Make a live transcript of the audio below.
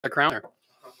Crown there.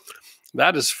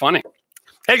 That is funny.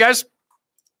 Hey guys,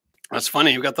 that's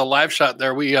funny. You got the live shot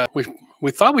there. We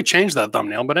thought we changed that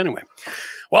thumbnail, but anyway,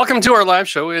 welcome to our live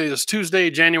show. It is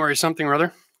Tuesday, January something or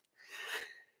other.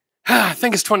 I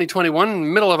think it's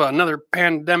 2021, middle of another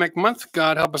pandemic month.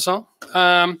 God help us all.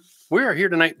 We are here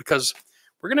tonight because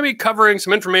we're going to be covering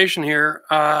some information here,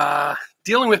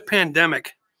 dealing with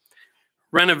pandemic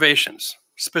renovations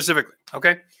specifically.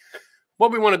 Okay.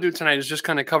 What we want to do tonight is just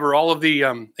kind of cover all of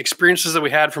the experiences that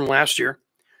we had from last year,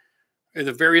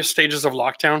 the various stages of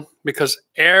lockdown, because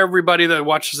everybody that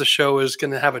watches the show is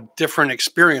going to have a different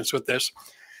experience with this.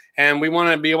 And we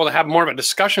want to be able to have more of a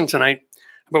discussion tonight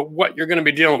about what you're going to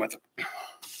be dealing with.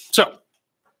 So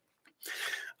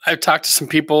I've talked to some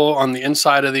people on the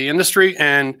inside of the industry,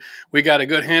 and we got a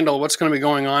good handle of what's going to be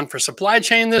going on for supply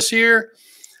chain this year.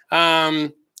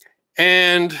 And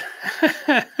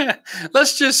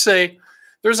let's just say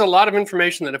there's a lot of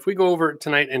information that if we go over it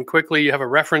tonight and quickly you have a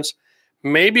reference,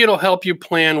 maybe it'll help you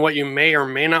plan what you may or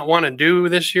may not want to do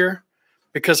this year.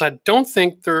 Because I don't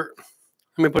think let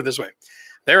me put it this way.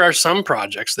 There are some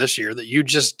projects this year that you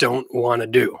just don't want to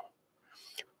do,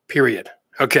 period.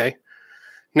 Okay.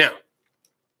 Now,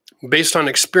 based on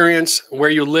experience,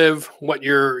 where you live, what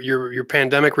your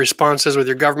pandemic response is with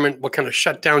your government, what kind of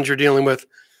shutdowns you're dealing with,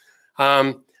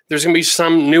 there's going to be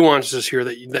some nuances here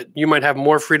that you might have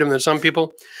more freedom than some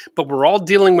people, but we're all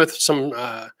dealing with some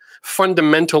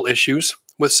fundamental issues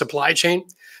with supply chain.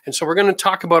 And so we're going to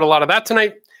talk about a lot of that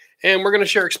tonight, and we're going to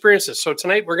share experiences. So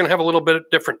tonight we're going to have a little bit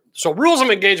different. So rules of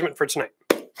engagement for tonight.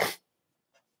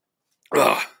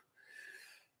 Ugh.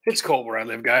 It's cold where I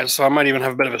live, guys, so I might even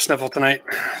have a bit of a sniffle tonight,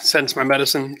 since my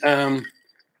medicine.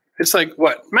 It's like,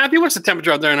 what? Matthew, what's the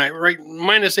temperature out there tonight? Right?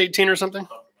 Minus 18 or something?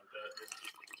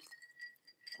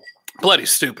 Bloody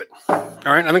stupid. All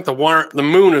right. I think the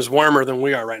moon is warmer than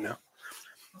we are right now.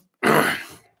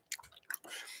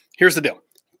 Here's the deal.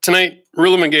 Tonight,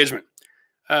 rule of engagement.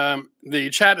 The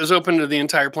chat is open to the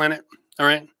entire planet. All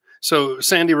right. So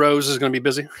Sandy Rose is going to be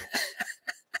busy.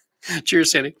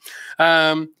 Cheers, Sandy.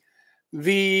 The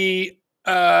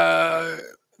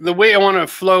way I want to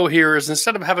flow here is,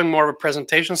 instead of having more of a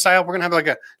presentation style, we're going to have like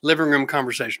a living room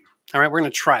conversation. All right. We're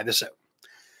going to try this out.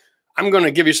 I'm going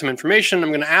to give you some information.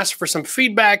 I'm going to ask for some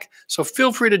feedback. So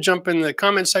feel free to jump in the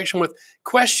comment section with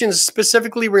questions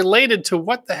specifically related to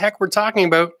what the heck we're talking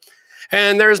about.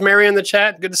 And there's Mary in the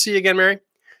chat. Good to see you again, Mary.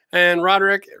 And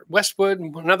Roderick Westwood,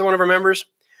 another one of our members.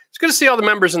 It's good to see all the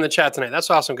members in the chat tonight. That's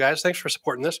awesome, guys. Thanks for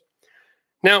supporting this.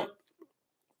 Now,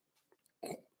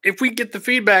 if we get the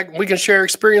feedback, we can share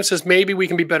experiences. Maybe we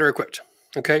can be better equipped.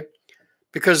 Okay?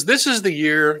 Because this is the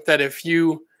year that if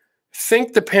you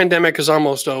think the pandemic is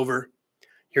almost over,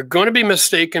 you're going to be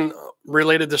mistaken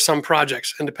related to some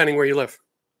projects, and depending where you live.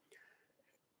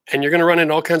 And you're going to run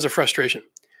into all kinds of frustration.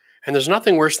 And there's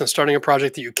nothing worse than starting a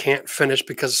project that you can't finish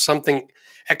because something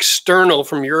external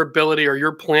from your ability or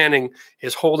your planning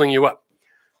is holding you up.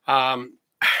 So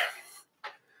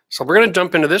we're going to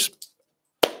jump into this.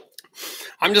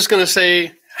 I'm just going to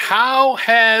say, how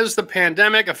has the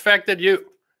pandemic affected you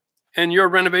and your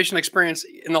renovation experience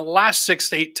in the last 6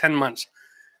 to 8, 10 months?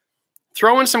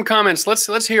 Throw in some comments.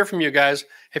 Let's hear from you guys.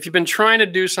 If you've been trying to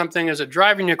do something, is it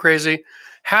driving you crazy?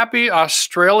 Happy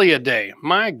Australia Day.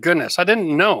 My goodness, I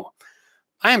didn't know.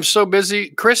 I am so busy.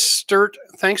 Chris Sturt,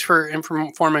 thanks for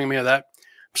informing me of that.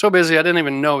 I'm so busy, I didn't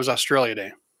even know it was Australia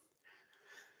Day.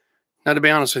 Now, to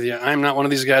be honest with you, I'm not one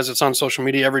of these guys that's on social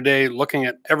media every day looking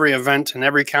at every event and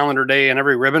every calendar day and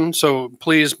every ribbon. So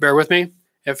please bear with me.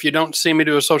 If you don't see me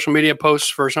do a social media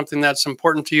post for something that's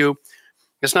important to you,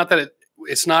 it's not that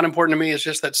it's not important to me. It's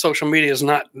just that social media is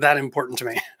not that important to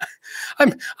me.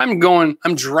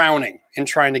 I'm drowning in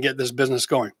trying to get this business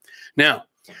going. Now,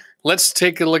 let's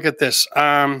take a look at this.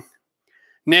 So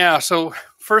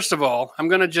first of all, I'm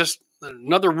going to just,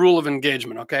 another rule of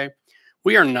engagement, okay?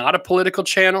 We are not a political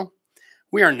channel.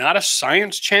 We are not a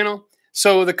science channel.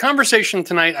 So the conversation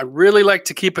tonight, I really like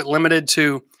to keep it limited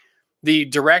to the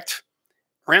direct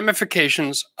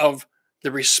ramifications of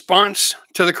the response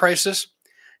to the crisis,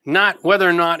 not whether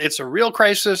or not it's a real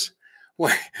crisis,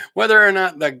 whether or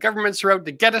not the governments are out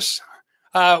to get us.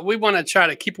 We want to try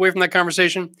to keep away from that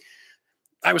conversation.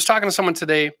 I was talking to someone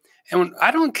today, and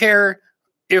I don't care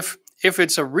if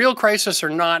it's a real crisis or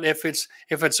not, if it's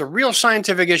a real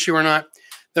scientific issue or not.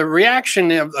 The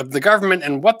reaction of the government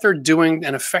and what they're doing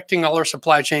and affecting all our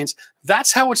supply chains,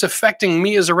 that's how it's affecting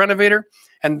me as a renovator.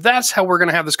 And that's how we're going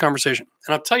to have this conversation.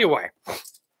 And I'll tell you why.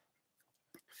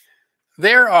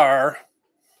 There are,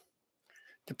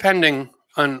 depending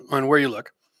on where you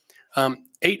look,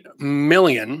 8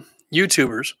 million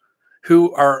YouTubers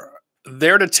who are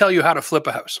there to tell you how to flip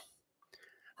a house,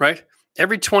 right?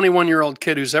 Every 21-year-old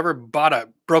kid who's ever bought a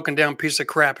broken down piece of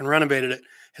crap and renovated it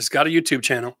has got a YouTube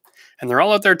channel, and they're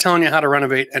all out there telling you how to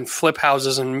renovate and flip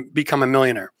houses and become a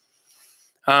millionaire.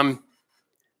 And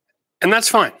that's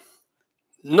fine.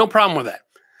 No problem with that.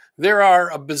 There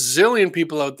are a bazillion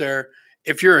people out there,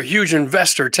 if you're a huge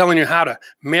investor, telling you how to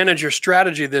manage your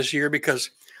strategy this year because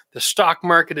the stock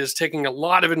market is taking a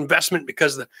lot of investment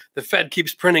because the Fed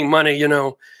keeps printing money, you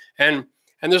know, and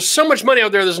there's so much money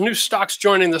out there. There's new stocks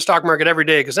joining the stock market every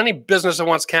day because any business that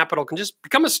wants capital can just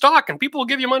become a stock and people will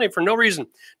give you money for no reason.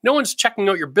 No one's checking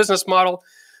out your business model.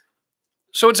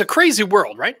 So it's a crazy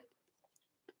world, right?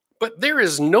 But there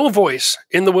is no voice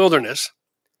in the wilderness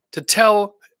to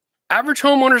tell average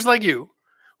homeowners like you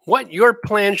what your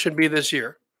plan should be this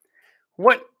year,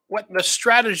 what the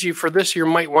strategy for this year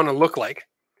might want to look like.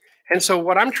 And so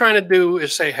what I'm trying to do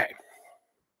is say, hey,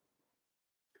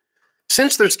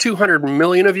 since there's 200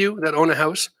 million of you that own a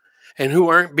house and who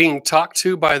aren't being talked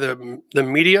to by the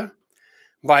media,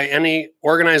 by any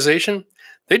organization,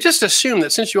 they just assume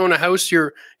that since you own a house,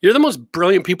 you're the most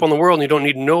brilliant people in the world and you don't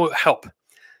need no help.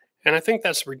 And I think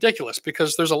that's ridiculous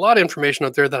because there's a lot of information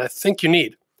out there that I think you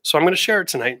need. So I'm going to share it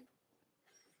tonight.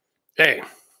 Hey,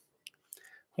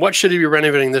 what should you be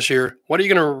renovating this year? What are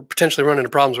you going to potentially run into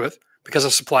problems with because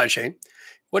of supply chain?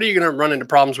 What are you going to run into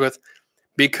problems with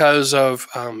because of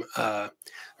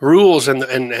rules and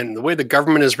the way the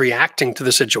government is reacting to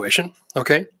the situation?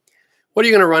 Okay. What are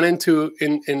you going to run into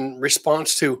in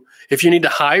response to if you need to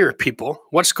hire people?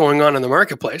 What's going on in the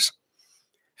marketplace?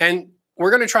 And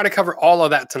we're going to try to cover all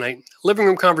of that tonight. Living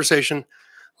room conversation.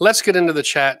 Let's get into the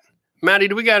chat. Maddie,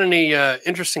 do we got any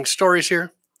interesting stories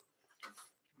here?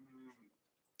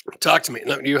 Talk to me.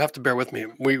 No, you have to bear with me.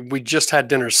 We just had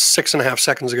dinner 6.5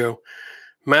 seconds ago.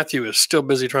 Matthew is still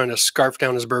busy trying to scarf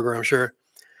down his burger, I'm sure.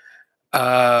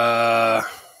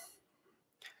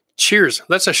 Cheers.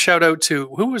 That's a shout out to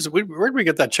where did we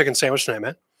get that chicken sandwich tonight,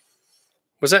 man?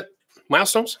 Was that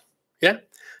Milestones? Yeah.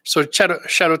 So shout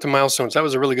out to Milestones. That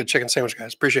was a really good chicken sandwich,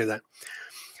 guys. Appreciate that.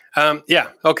 Yeah.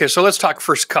 Okay. So let's talk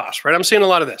first costs, right? I'm seeing a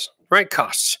lot of this, right?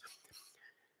 Costs.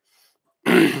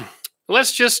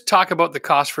 Let's just talk about the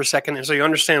cost for a second and so you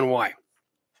understand why.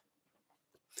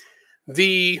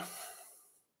 There's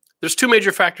two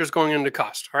major factors going into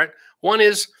cost, all right? One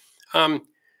is,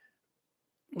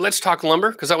 let's talk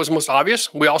lumber because that was most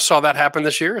obvious. We all saw that happen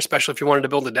this year, especially if you wanted to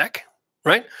build a deck,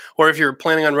 right? Or if you're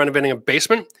planning on renovating a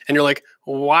basement and you're like,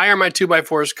 why are my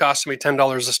 2x4s costing me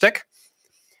 $10 a stick?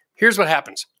 Here's what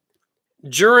happens.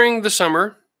 During the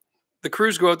summer, the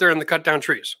crews go out there and they cut down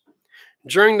trees.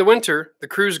 During the winter, the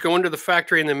crews go into the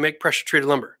factory and they make pressure-treated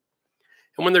lumber.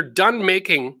 And when they're done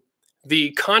making the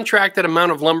contracted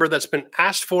amount of lumber that's been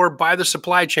asked for by the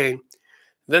supply chain,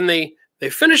 then they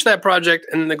finish that project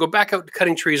and then they go back out to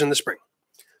cutting trees in the spring.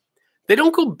 They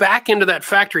don't go back into that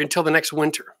factory until the next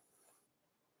winter.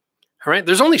 All right?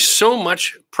 There's only so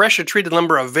much pressure-treated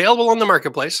lumber available on the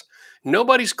marketplace.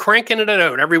 Nobody's cranking it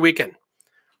out every weekend.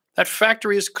 That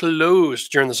factory is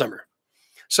closed during the summer.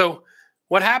 So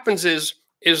what happens is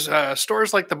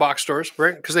stores like the box stores,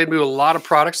 right? Because they do a lot of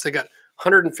products. They got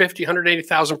 150,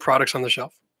 180,000 products on the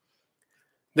shelf.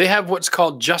 They have what's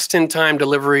called just-in-time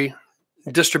delivery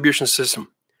distribution system.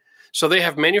 So they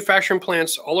have manufacturing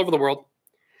plants all over the world,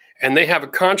 and they have a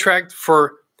contract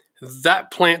for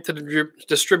that plant to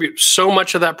distribute so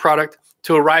much of that product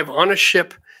to arrive on a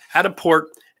ship at a port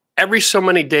every so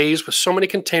many days with so many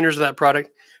containers of that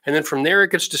product. And then from there,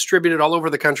 it gets distributed all over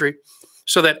the country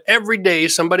so that every day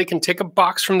somebody can take a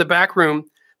box from the back room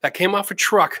that came off a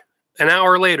truck an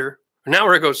hour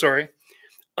ago,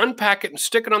 unpack it and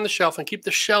stick it on the shelf and keep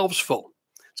the shelves full.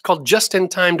 It's called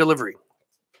just-in-time delivery.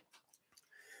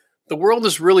 The world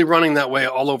is really running that way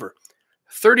all over.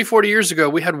 30, 40 years ago,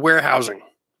 we had warehousing.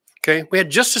 Okay, we had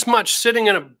just as much sitting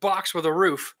in a box with a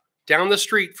roof down the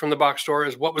street from the box store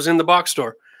as what was in the box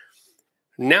store.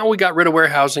 Now we got rid of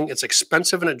warehousing. It's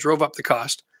expensive and it drove up the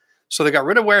cost. So they got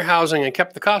rid of warehousing and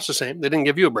kept the cost the same. They didn't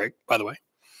give you a break, by the way.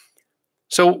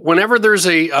 So whenever there's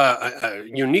a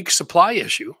unique supply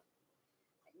issue,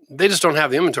 they just don't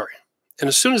have the inventory. And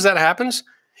as soon as that happens,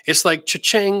 it's like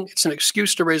cha-ching, it's an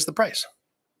excuse to raise the price.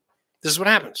 This is what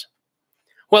happens.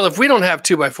 Well, if we don't have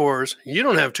 2x4s, you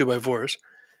don't have 2x4s,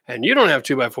 and you don't have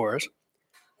 2x4s,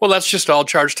 well, let's just all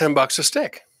charge $10 a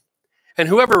stick. And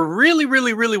whoever really,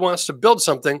 really, really wants to build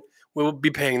something will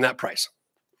be paying that price.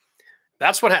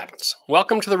 That's what happens.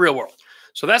 Welcome to the real world.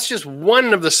 So that's just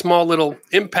one of the small little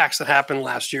impacts that happened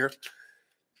last year.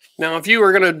 Now, if you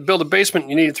were going to build a basement,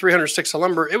 you needed 300 sticks of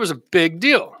lumber. It was a big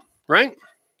deal, right?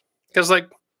 Because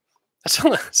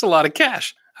that's a lot of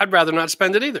cash. I'd rather not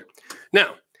spend it either.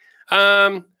 Now,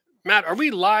 Matt, are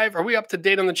we live? Are we up to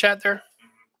date on the chat there?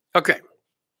 Okay.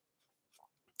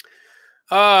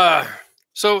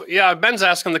 So yeah, Ben's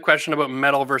asking the question about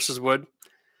metal versus wood.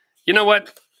 You know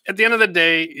what? At the end of the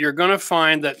day, you're going to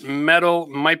find that metal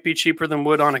might be cheaper than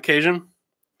wood on occasion.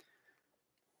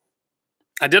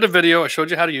 I did a video. I showed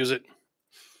you how to use it.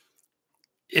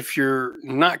 If you're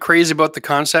not crazy about the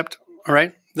concept, all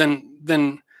right, then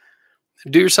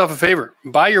do yourself a favor.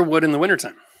 Buy your wood in the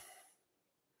wintertime,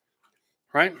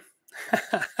 right?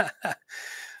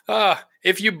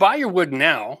 If you buy your wood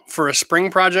now for a spring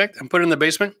project and put it in the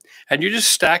basement, and you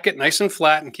just stack it nice and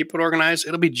flat and keep it organized,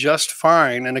 it'll be just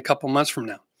fine in a couple months from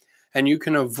now. And you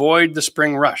can avoid the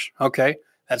spring rush, okay?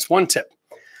 That's one tip.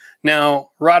 Now,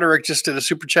 Roderick just did a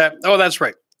super chat. Oh, that's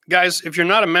right. Guys, if you're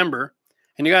not a member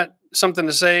and you got something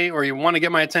to say or you want to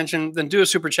get my attention, then do a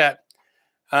super chat.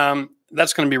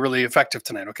 That's going to be really effective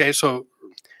tonight, okay? So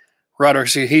Roderick,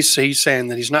 he's saying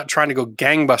that he's not trying to go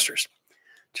gangbusters.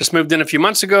 Just moved in a few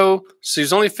months ago, so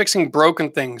he's only fixing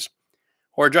broken things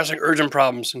or addressing urgent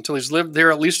problems until he's lived there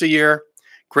at least a year.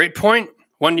 Great point.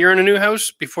 1 year in a new house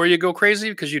before you go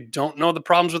crazy because you don't know the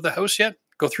problems with the house yet.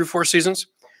 Go through 4 seasons.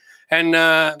 And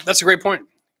that's a great point.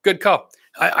 Good call.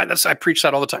 I preach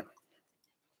that all the time.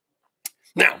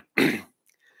 Now,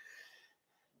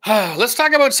 let's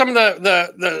talk about some of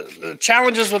the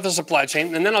challenges with the supply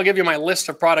chain, and then I'll give you my list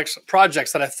of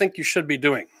projects that I think you should be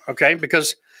doing, okay?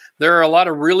 Because there are a lot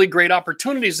of really great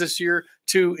opportunities this year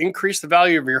to increase the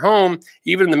value of your home,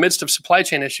 even in the midst of supply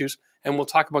chain issues, and we'll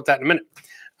talk about that in a minute.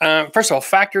 First of all,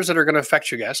 factors that are going to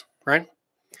affect you guys, right?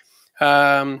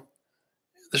 The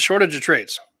shortage of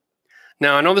trades.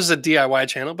 Now, I know this is a DIY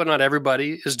channel, but not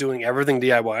everybody is doing everything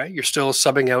DIY. You're still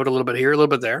subbing out a little bit here, a little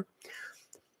bit there.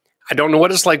 I don't know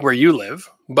what it's like where you live,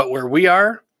 but where we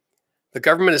are, the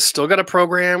government has still got a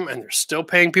program, and they're still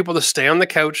paying people to stay on the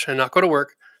couch and not go to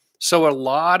work. So a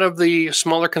lot of the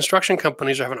smaller construction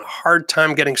companies are having a hard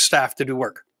time getting staff to do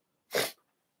work.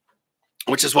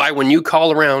 Which is why when you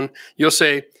call around, you'll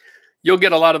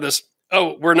get a lot of this,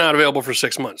 oh, we're not available for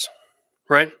 6 months,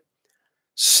 right?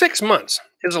 6 months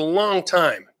is a long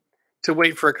time to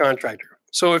wait for a contractor.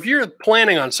 So if you're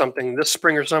planning on something this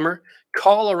spring or summer,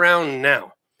 call around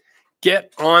now.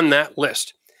 Get on that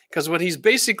list. Because what he's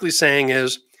basically saying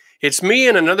is, it's me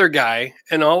and another guy,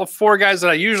 and all 4 guys that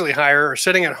I usually hire are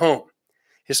sitting at home.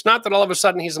 It's not that all of a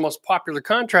sudden he's the most popular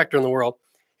contractor in the world.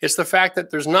 It's the fact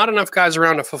that there's not enough guys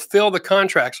around to fulfill the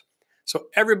contracts. So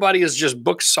everybody is just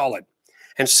booked solid.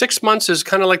 And 6 months is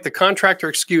kind of like the contractor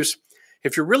excuse.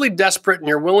 If you're really desperate and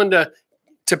you're willing to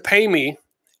pay me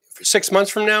 6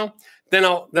 months from now, then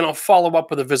I'll follow up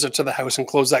with a visit to the house and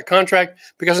close that contract,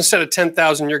 because instead of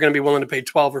 $10,000, you're going to be willing to pay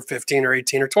 12 or 15 or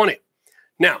 18 or 20.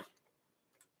 Now,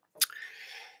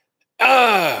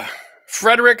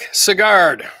 Frederick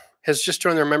Sigard has just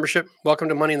joined their membership. Welcome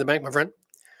to Money in the Bank, my friend.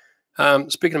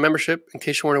 Speaking of membership, in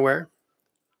case you weren't aware,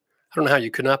 I don't know how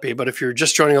you could not be, but if you're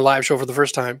just joining a live show for the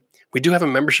first time, we do have a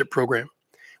membership program.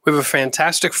 We have a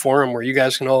fantastic forum where you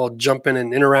guys can all jump in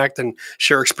and interact and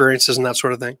share experiences and that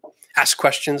sort of thing. Ask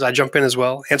questions. I jump in as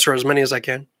well. Answer as many as I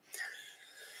can.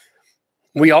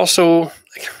 We also, I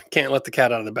can't let the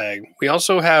cat out of the bag. We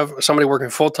also have somebody working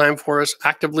full-time for us,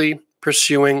 actively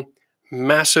pursuing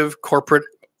massive corporate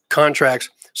contracts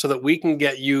so that we can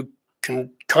get you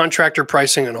contractor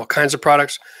pricing on all kinds of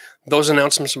products. Those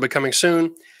announcements will be coming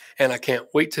soon, and I can't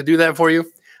wait to do that for you.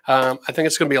 I think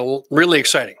it's going to be really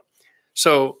exciting.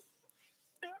 So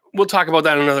we'll talk about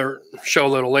that in another show a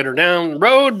little later down the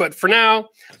road, but for now,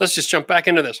 let's just jump back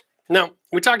into this. Now,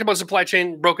 we talked about supply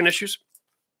chain broken issues.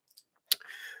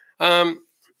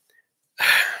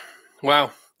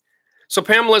 Wow. So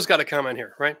Pamela's got a comment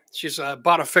here, right? She's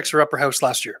bought a fixer-upper house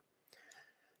last year.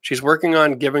 She's working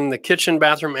on giving the kitchen,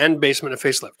 bathroom, and basement a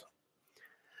facelift.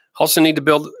 Also need to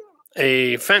build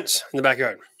a fence in the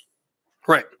backyard.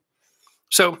 Right.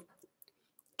 So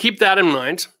keep that in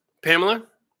mind. Pamela,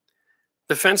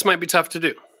 the fence might be tough to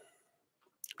do.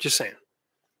 Just saying.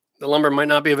 The lumber might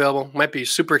not be available, might be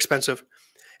super expensive.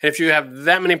 And if you have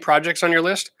that many projects on your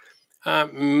list,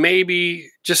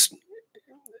 maybe just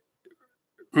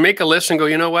make a list and go,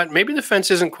 you know what? Maybe the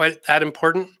fence isn't quite that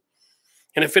important.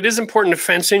 And if it is important to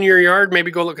fence in your yard,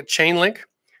 maybe go look at chain link.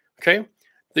 Okay.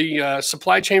 The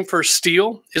supply chain for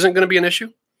steel isn't going to be an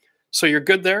issue. So you're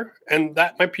good there. And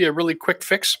that might be a really quick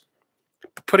fix.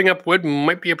 Putting up wood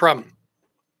might be a problem.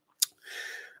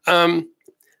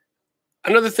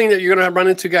 Another thing that you're going to run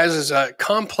into, guys, is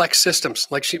complex systems.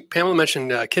 Like Pamela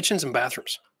mentioned, kitchens and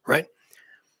bathrooms, right?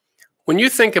 When you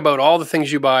think about all the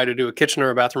things you buy to do a kitchen or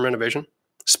a bathroom renovation,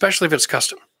 especially if it's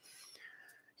custom,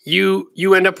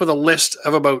 you end up with a list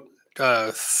of about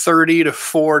 30 to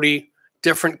 40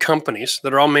 different companies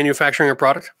that are all manufacturing a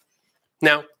product.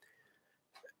 Now,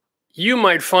 you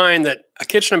might find that a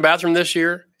kitchen and bathroom this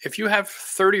year, if you have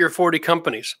 30 or 40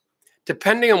 companies,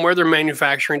 depending on where they're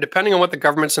manufacturing, depending on what the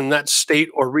governments in that state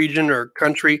or region or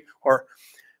country or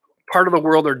part of the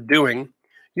world are doing,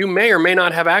 you may or may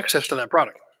not have access to that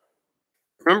product.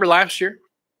 Remember last year?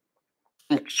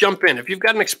 Jump in. If you've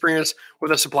got an experience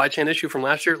with a supply chain issue from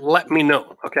last year, let me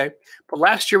know, okay? But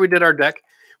last year we did our deck.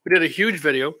 We did a huge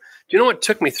video. Do you know it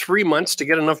took me 3 months to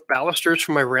get enough balusters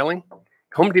for my railing?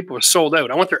 Home Depot was sold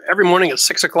out. I went there every morning at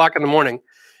 6 o'clock in the morning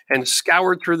and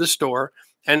scoured through the store.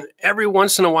 And every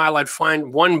once in a while, I'd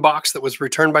find one box that was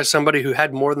returned by somebody who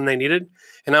had more than they needed.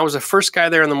 And I was the first guy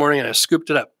there in the morning, and I scooped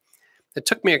it up. It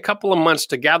took me a couple of months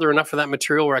to gather enough of that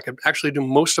material where I could actually do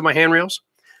most of my handrails.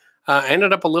 I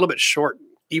ended up a little bit short,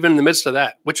 even in the midst of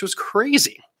that, which was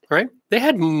crazy, right? They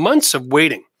had months of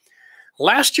waiting.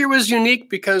 Last year was unique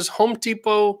because Home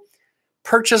Depot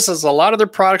purchases a lot of their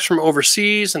products from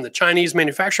overseas and the Chinese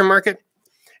manufacturing market.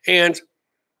 And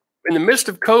in the midst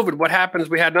of COVID, what happens,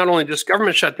 we had not only just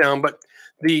government shutdown, but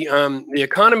the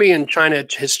economy in China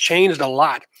has changed a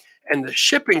lot. And the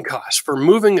shipping costs for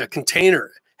moving a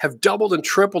container have doubled and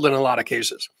tripled in a lot of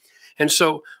cases. And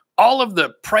so all of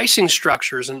the pricing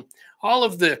structures and all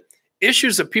of the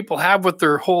issues that people have with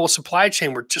their whole supply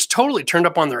chain were just totally turned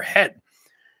up on their head.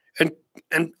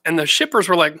 And the shippers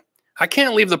were like, I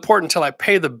can't leave the port until I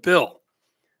pay the bill.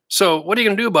 So what are you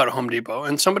going to do about it, Home Depot?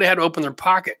 And somebody had to open their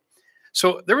pocket.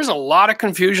 So there was a lot of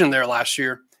confusion there last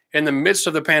year in the midst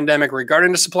of the pandemic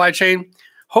regarding the supply chain.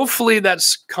 Hopefully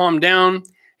that's calmed down.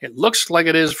 It looks like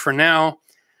it is for now,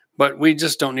 but we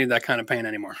just don't need that kind of pain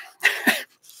anymore.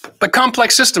 But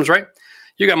complex systems, right?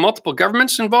 You got multiple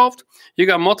governments involved. You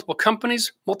got multiple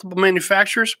companies, multiple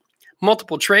manufacturers,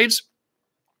 multiple trades.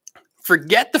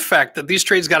 Forget the fact that these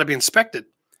trades got to be inspected.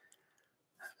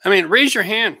 I mean, raise your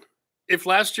hand if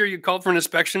last year you called for an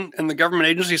inspection and the government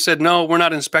agency said, no, we're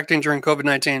not inspecting during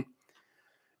COVID-19.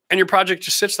 And your project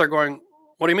just sits there going,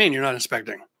 what do you mean you're not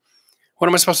inspecting? What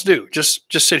am I supposed to do?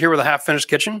 Just sit here with a half-finished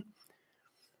kitchen?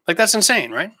 Like, that's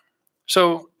insane, right?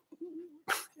 So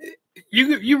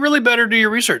you really better do your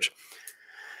research.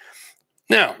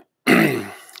 Now,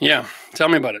 yeah, tell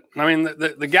me about it. I mean,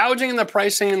 the gouging and the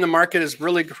pricing in the market is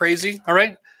really crazy, all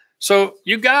right? So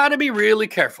you got to be really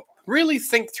careful. Really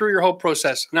think through your whole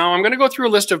process. Now, I'm going to go through a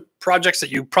list of projects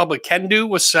that you probably can do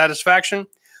with satisfaction,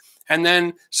 and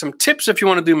then some tips if you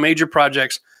want to do major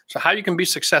projects, so how you can be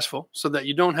successful so that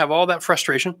you don't have all that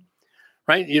frustration,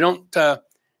 right? You don't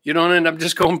end up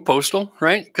just going postal,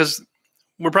 right? Because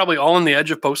we're probably all on the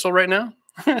edge of postal right now.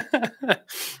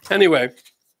 Anyway.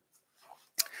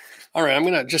 All right, I'm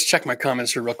going to just check my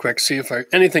comments here real quick, see if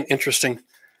anything interesting.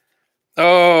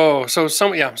 Oh,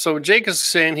 so Jake is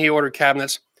saying he ordered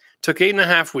cabinets. Took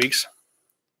 8.5 weeks.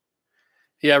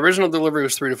 Yeah, original delivery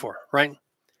was 3 to 4, right?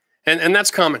 And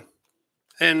that's common.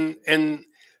 And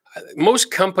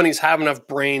most companies have enough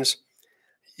brains.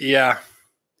 Yeah,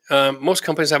 most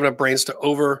companies have enough brains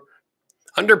to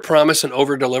under promise and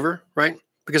over deliver, right?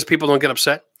 Because people don't get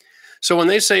upset. So when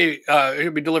they say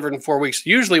it'll be delivered in 4 weeks,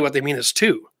 usually what they mean is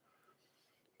 2.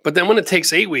 But then when it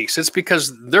takes 8 weeks, it's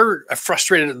because they're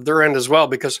frustrated at their end as well.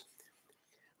 Because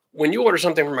when you order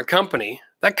something from a company,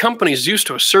 that company is used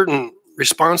to a certain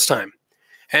response time.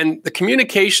 And the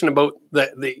communication about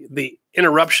the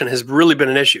interruption has really been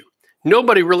an issue.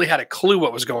 Nobody really had a clue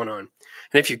what was going on.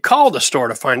 And if you call the store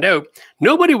to find out,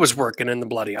 nobody was working in the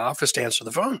bloody office to answer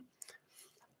the phone,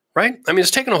 right? I mean,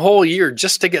 it's taken a whole year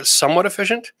just to get somewhat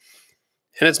efficient.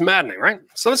 And it's maddening, right?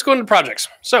 So let's go into projects.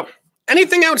 So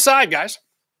anything outside, guys.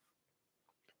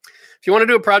 If you want to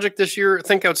do a project this year,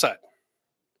 think outside.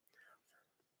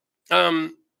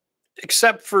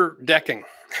 Except for decking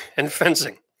and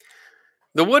fencing.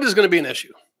 The wood is going to be an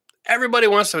issue. Everybody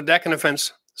wants a deck and a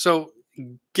fence. So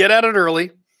get at it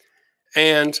early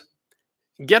and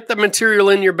get the material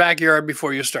in your backyard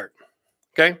before you start.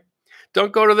 Okay?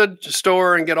 Don't go to the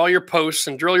store and get all your posts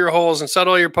and drill your holes and set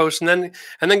all your posts and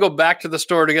then go back to the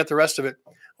store to get the rest of it.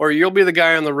 Or you'll be the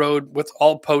guy on the road with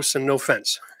all posts and no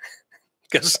fence.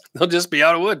 Because they'll just be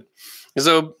out of wood.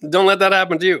 So don't let that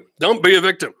happen to you. Don't be a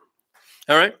victim.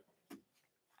 All right?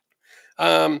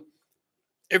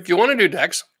 If you want to do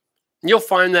decks, you'll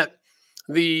find that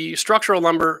the structural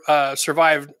lumber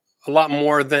survived a lot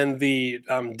more than the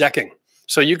decking.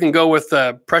 So you can go with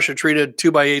pressure treated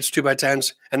 2x8s,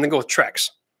 2x10s, and then go with Trex.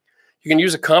 You can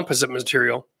use a composite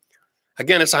material.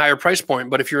 Again, it's a higher price point,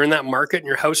 but if you're in that market and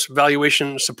your house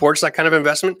valuation supports that kind of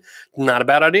investment, not a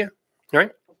bad idea. All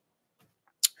right?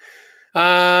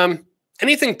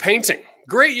 Anything painting.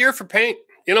 Great year for paint.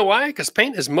 You know why? Because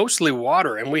paint is mostly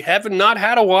water, and we have not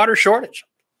had a water shortage.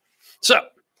 So,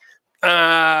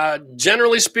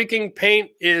 generally speaking,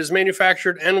 paint is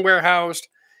manufactured and warehoused,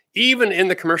 even in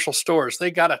the commercial stores.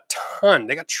 They got a ton.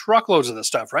 They got truckloads of this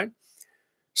stuff, right?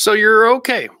 So you're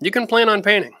okay. You can plan on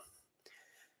painting.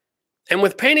 And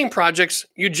with painting projects,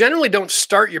 you generally don't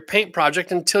start your paint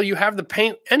project until you have the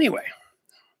paint anyway.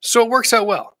 So it works out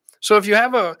well. So if you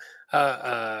have a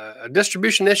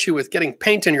distribution issue with getting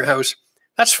paint in your house,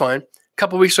 that's fine. A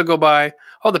couple of weeks will go by.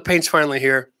 Oh, the paint's finally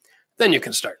here. Then you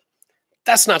can start.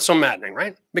 That's not so maddening,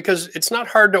 right? Because it's not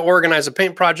hard to organize a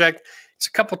paint project. It's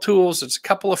a couple tools, it's a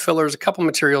couple of fillers, a couple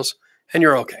materials, and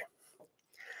you're okay.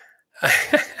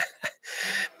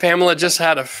 Pamela just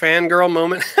had a fangirl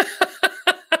moment.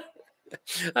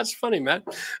 That's funny, man.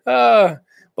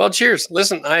 Well, cheers.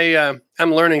 Listen, I'm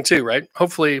learning too, right?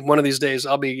 Hopefully one of these days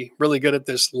I'll be really good at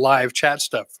this live chat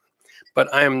stuff.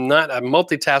 But I am not a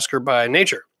multitasker by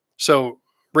nature. So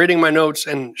reading my notes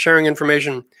and sharing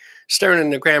information, staring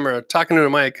into the camera, talking to the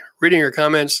mic, reading your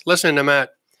comments, listening to Matt,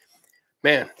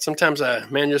 man, sometimes a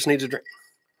man just needs a drink.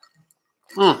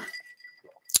 All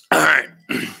right.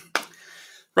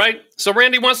 Right. So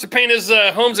Randy wants to paint his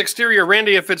home's exterior.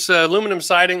 Randy, if it's aluminum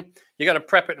siding, you got to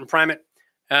prep it and prime it.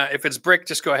 If it's brick,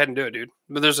 just go ahead and do it, dude.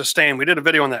 But there's a stain. We did a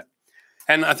video on that.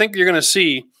 And I think you're going to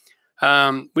see,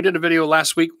 we did a video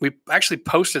last week. We actually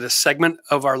posted a segment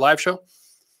of our live show.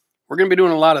 We're going to be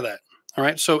doing a lot of that. All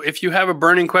right. So if you have a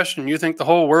burning question, you think the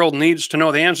whole world needs to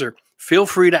know the answer, feel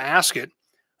free to ask it.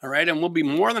 All right. And we'll be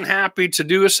more than happy to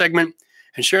do a segment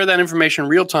and share that information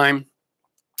real time,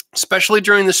 especially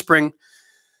during the spring.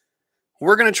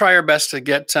 We're going to try our best to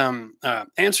get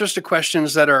answers to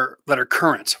questions that are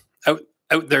current out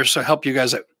there, so help you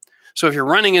guys out. So if you're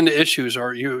running into issues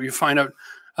or you find out,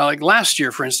 like last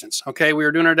year, for instance, okay, we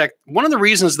were doing our deck. One of the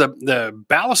reasons the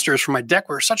balusters for my deck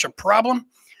were such a problem,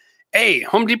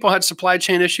 Home Depot had supply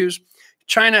chain issues.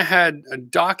 China had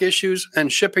dock issues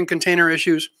and shipping container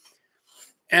issues.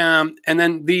 And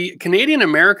then the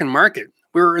Canadian-American market,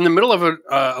 we were in the middle of an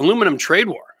aluminum trade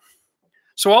war.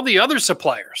 So all the other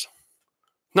suppliers,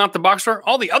 not the box store,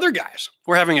 all the other guys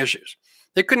were having issues.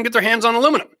 They couldn't get their hands on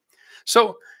aluminum.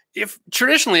 So if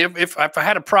I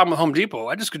had a problem with Home Depot,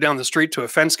 I just go down the street to a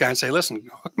fence guy and say, listen,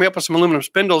 hook me up with some aluminum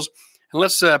spindles and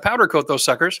let's powder coat those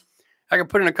suckers. I could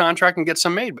put in a contract and get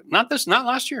some made, but not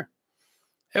last year.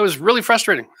 It was really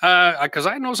frustrating because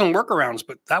I know some workarounds,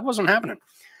 but that wasn't happening.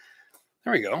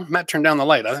 There we go. Matt turned down the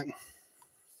light, I think.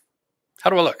 How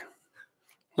do I look?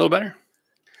 A little better?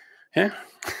 Yeah?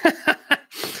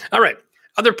 All right.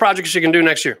 Other projects you can do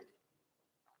next year.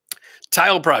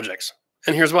 Tile projects.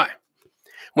 And here's why.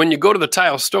 When you go to the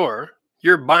tile store,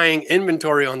 you're buying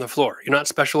inventory on the floor. You're not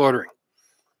special ordering.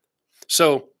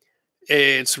 So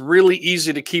it's really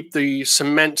easy to keep the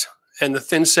cement and the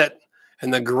thin set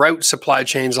and the grout supply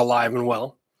chains alive and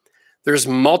well. There's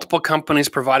multiple companies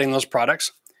providing those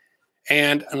products.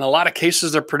 And in a lot of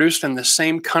cases, they're produced in the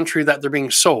same country that they're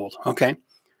being sold, okay?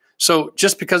 So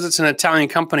just because it's an Italian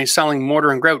company selling mortar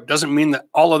and grout doesn't mean that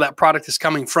all of that product is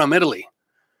coming from Italy.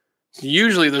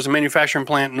 Usually there's a manufacturing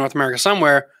plant in North America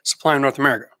somewhere supplying North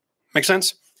America. Make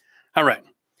sense? All right.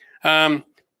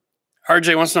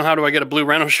 RJ wants to know, how do I get a blue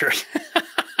Reno shirt?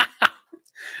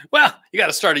 Well, you got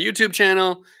to start a YouTube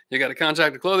channel. You got to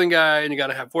contact a clothing guy, and you got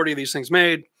to have 40 of these things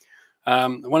made.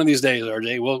 One of these days,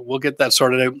 RJ, we'll get that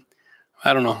sorted out.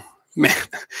 I don't know. Man,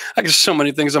 I got so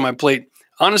many things on my plate.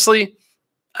 Honestly,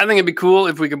 I think it'd be cool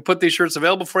if we could put these shirts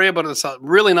available for you, but it's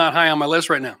really not high on my list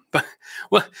right now. But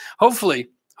well, hopefully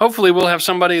we'll have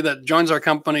somebody that joins our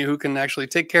company who can actually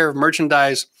take care of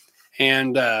merchandise,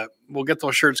 and we'll get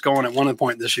those shirts going at one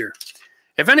point this year.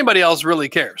 If anybody else really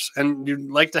cares and you'd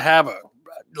like to have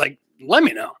let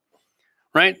me know,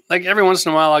 right? Like every once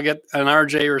in a while I'll get an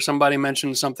RJ or somebody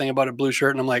mention something about a blue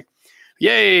shirt and I'm like,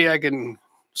 yay, I can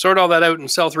sort all that out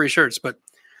and sell 3 shirts. But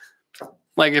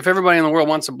like if everybody in the world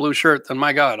wants a blue shirt, then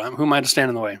my God, who am I to stand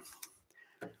in the way?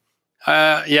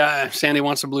 Yeah, Sandy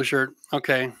wants a blue shirt.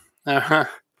 Okay.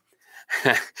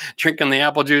 Drinking the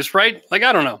apple juice, right? Like,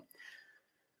 I don't know.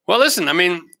 Well, listen, I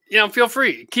mean, feel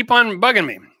free. Keep on bugging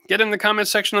me. Get in the comment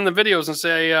section on the videos and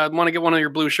say, I want to get one of your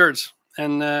blue shirts.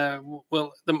 And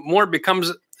well, the more it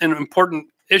becomes an important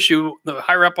issue, the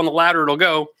higher up on the ladder it'll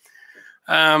go.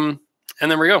 And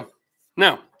there we go.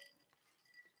 Now,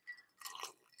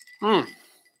 there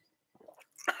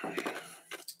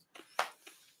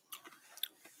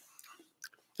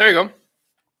you go.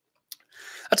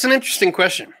 That's an interesting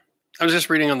question. I was just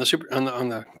reading on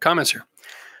the comments here.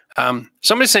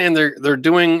 Somebody's saying they're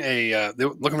doing they're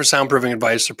looking for soundproofing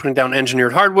advice. They're putting down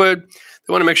engineered hardwood.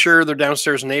 They want to make sure their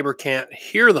downstairs neighbor can't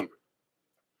hear them.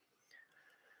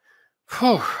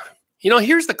 Whew.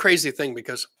 Here's the crazy thing,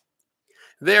 because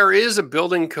there is a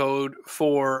building code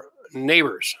for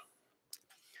neighbors.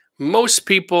 Most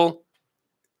people,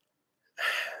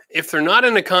 if they're not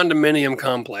in a condominium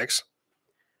complex,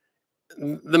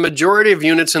 the majority of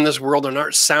units in this world are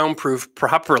not soundproof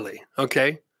properly,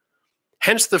 okay?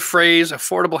 Hence the phrase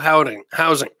affordable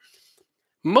housing.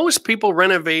 Most people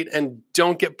renovate and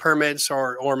don't get permits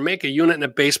or make a unit in a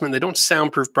basement. They don't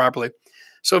soundproof properly.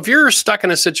 So if you're stuck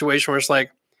in a situation where it's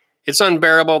like, it's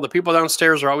unbearable, the people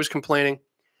downstairs are always complaining,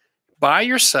 buy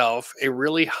yourself a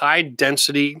really high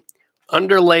density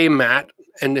underlay mat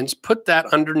and then put that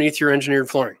underneath your engineered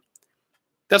flooring.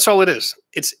 That's all it is.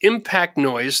 It's impact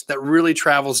noise that really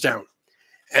travels down.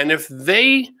 And if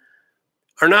they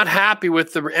are not happy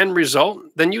with the end result,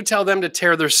 then you tell them to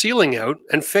tear their ceiling out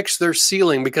and fix their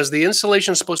ceiling, because the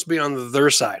insulation is supposed to be on their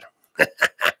side.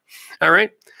 All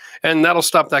right? And that'll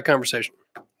stop that conversation.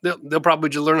 They'll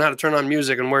probably just learn how to turn on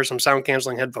music and wear some sound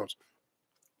canceling headphones.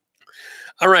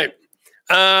 All right.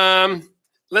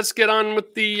 Let's get on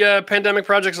with the pandemic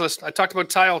projects list. I talked about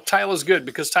tile. Tile is good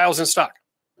because tile's in stock.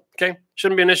 Okay?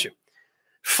 Shouldn't be an issue.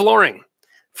 Flooring.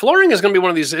 Flooring is going to be one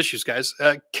of these issues, guys.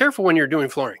 Careful when you're doing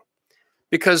flooring,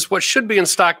 because what should be in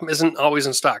stock isn't always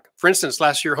in stock. For instance,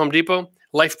 last year, Home Depot,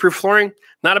 LifeProof flooring,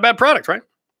 not a bad product, right?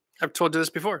 I've told you this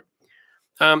before.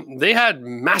 They had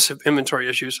massive inventory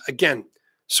issues. Again,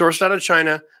 sourced out of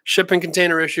China, shipping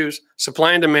container issues,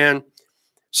 supply and demand.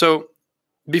 So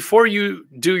before you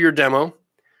do your demo,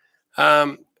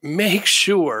 make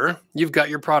sure you've got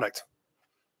your product,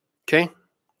 okay?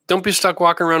 Don't be stuck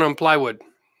walking around on plywood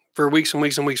for weeks and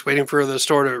weeks and weeks waiting for the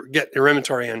store to get your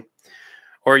inventory in.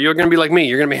 Or you're going to be like me.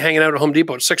 You're going to be hanging out at Home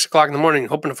Depot at 6 o'clock in the morning,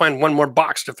 hoping to find one more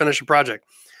box to finish a project.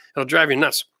 It'll drive you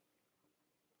nuts.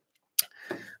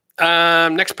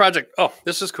 Next project. Oh,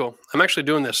 this is cool. I'm actually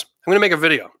doing this. I'm going to make a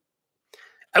video.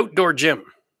 Outdoor gym.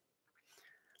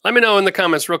 Let me know in the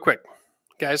comments real quick,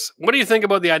 guys. What do you think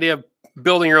about the idea of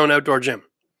building your own outdoor gym?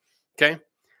 Okay.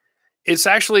 It's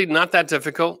actually not that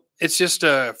difficult. It's just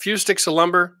a few sticks of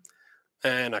lumber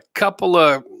and a couple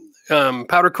of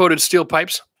powder-coated steel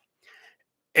pipes.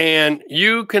 And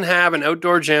you can have an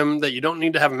outdoor gym that you don't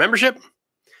need to have a membership.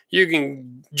 You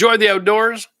can enjoy the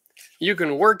outdoors. You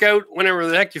can work out whenever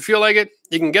the heck you feel like it.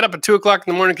 You can get up at 2 o'clock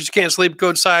in the morning because you can't sleep, go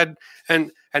outside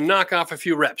and knock off a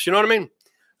few reps. You know what I mean?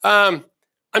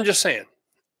 I'm just saying.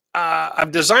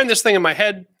 I've designed this thing in my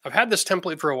head. I've had this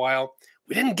template for a while.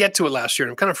 We didn't get to it last year,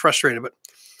 and I'm kind of frustrated. But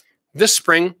this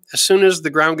spring, as soon as the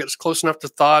ground gets close enough to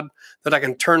thaw that I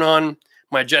can turn on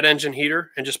my jet engine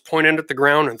heater and just point it at the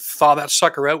ground and thaw that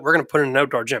sucker out, we're going to put in an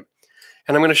outdoor gym.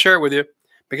 And I'm going to share it with you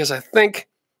because I think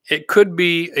it could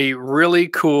be a really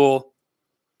cool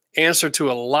answer to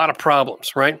a lot of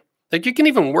problems, right? Like you can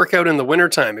even work out in the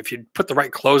wintertime if you put the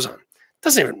right clothes on. It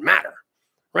doesn't even matter,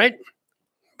 right?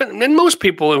 But and most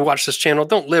people who watch this channel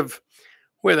don't live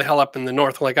way the hell up in the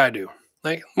north like I do.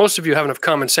 Like most of you have enough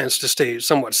common sense to stay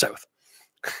somewhat south.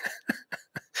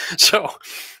 So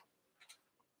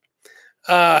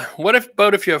what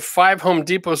about if you have 5 Home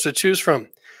Depots to choose from?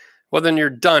 Well, then you're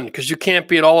done because you can't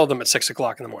be at all of them at 6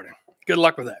 o'clock in the morning. Good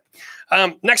luck with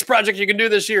that. Next project you can do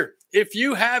this year. If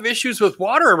you have issues with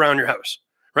water around your house,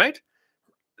 right?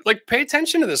 Like pay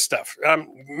attention to this stuff.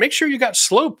 Make sure you got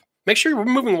slope. Make sure you're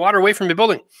moving water away from your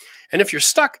building. And if you're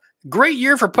stuck, great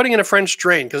year for putting in a French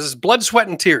drain because it's blood, sweat,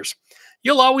 and tears.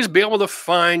 You'll always be able to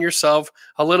find yourself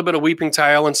a little bit of weeping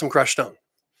tile and some crushed stone.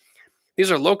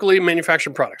 These are locally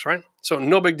manufactured products, right? So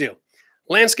no big deal.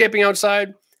 Landscaping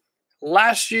outside.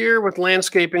 Last year with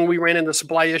landscaping, we ran into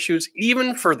supply issues,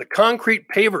 even for the concrete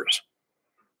pavers.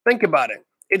 Think about it.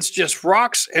 It's just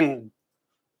rocks and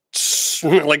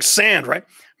like sand, right?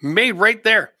 Made right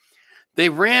there. They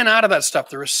ran out of that stuff.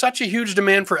 There was such a huge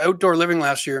demand for outdoor living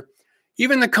last year.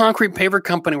 Even the concrete paver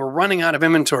company were running out of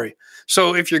inventory.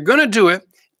 So if you're going to do it,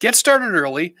 get started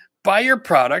early, buy your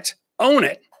product, own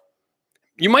it.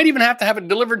 You might even have to have it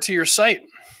delivered to your site.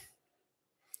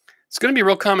 It's going to be a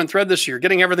real common thread this year,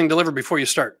 getting everything delivered before you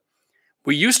start.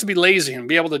 We used to be lazy and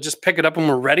be able to just pick it up when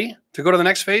we're ready to go to the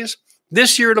next phase.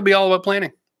 This year, it'll be all about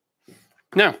planning.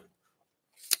 Now,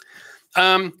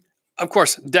 of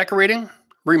course, decorating,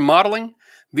 remodeling,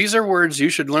 these are words you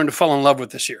should learn to fall in love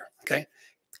with this year, okay?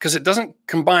 Because it doesn't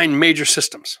combine major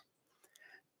systems.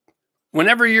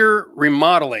 Whenever you're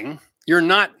remodeling, you're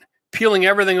not peeling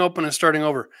everything open and starting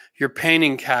over. You're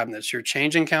painting cabinets, you're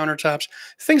changing countertops,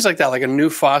 things like that, like a new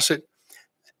faucet.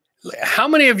 How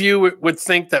many of you would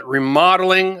think that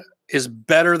remodeling is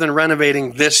better than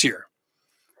renovating this year?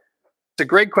 It's a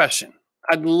great question.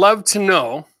 I'd love to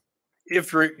know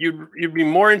if you'd be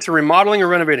more into remodeling or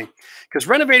renovating. Because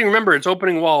renovating, remember, it's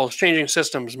opening walls, changing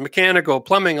systems, mechanical,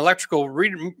 plumbing, electrical,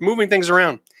 moving things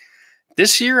around.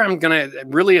 This year, I'm going to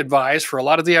really advise for a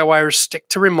lot of DIYers, stick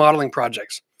to remodeling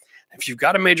projects. If you've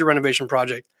got a major renovation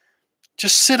project,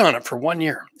 just sit on it for 1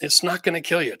 year. It's not going to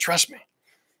kill you. Trust me.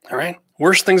 All right.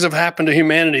 Worse things have happened to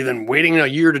humanity than waiting a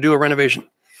year to do a renovation.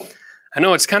 I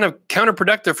know it's kind of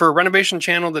counterproductive for a renovation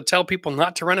channel to tell people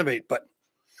not to renovate, but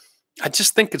I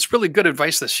just think it's really good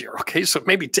advice this year. Okay. So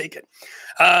maybe take it.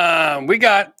 We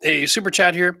got a super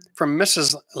chat here from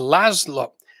Mrs.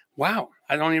 Laszlo. Wow.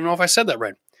 I don't even know if I said that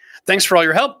right. Thanks for all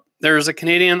your help. There's a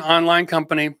Canadian online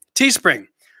company, Teespring,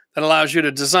 that allows you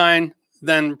to design,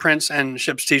 then prints and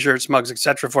ships t-shirts, mugs,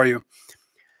 etc. for you.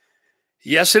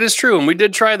 Yes, it is true. And we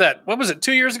did try that. What was it,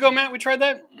 2 years ago, Matt? We tried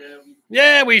that?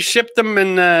 Yeah, we shipped them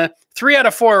and 3 out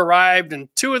of 4 arrived and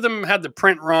 2 of them had the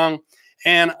print wrong.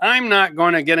 And I'm not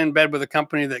going to get in bed with a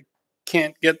company that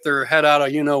can't get their head out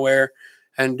of you-know-where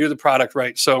and do the product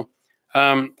right. So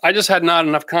I just had not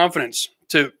enough confidence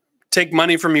to take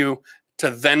money from you to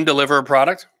then deliver a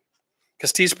product,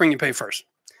 because Teespring you pay first.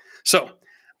 So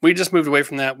we just moved away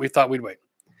from that. We thought we'd wait.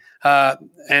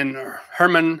 And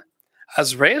Herman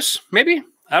Azreas, maybe?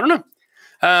 I don't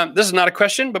know. This is not a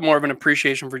question, but more of an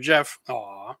appreciation for Jeff.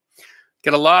 Aw.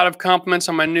 Get a lot of compliments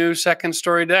on my new second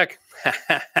story deck.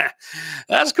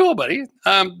 That's cool, buddy.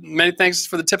 Many thanks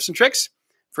for the tips and tricks,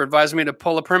 for advising me to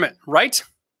pull a permit, right?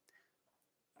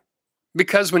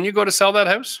 Because when you go to sell that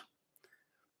house,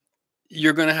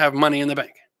 you're going to have money in the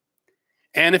bank.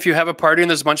 And if you have a party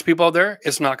and there's a bunch of people out there,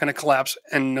 it's not going to collapse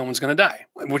and no one's going to die,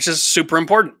 which is super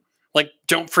important. Like,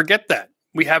 don't forget that.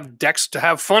 We have decks to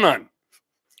have fun on.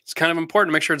 It's kind of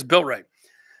important to make sure it's built right.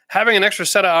 Having an extra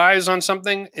set of eyes on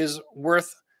something is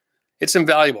it's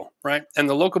invaluable, right? And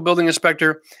the local building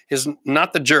inspector is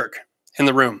not the jerk in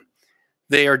the room.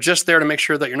 They are just there to make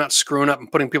sure that you're not screwing up and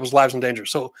putting people's lives in danger.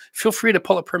 So feel free to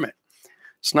pull a permit.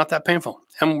 It's not that painful.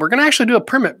 And we're going to actually do a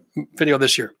permit video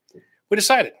this year. We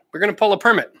decided we're going to pull a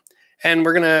permit and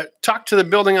we're going to talk to the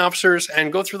building officers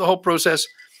and go through the whole process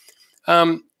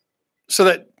so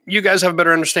that you guys have a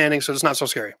better understanding, so it's not so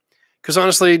scary. Because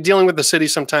honestly, dealing with the city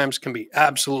sometimes can be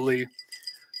absolutely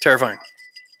terrifying.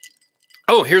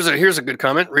 Oh, here's a good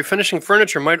comment. Refinishing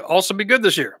furniture might also be good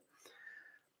this year.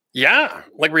 Yeah,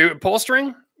 like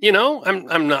reupholstering. You know,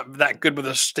 I'm not that good with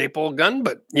a staple gun,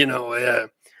 but you know,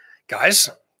 guys,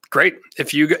 great.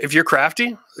 If you're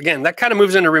crafty, again, that kind of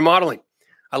moves into remodeling.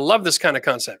 I love this kind of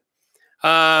concept.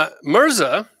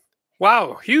 Mirza,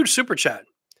 wow, huge super chat.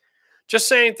 Just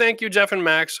saying thank you, Jeff and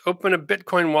Max. Open a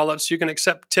Bitcoin wallet so you can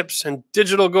accept tips and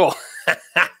digital gold.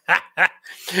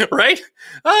 Right?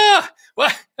 Well,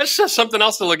 that's just something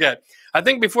else to look at. I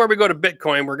think before we go to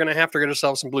Bitcoin, we're going to have to get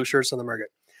ourselves some blue shirts on the market.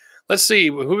 Let's see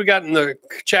who we got in the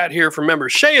chat here for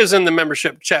members. Shay is in the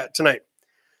membership chat tonight.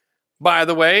 By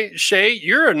the way, Shay,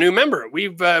 you're a new member.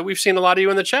 We've seen a lot of you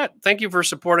in the chat. Thank you for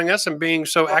supporting us and being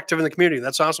so active in the community.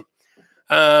 That's awesome.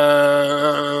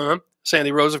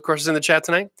 Sandy Rose, of course, is in the chat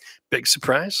tonight. Big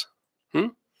surprise.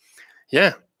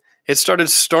 Yeah. It started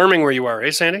storming where you are,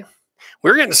 eh, Sandy?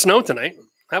 We're getting snow tonight.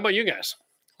 How about you guys?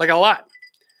 Like a lot.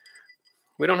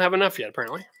 We don't have enough yet,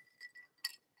 apparently.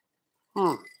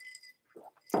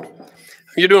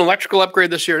 You're doing electrical upgrade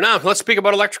this year. Now, let's speak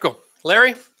about electrical.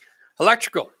 Larry,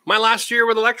 electrical. My last year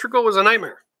with electrical was a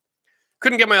nightmare.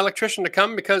 Couldn't get my electrician to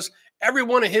come because every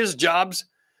one of his jobs,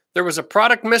 there was a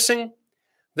product missing.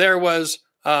 There was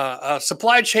a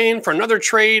supply chain for another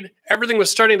trade. Everything was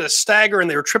starting to stagger and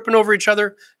they were tripping over each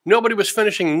other. Nobody was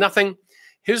finishing nothing.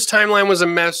 His timeline was a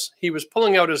mess. He was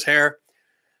pulling out his hair.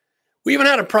 We even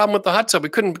had a problem with the hot tub. We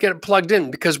couldn't get it plugged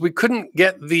in because we couldn't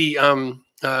get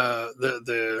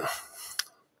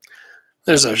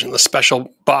there's a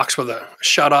special box with a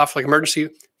shut off, like emergency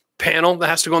panel that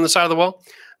has to go on the side of the wall.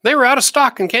 They were out of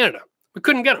stock in Canada. We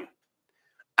couldn't get them.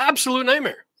 Absolute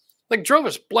nightmare. Like drove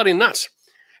us bloody nuts.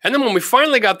 And then when we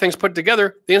finally got things put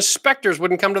together, the inspectors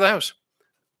wouldn't come to the house.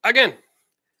 Again,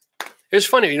 it was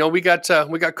funny. You know, we got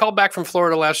called back from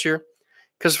Florida last year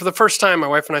because for the first time, my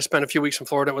wife and I spent a few weeks in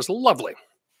Florida. It was lovely.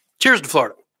 Cheers to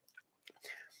Florida.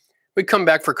 We come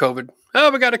back for COVID. Oh,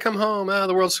 we got to come home. Oh,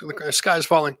 the sky's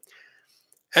falling.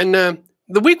 And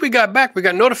the week we got back, we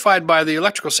got notified by the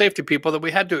electrical safety people that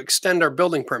we had to extend our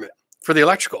building permit for the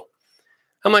electrical.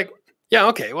 I'm like, yeah,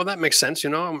 okay, well, that makes sense. You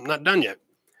know, I'm not done yet.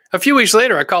 A few weeks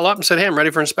later, I call up and said, hey, I'm ready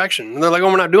for inspection. And they're like, oh,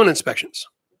 we're not doing inspections.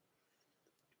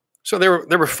 So they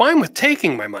were fine with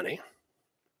taking my money,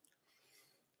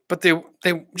 but they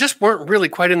just weren't really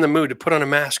quite in the mood to put on a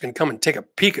mask and come and take a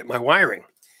peek at my wiring.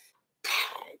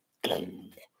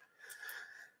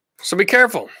 So be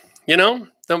careful. You know,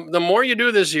 the more you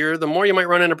do this year, the more you might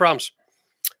run into problems.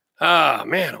 Ah,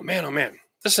 man, oh man, oh man.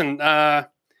 Listen,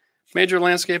 major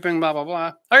landscaping, blah, blah,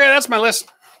 blah. Okay, that's my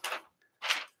list.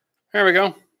 There we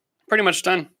go. Pretty much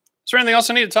done. Is there anything else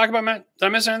I need to talk about, Matt? Did I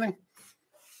miss anything?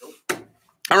 Nope.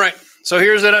 All right. So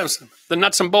here's the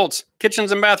nuts and bolts,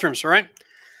 kitchens and bathrooms. All right.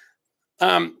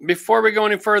 Before we go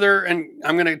any further, and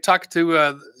I'm going to talk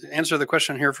to answer the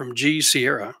question here from G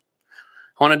Sierra.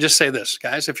 I want to just say this,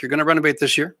 guys. If you're going to renovate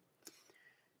this year,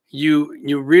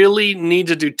 you really need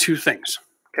to do two things.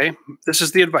 Okay. This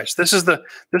is the advice. This is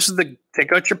the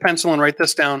take out your pencil and write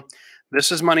this down.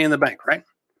 This is money in the bank, right?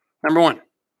 Number one,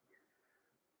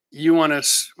 you want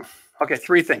to, okay,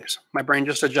 three things. My brain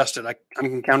just adjusted. I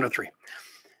can count to three.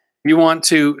 You want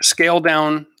to scale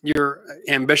down your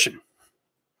ambition.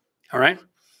 All right.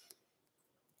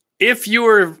 If you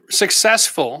are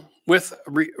successful with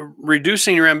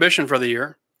reducing your ambition for the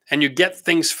year and you get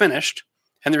things finished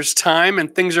and there's time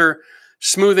and things are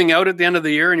smoothing out at the end of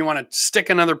the year and you want to stick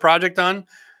another project on,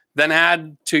 then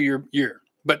add to your year.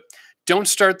 But don't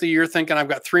start the year thinking I've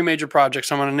got three major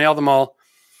projects. I'm going to nail them all.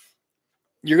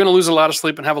 You're going to lose a lot of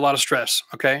sleep and have a lot of stress.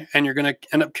 Okay. And you're going to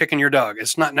end up kicking your dog.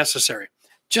 It's not necessary.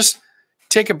 Just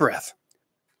take a breath,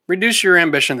 reduce your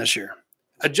ambition this year,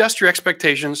 adjust your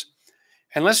expectations,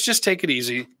 and let's just take it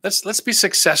easy. Let's be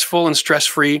successful and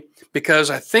stress-free, because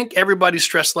I think everybody's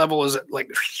stress level is like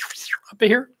up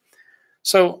here.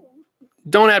 So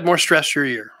don't add more stress to your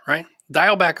year, right?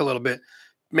 Dial back a little bit,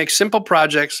 make simple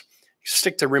projects,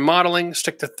 stick to remodeling,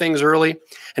 stick to things early.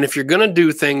 And if you're going to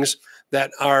do things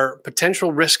that are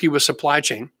potential risky with supply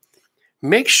chain,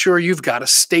 make sure you've got a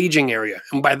staging area.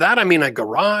 And by that, I mean a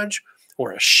garage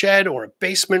or a shed or a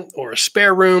basement or a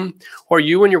spare room, or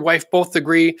you and your wife both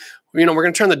agree, you know, we're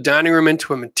going to turn the dining room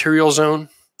into a material zone.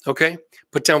 Okay.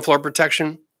 Put down floor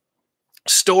protection,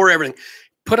 store everything,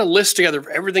 put a list together of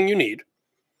everything you need.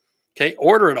 Okay.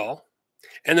 Order it all.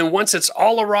 And then once it's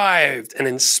all arrived and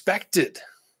inspected,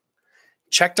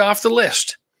 checked off the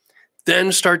list,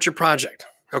 then start your project.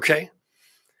 Okay.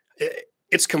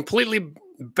 It's completely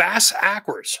bass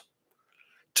backwards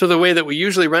to the way that we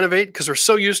usually renovate because we're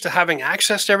so used to having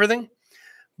access to everything.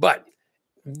 But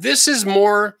this is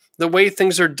more the way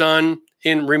things are done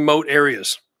in remote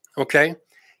areas. Okay.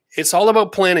 It's all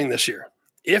about planning this year.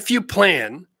 If you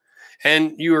plan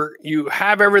and you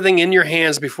have everything in your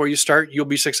hands before you start, you'll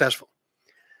be successful.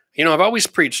 You know, I've always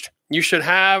preached you should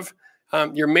have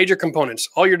your major components,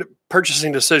 all your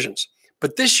purchasing decisions.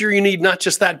 But this year you need not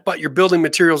just that, but your building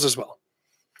materials as well.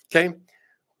 Okay.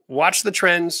 Watch the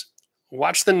trends,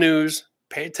 watch the news,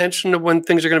 pay attention to when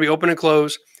things are going to be open and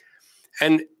close.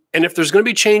 And if there's going to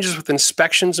be changes with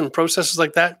inspections and processes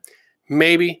like that,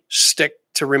 maybe stick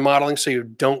to remodeling so you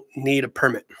don't need a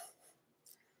permit.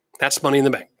 That's money in the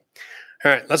bank.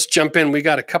 All right, let's jump in. We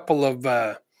got a couple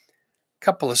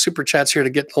of super chats here to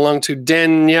get along to.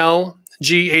 Danielle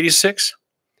G86.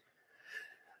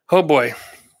 Oh boy.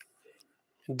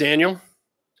 Daniel.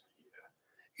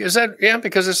 Is that, yeah,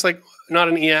 because it's like not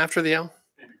an E after the L?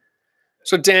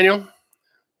 So Daniel,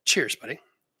 cheers, buddy.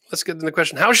 Let's get to the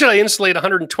question. How should I insulate a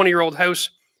 120-year-old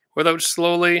house without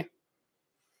slowly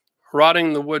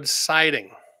rotting the wood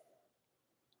siding?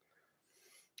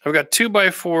 I've got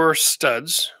 2x4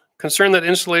 studs. Concerned that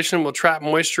insulation will trap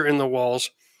moisture in the walls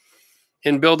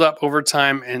and build up over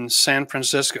time in San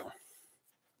Francisco.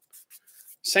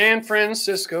 San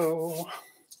Francisco.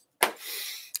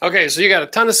 Okay, so you got a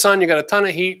ton of sun, you got a ton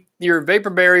of heat. Your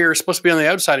vapor barrier is supposed to be on the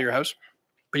outside of your house,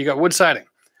 but you got wood siding.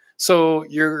 So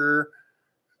you're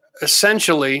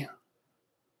essentially,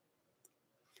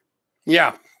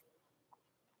 yeah.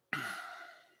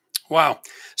 Wow.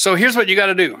 So here's what you got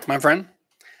to do, my friend.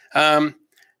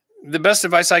 The best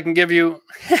advice I can give you,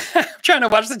 I'm trying to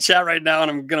watch the chat right now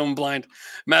and I'm going blind.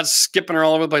 Matt's skipping her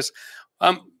all over the place.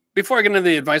 Before I get into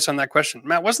the advice on that question,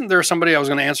 Matt, wasn't there somebody I was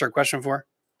going to answer a question for?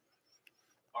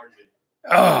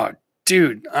 Oh,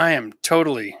 dude, I am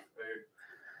totally.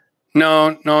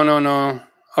 No.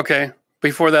 Okay.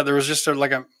 Before that, there was just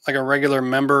like a regular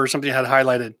member or something you had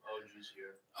highlighted.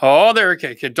 Oh, there.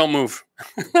 Okay, kid, don't move.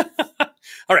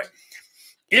 All right.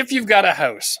 If you've got a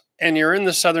house and you're in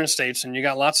the southern states and you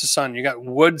got lots of sun, you got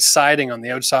wood siding on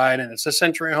the outside, and it's a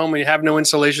century home and you have no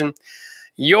insulation,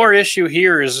 your issue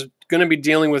here is going to be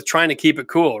dealing with trying to keep it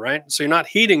cool, right? So you're not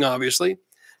heating, obviously.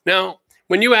 Now,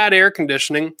 when you add air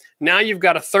conditioning, now you've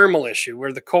got a thermal issue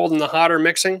where the cold and the hot are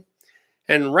mixing.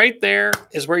 And right there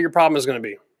is where your problem is going to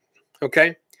be.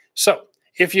 Okay? So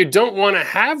if you don't want to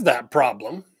have that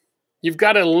problem, you've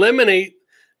got to eliminate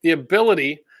the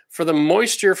ability for the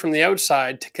moisture from the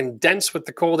outside to condense with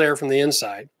the cold air from the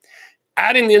inside.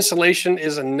 Adding the insulation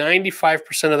is a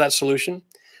 95% of that solution.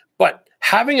 But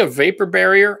having a vapor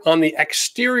barrier on the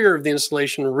exterior of the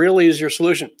installation really is your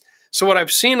solution. So what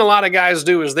I've seen a lot of guys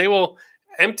do is they will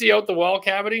empty out the wall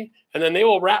cavity, and then they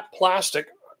will wrap plastic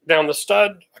down the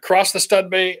stud, across the stud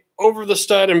bay, over the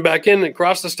stud, and back in,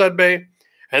 across the stud bay,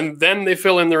 and then they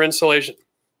fill in their insulation.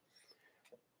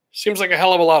 Seems like a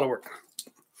hell of a lot of work.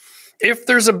 If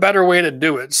there's a better way to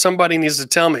do it, somebody needs to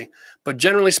tell me. But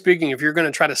generally speaking, if you're going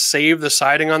to try to save the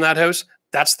siding on that house,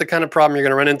 that's the kind of problem you're going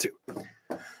to run into.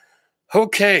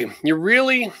 Okay, you're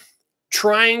really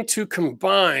trying to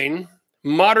combine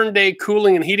modern day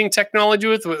cooling and heating technology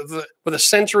with a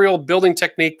century-old building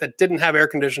technique that didn't have air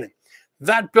conditioning.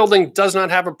 That building does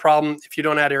not have a problem if you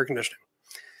don't add air conditioning.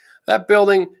 That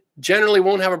building generally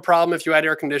won't have a problem if you add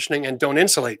air conditioning and don't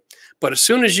insulate. But as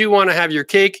soon as you want to have your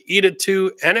cake, eat it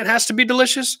too, and it has to be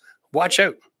delicious, watch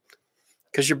out.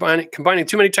 Because you're combining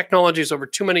too many technologies over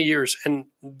too many years, and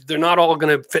they're not all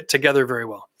going to fit together very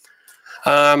well.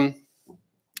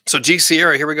 So G.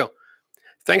 Sierra, here we go.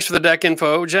 Thanks for the deck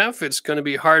info, Jeff. It's going to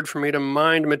be hard for me to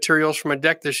mine materials for my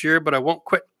deck this year, but I won't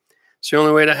quit. It's the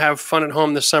only way to have fun at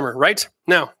home this summer, right?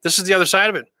 Now, this is the other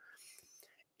side of it.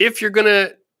 If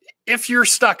you're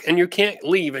stuck and you can't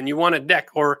leave and you want a deck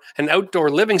or an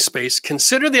outdoor living space,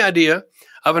 consider the idea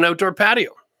of an outdoor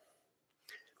patio.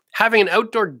 Having an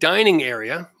outdoor dining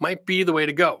area might be the way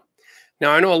to go.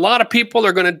 Now, I know a lot of people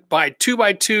are going to buy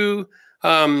 2x2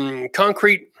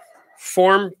 concrete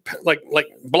form, like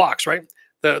blocks, right?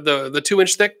 The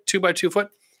 2-inch thick, 2x2 foot.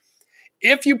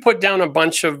 If you put down a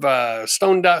bunch of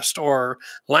stone dust or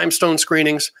limestone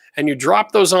screenings and you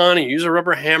drop those on and you use a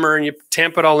rubber hammer and you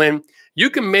tamp it all in, you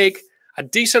can make a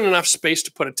decent enough space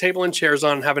to put a table and chairs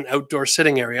on and have an outdoor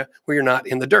sitting area where you're not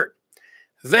in the dirt.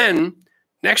 Then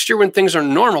next year when things are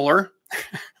normaler,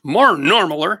 more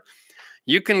normaler,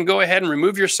 you can go ahead and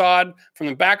remove your sod from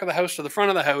the back of the house to the front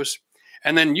of the house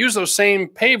and then use those same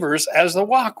pavers as the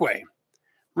walkway.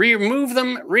 Remove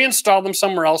them, reinstall them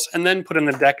somewhere else, and then put in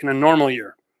a deck in a normal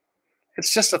year.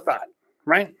 It's just a thought,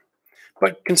 right?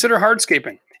 But consider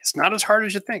hardscaping. It's not as hard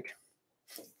as you think.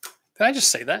 Did I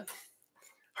just say that?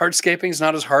 Hardscaping is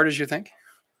not as hard as you think?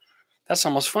 That's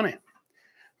almost funny.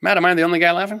 Matt, am I the only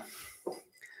guy laughing?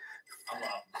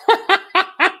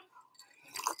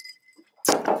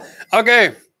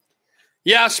 Okay.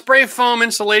 Yeah, spray foam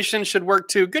insulation should work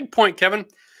too. Good point, Kevin.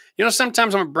 You know,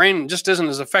 sometimes my brain just isn't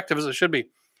as effective as it should be.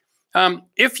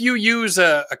 If you use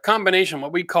a combination,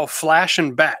 what we call flash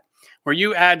and bat, where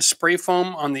you add spray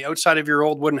foam on the outside of your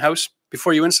old wooden house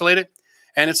before you insulate it,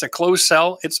 and it's a closed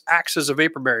cell, it acts as a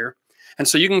vapor barrier. And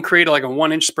so you can create like a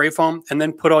 1-inch spray foam and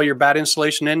then put all your bat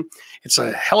insulation in. It's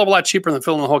a hell of a lot cheaper than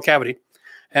filling the whole cavity.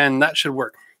 And that should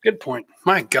work. Good point.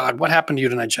 My God, what happened to you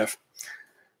tonight, Jeff?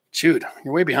 Jude,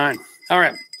 you're way behind. All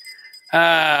right.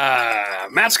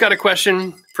 Matt's got a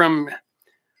question from,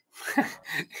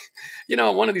 you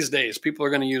know, one of these days, people are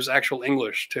going to use actual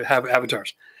English to have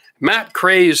avatars. Matt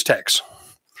Craze text.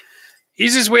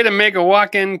 Easiest way to make a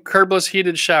walk-in curbless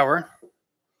heated shower.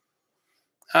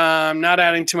 Not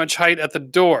adding too much height at the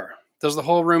door. Does the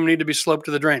whole room need to be sloped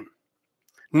to the drain?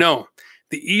 No.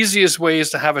 The easiest way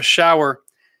is to have a shower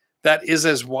that is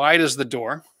as wide as the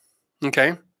door.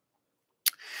 Okay.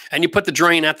 And you put the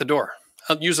drain at the door.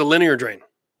 I'll use a linear drain.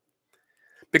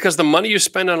 Because the money you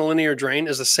spend on a linear drain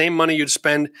is the same money you'd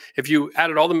spend if you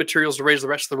added all the materials to raise the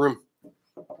rest of the room.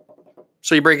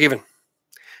 So you break even.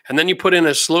 And then you put in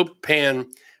a slope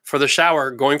pan for the shower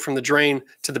going from the drain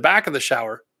to the back of the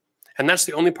shower. And that's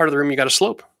the only part of the room you got to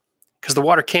slope. Because the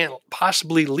water can't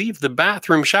possibly leave the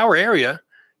bathroom shower area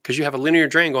because you have a linear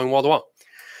drain going wall to wall.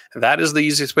 That is the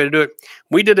easiest way to do it.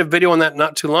 We did a video on that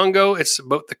not too long ago. It's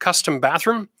about the custom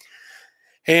bathroom.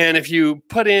 And if you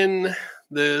put in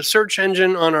the search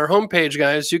engine on our homepage,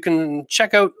 guys, you can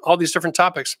check out all these different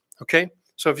topics, okay?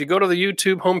 So if you go to the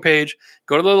YouTube homepage,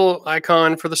 go to the little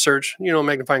icon for the search, you know,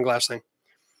 magnifying glass thing.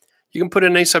 You can put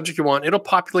in any subject you want. It'll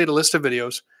populate a list of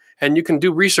videos, and you can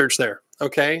do research there,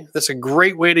 okay? That's a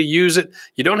great way to use it.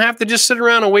 You don't have to just sit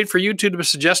around and wait for YouTube to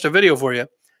suggest a video for you.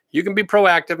 You can be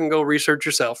proactive and go research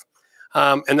yourself,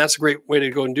 and that's a great way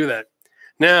to go and do that.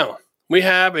 Now, we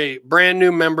have a brand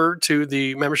new member to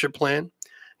the membership plan,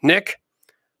 Nick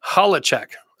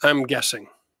Holacek, I'm guessing,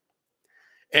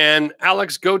 and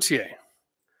Alex Gautier.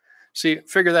 See,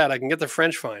 figure that. I can get the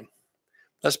French fine.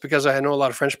 That's because I know a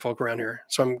lot of French folk around here,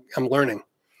 so I'm learning.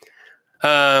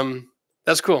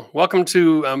 That's cool. Welcome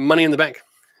to Money in the Bank.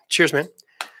 Cheers, man.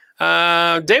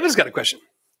 David's got a question,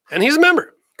 and he's a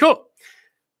member. Cool.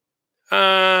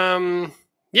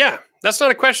 Yeah, that's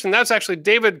not a question. That's actually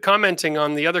David commenting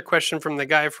on the other question from the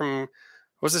guy from,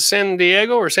 was it San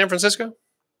Diego or San Francisco?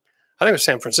 I think it was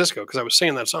San Francisco because I was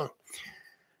singing that song.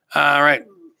 All right.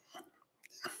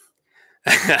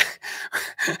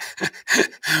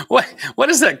 What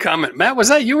is that comment, Matt? Was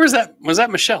that you or was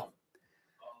that Michelle?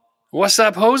 What's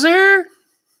up, hoser?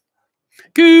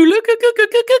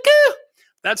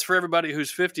 That's for everybody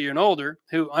who's 50 and older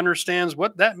who understands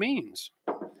what that means.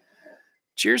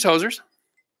 Cheers, hosers.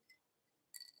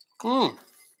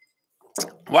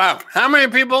 Wow. How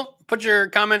many people put your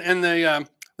comment in the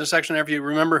section there if you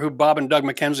remember who Bob and Doug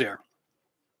McKenzie are?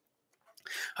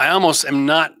 I almost am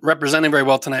not representing very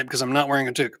well tonight because I'm not wearing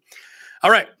a toque.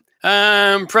 All right.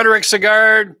 Frederick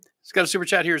Sigard, he's got a super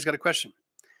chat here. He's got a question.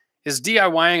 Is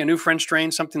DIYing a new French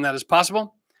drain something that is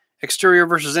possible? Exterior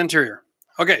versus interior.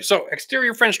 Okay, so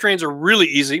exterior French drains are really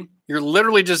easy. You're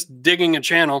literally just digging a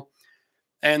channel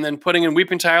and then putting in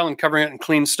weeping tile and covering it in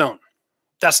clean stone.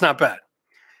 That's not bad.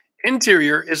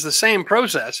 Interior is the same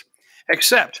process,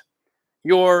 except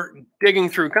you're digging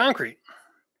through concrete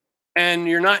and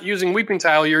you're not using weeping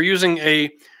tile. You're using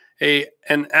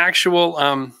an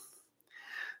actual,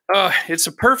 it's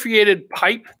a perforated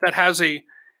pipe that has a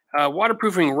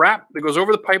waterproofing wrap that goes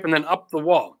over the pipe and then up the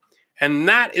wall. And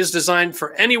that is designed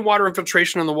for any water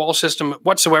infiltration in the wall system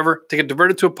whatsoever to get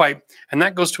diverted to a pipe. And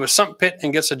that goes to a sump pit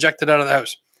and gets ejected out of the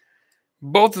house.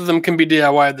 Both of them can be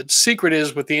DIY. The secret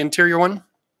is with the interior one,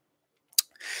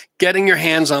 getting your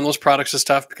hands on those products is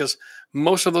tough because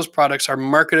most of those products are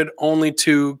marketed only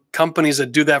to companies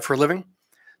that do that for a living.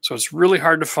 So it's really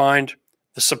hard to find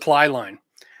the supply line.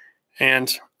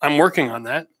 And I'm working on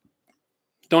that.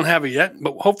 Don't have it yet,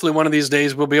 but hopefully one of these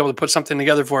days we'll be able to put something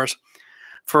together for us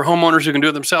for homeowners who can do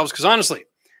it themselves. Because honestly,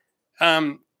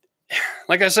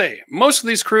 like I say, most of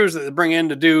these crews that they bring in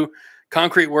to do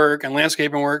concrete work and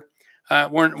landscaping work,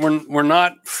 we're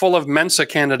not full of Mensa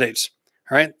candidates.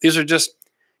 All right, these are just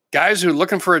guys who are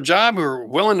looking for a job, who are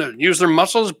willing to use their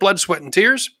muscles, blood, sweat, and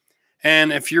tears.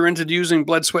 And if you're into using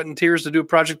blood, sweat, and tears to do a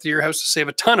project to your house to save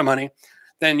a ton of money,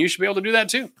 then you should be able to do that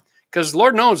too. Because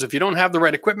Lord knows, if you don't have the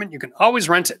right equipment, you can always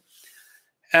rent it.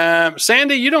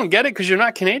 Sandy, you don't get it because you're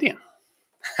not Canadian.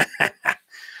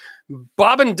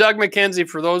 Bob and Doug McKenzie,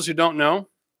 for those who don't know.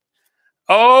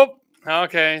 Oh,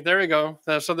 okay, there we go.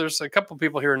 So there's a couple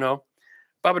people here who know.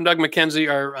 Bob and Doug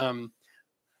McKenzie are,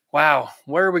 wow,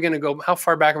 where are we going to go? How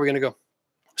far back are we going to go?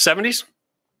 70s?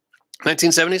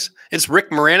 1970s? It's Rick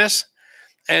Moranis.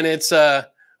 And it's, oh,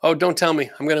 don't tell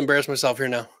me. I'm going to embarrass myself here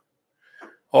now.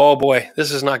 Oh, boy,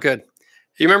 this is not good.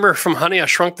 You remember from Honey, I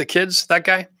Shrunk the Kids, that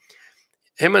guy?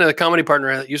 Him and a comedy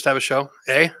partner that used to have a show,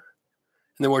 eh? And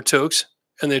they wore toques,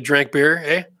 and they drank beer,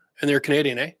 eh? And they were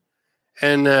Canadian, eh?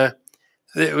 And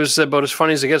it was about as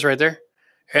funny as it gets right there.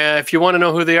 If you want to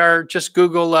know who they are, just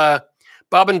Google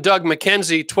Bob and Doug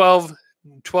McKenzie 12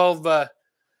 what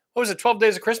was it, 12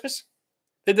 Days of Christmas?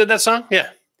 They did that song?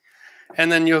 Yeah.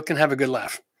 And then you can have a good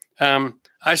laugh.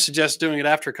 I suggest doing it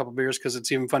after a couple beers because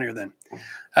it's even funnier then.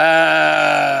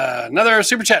 Another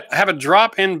super chat. I have a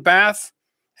drop-in bath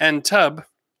and tub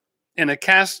in a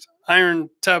cast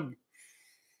iron tub.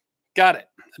 Got it.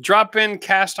 A drop-in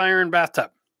cast iron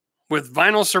bathtub with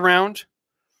vinyl surround,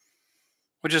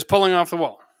 which is pulling off the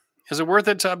wall. Is it worth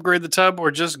it to upgrade the tub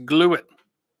or just glue it?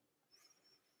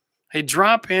 A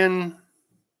drop-in.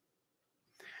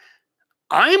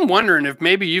 I'm wondering if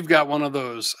maybe you've got one of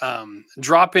those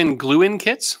drop-in glue-in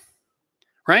kits,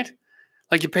 right?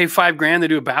 Like you pay $5,000 to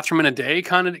do a bathroom in a day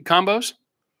combos.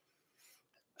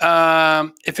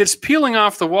 If it's peeling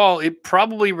off the wall, it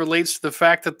probably relates to the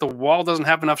fact that the wall doesn't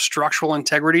have enough structural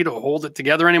integrity to hold it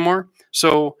together anymore.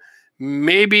 So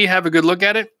maybe have a good look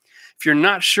at it. If you're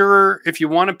not sure if you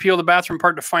want to peel the bathroom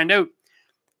apart to find out,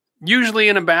 usually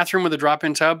in a bathroom with a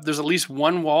drop-in tub, there's at least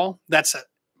one wall that's a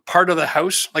part of the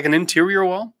house, like an interior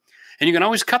wall. And you can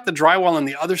always cut the drywall on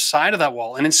the other side of that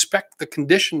wall and inspect the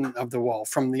condition of the wall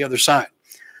from the other side,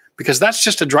 because that's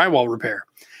just a drywall repair.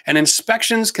 And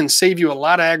inspections can save you a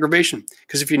lot of aggravation,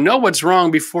 because if you know what's wrong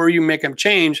before you make a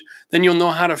change, then you'll know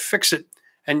how to fix it.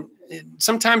 And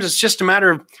sometimes it's just a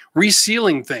matter of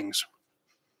resealing things,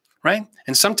 right?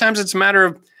 And sometimes it's a matter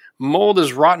of mold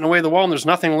is rotting away the wall and there's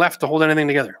nothing left to hold anything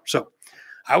together. So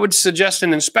I would suggest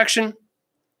an inspection.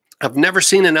 I've never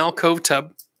seen an alcove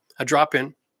tub, a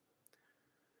drop-in,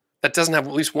 that doesn't have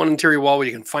at least one interior wall where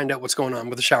you can find out what's going on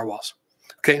with the shower walls.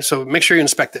 Okay, so make sure you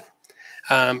inspect it.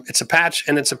 It's a patch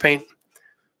and it's a paint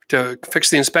to fix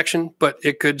the inspection, but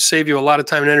it could save you a lot of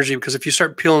time and energy, because if you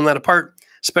start peeling that apart,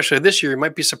 especially this year, you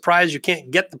might be surprised you can't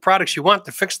get the products you want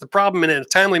to fix the problem in a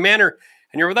timely manner,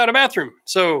 and you're without a bathroom.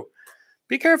 So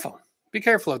be careful. Be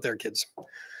careful out there, kids.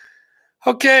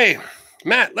 Okay,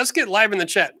 Matt, let's get live in the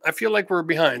chat. I feel like we're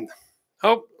behind.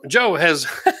 Oh, Joe has...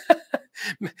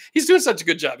 He's doing such a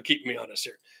good job of keeping me honest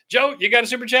here. Joe, you got a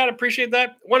super chat? Appreciate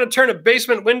that. Want to turn a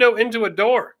basement window into a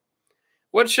door.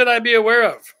 What should I be aware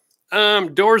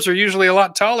of? Doors are usually a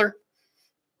lot taller.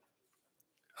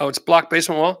 Oh, it's block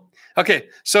basement wall. Okay,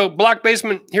 so block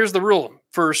basement, here's the rule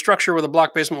for structure with a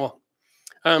block basement wall.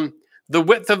 The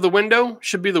width of the window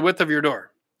should be the width of your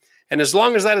door. And as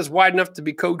long as that is wide enough to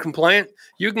be code compliant,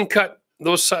 you can cut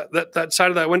that side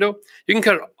of that window, you can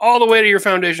cut it all the way to your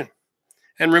foundation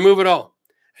and remove it all.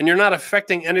 And you're not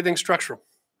affecting anything structural,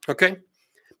 okay?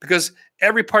 Because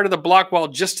every part of the block wall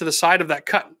just to the side of that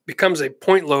cut becomes a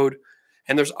point load,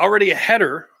 and there's already a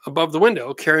header above the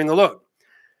window carrying the load.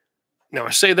 Now,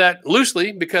 I say that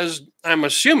loosely because I'm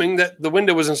assuming that the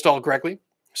window was installed correctly.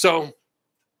 So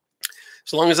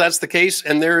as long as that's the case,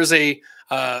 and there is a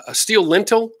steel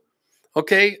lintel,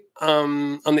 okay,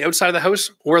 on the outside of the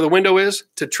house where the window is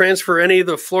to transfer any of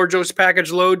the floor joist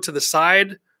package load to the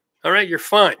side, all right, you're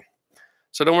fine.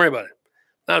 So don't worry about it.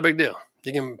 Not a big deal.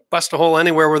 You can bust a hole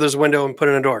anywhere where there's a window and put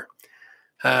in a door.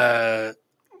 And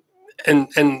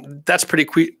that's pretty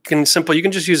quick and simple. You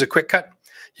can just use a quick cut.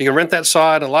 You can rent that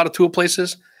saw at a lot of tool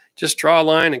places. Just draw a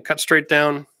line and cut straight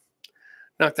down.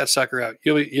 Knock that sucker out.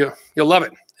 You'll love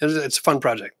it. It's a fun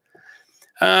project.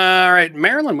 All right.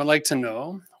 Marilyn would like to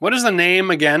know, what is the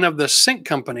name again of the sink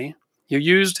company you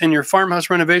used in your farmhouse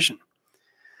renovation?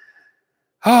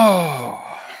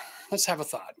 Oh, let's have a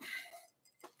thought.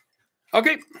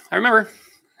 Okay, I remember.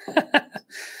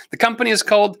 The company is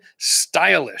called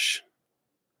Stylish.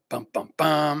 Bum, bum,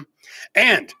 bum.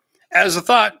 And as a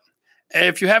thought,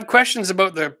 if you have questions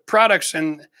about the products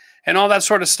and all that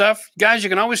sort of stuff, guys, you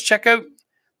can always check out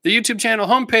the YouTube channel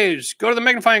homepage. Go to the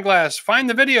magnifying glass, find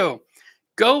the video.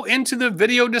 Go into the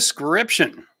video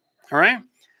description, all right?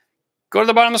 Go to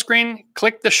the bottom of the screen,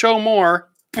 click the show more.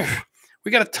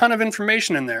 We got a ton of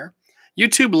information in there.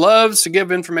 YouTube loves to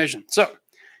give information. So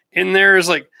in there is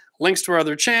like links to our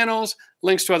other channels,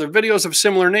 links to other videos of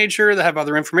similar nature that have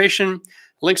other information,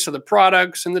 links to the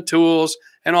products and the tools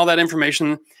and all that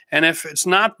information. And if it's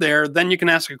not there, then you can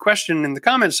ask a question in the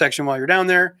comments section while you're down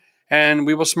there, and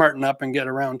we will smarten up and get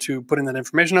around to putting that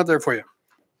information out there for you.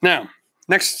 Now,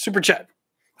 next super chat.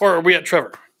 Or are we at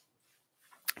Trevor?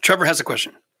 Trevor has a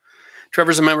question.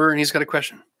 Trevor's a member and he's got a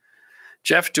question.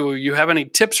 Jeff, do you have any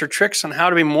tips or tricks on how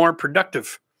to be more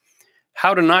productive?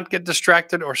 How to not get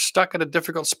distracted or stuck at a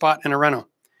difficult spot in a reno?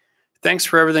 Thanks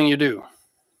for everything you do.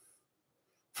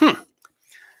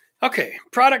 Okay,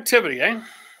 productivity, eh?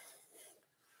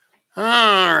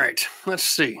 All right, let's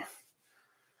see.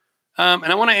 And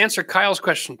I want to answer Kyle's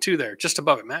question too there, just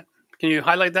above it, Matt. Can you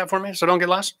highlight that for me so I don't get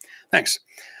lost? Thanks.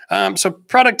 So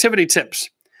productivity tips.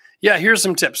 Yeah, here's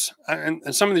some tips.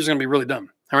 And some of these are going to be really dumb,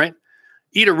 all right?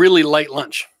 Eat a really light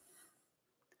lunch.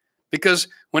 Because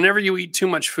whenever you eat too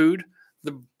much food,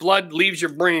 the blood leaves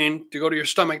your brain to go to your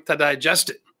stomach to digest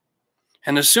it.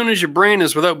 And as soon as your brain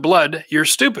is without blood, you're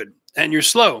stupid and you're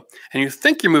slow. And you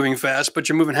think you're moving fast, but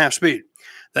you're moving half speed.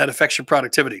 That affects your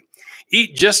productivity.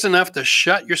 Eat just enough to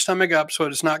shut your stomach up so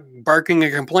it's not barking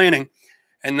and complaining,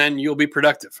 and then you'll be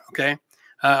productive, okay?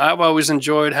 I've always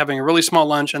enjoyed having a really small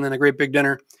lunch and then a great big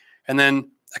dinner and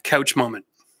then a couch moment.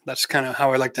 That's kind of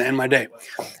how I like to end my day.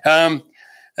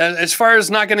 As far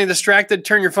as not getting distracted,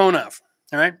 turn your phone off,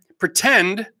 all right?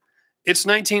 Pretend it's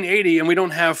 1980 and we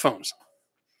don't have phones.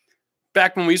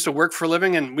 Back when we used to work for a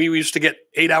living and we used to get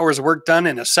 8 hours of work done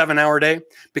in a 7-hour day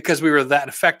because we were that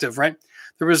effective, right?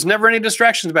 There was never any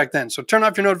distractions back then. So turn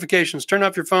off your notifications, turn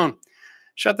off your phone,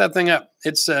 shut that thing up.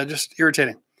 It's just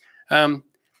irritating.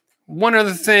 One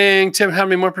other thing, tip, how to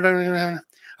be more productive.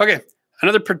 Okay,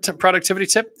 another productivity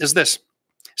tip is this.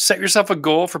 Set yourself a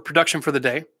goal for production for the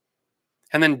day,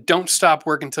 and then don't stop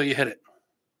work until you hit it.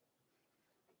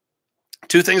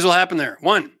 Two things will happen there.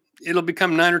 One, it'll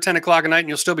become 9 or 10 o'clock at night and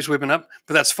you'll still be sweeping up,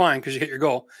 but that's fine because you hit your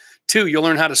goal. Two, you'll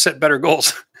learn how to set better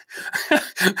goals.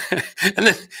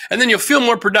 and then you'll feel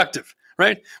more productive,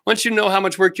 right? Once you know how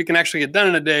much work you can actually get done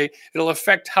in a day, it'll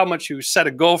affect how much you set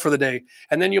a goal for the day.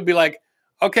 And then you'll be like,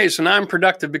 okay, so now I'm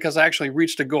productive because I actually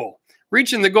reached a goal.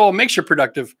 Reaching the goal makes you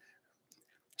productive.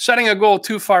 Setting a goal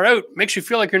too far out makes you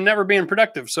feel like you're never being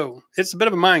productive. So it's a bit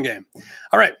of a mind game.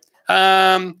 All right.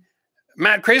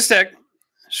 Matt Krastek,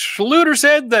 Schluter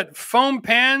said that foam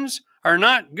pans are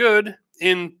not good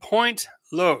in point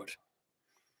load.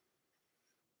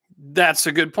 That's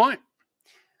a good point.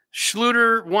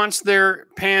 Schluter wants their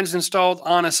pans installed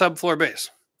on a subfloor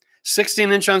base.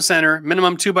 16-inch on center,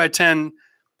 minimum 2x10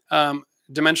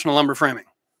 dimensional lumber framing.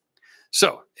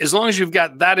 So as long as you've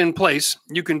got that in place,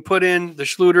 you can put in the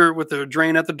Schluter with the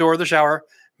drain at the door of the shower,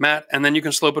 Matt, and then you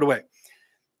can slope it away.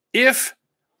 If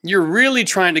you're really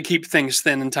trying to keep things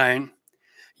thin and tight,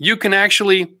 you can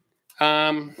actually,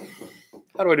 how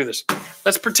do I do this?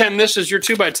 Let's pretend this is your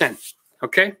 2x10,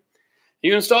 okay?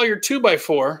 You install your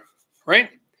 2x4, right?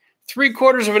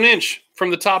 3/4 of an inch from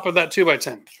the top of that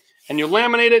 2x10. And you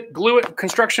laminate it, glue it,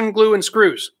 construction glue and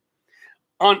screws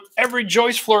on every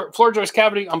joist, floor joist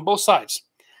cavity on both sides.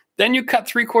 Then you cut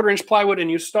 3/4 inch plywood and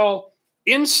you install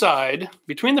inside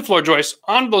between the floor joists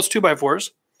on those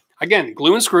 2x4s. Again,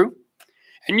 glue and screw.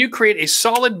 And you create a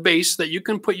solid base that you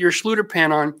can put your Schluter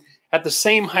pan on at the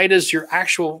same height as your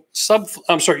actual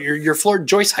your floor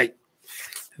joist height.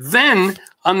 Then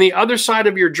on the other side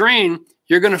of your drain,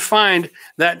 you're going to find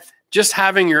that just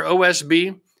having your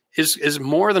OSB is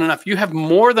more than enough. You have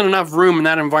more than enough room in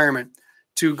that environment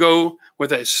to go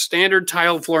with a standard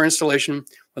tile floor installation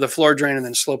with a floor drain and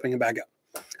then sloping it back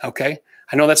up. Okay,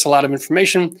 I know that's a lot of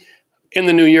information. In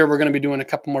the new year, we're going to be doing a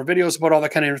couple more videos about all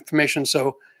that kind of information.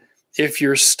 So if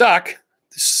you're stuck,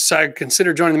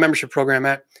 consider joining the membership program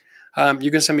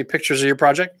you can send me pictures of your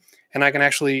project and I can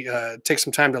actually take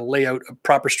some time to lay out a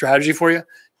proper strategy for you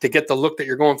to get the look that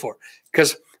you're going for.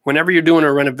 Because whenever you're doing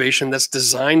a renovation that's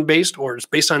design based or it's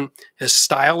based on a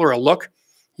style or a look,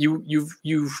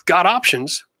 you've got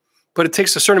options, but it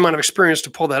takes a certain amount of experience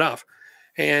to pull that off.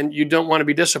 And you don't want to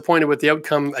be disappointed with the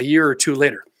outcome a year or two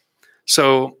later.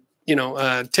 So,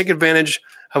 take advantage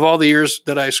of all the years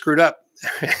that I screwed up.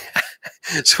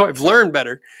 So I've learned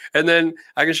better, and then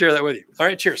I can share that with you. All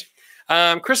right, cheers.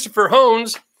 Christopher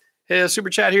Hones, his super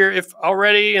chat here. If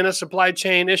already in a supply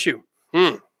chain issue,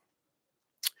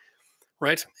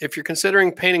 right? If you're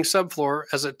considering painting subfloor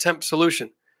as a temp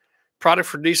solution, product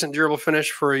for decent durable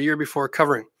finish for a year before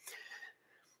covering.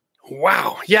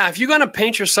 Wow. Yeah, if you're going to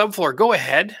paint your subfloor, go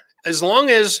ahead. As long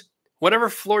as whatever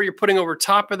floor you're putting over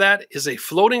top of that is a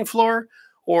floating floor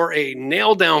or a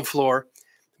nail down floor.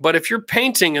 But if you're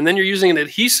painting and then you're using an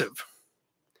adhesive,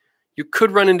 you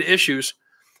could run into issues.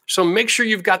 So make sure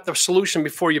you've got the solution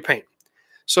before you paint.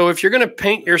 So if you're going to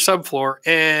paint your subfloor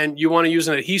and you want to use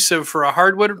an adhesive for a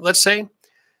hardwood, let's say,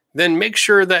 then make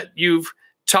sure that you've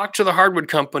talked to the hardwood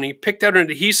company, picked out an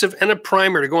adhesive and a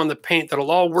primer to go on the paint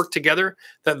that'll all work together,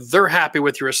 that they're happy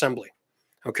with your assembly.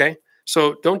 Okay?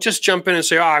 So don't just jump in and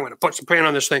say, I'm going to put some paint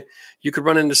on this thing. You could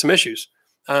run into some issues.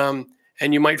 And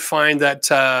you might find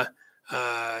that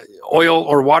oil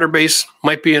or water base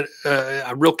might be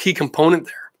a real key component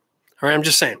there. All right, I'm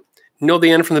just saying. Know the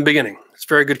end from the beginning. It's a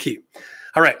very good key.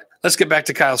 All right, let's get back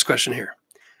to Kyle's question here.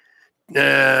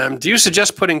 Do you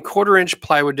suggest putting 1/4 inch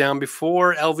plywood down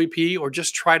before LVP or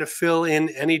just try to fill in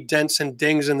any dents and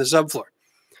dings in the subfloor?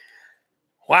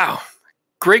 Wow,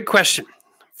 great question.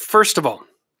 First of all,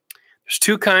 there's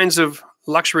two kinds of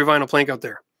luxury vinyl plank out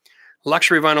there.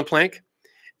 Luxury vinyl plank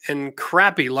and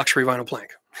crappy luxury vinyl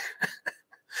plank.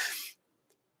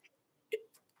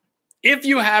 If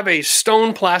you have a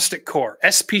stone plastic core,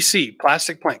 SPC,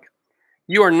 plastic plank,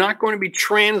 you are not going to be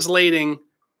translating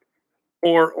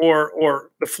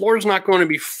or the floor is not going to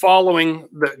be following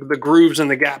the grooves and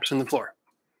the gaps in the floor.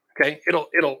 Okay,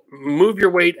 it'll move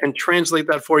your weight and translate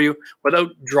that for you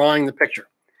without drawing the picture.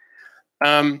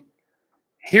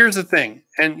 Here's the thing,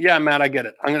 and yeah, Matt, I get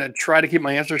it. I'm going to try to keep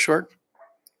my answer short.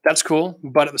 That's cool,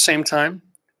 but at the same time,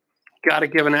 got to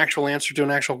give an actual answer to an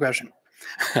actual question.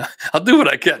 I'll do what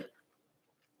I can.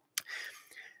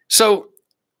 So,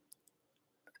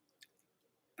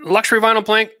 luxury vinyl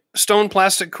plank, stone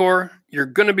plastic core, you're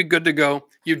going to be good to go.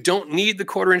 You don't need the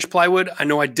 1/4 inch plywood. I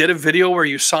know I did a video where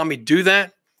you saw me do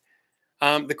that.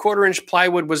 The 1/4 inch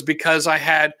plywood was because I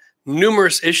had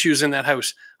numerous issues in that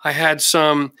house. I had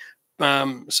some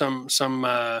wood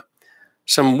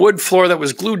floor that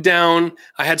was glued down.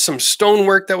 I had some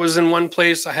stonework that was in one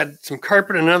place. I had some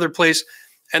carpet in another place.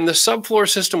 And the subfloor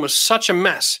system was such a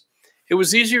mess. It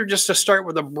was easier just to start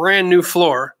with a brand new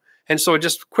floor. And so I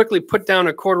just quickly put down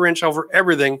a 1/4 inch over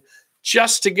everything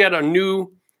just to get a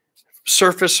new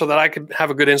surface so that I could have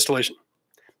a good installation.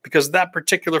 Because that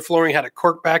particular flooring had a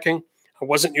cork backing. I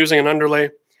wasn't using an underlay.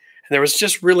 And there was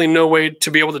just really no way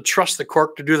to be able to trust the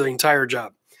cork to do the entire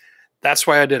job. That's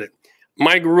why I did it.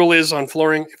 My rule is on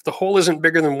flooring, if the hole isn't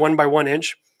bigger than 1 by 1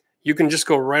 inch, you can just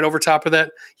go right over top of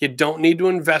that. You don't need to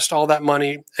invest all that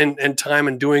money and time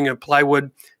in doing a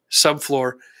plywood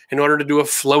subfloor in order to do a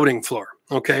floating floor,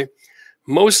 okay?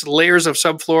 Most layers of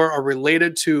subfloor are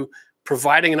related to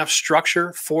providing enough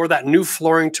structure for that new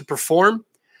flooring to perform.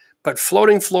 But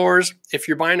floating floors, if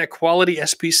you're buying a quality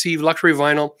SPC luxury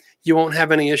vinyl, you won't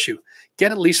have any issue.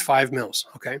 Get at least 5 mils,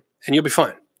 okay? And you'll be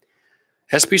fine.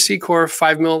 SPC core,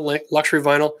 5 mil luxury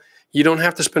vinyl. You don't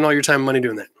have to spend all your time and money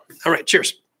doing that. All right,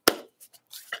 cheers.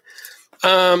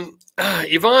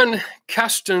 Yvonne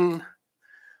Kasten.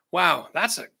 Wow,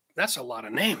 that's a lot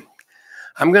of name.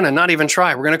 I'm going to not even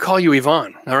try. We're going to call you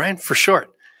Yvonne, all right, for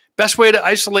short. Best way to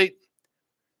isolate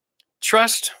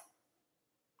trust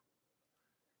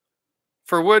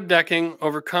for wood decking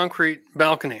over concrete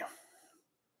balcony.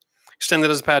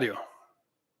 Extended as a patio.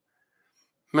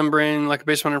 Membrane like a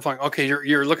basement underflooring. Okay,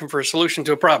 you're looking for a solution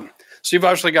to a problem. So you've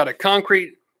obviously got a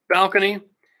concrete balcony,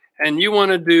 and you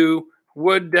want to do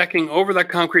wood decking over that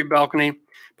concrete balcony,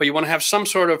 but you want to have some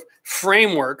sort of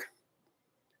framework,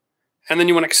 and then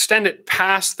you want to extend it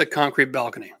past the concrete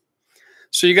balcony.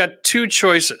 So you got two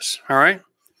choices, all right?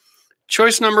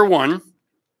 Choice number one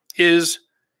is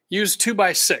use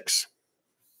 2x6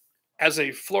 as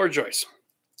a floor joist.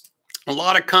 A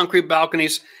lot of concrete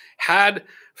balconies had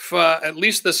at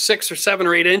least the 6 or 7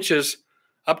 or 8 inches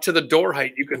up to the door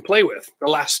height you can play with, the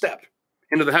last step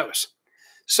into the house.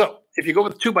 So if you go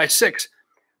with 2x6,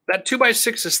 that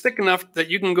 2x6 is thick enough that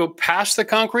you can go past the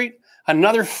concrete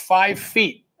another 5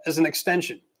 feet as an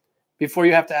extension before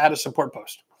you have to add a support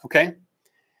post, okay?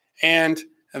 And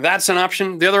that's an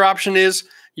option. The other option is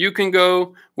you can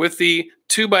go with the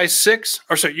 2x6,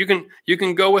 or sorry, you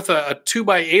can go with a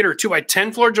 2x8 or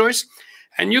 2x10 floor joist,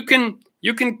 and you can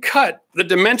cut the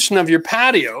dimension of your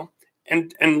patio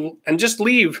and just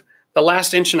leave the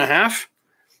last 1.5 inches,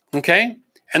 okay?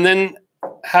 And then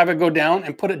have it go down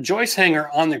and put a joist hanger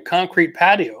on the concrete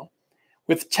patio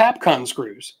with Tapcon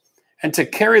screws and to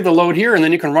carry the load here, and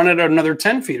then you can run it out another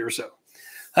 10 feet or so.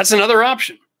 That's another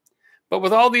option. But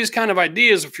with all these kind of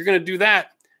ideas, if you're going to do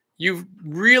that, you're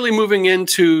really moving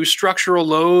into structural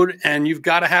load, and you've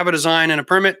got to have a design and a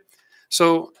permit.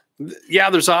 So yeah,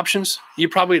 there's options. You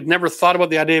probably had never thought about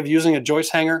the idea of using a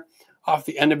joist hanger off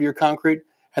the end of your concrete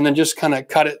and then just kind of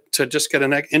cut it to just get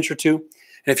an inch or two.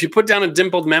 And if you put down a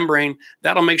dimpled membrane,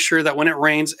 that'll make sure that when it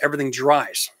rains, everything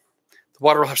dries. The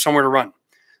water will have somewhere to run.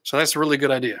 So that's a really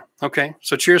good idea. Okay,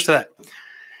 so cheers to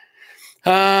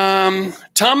that.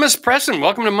 Thomas Preston,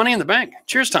 welcome to Money in the Bank.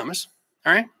 Cheers, Thomas.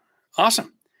 All right,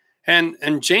 awesome.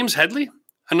 And James Headley,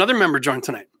 another member joined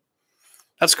tonight.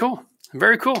 That's cool.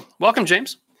 Very cool. Welcome,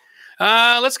 James.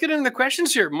 Let's get into the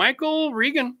questions here. Michael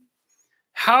Regan,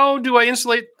 how do I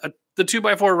insulate the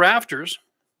 2x4 rafters?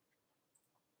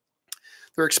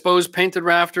 They're exposed painted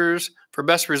rafters for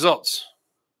best results.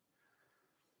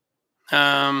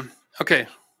 Okay,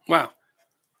 wow.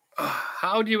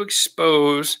 How do you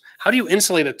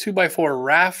insulate a 2x4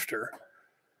 rafter?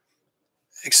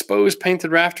 Exposed painted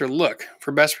rafter look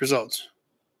for best results.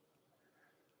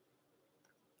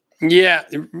 Yeah,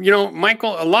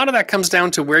 Michael, a lot of that comes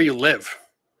down to where you live.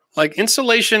 Like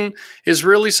insulation is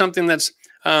really something that's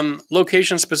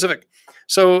location specific.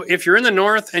 So if you're in the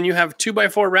north and you have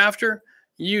 2x4 rafter,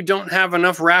 you don't have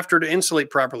enough rafter to insulate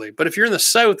properly. But if you're in the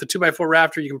south, the 2x4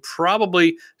 rafter, you can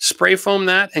probably spray foam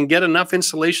that and get enough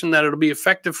insulation that it'll be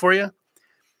effective for you.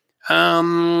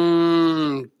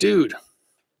 Dude.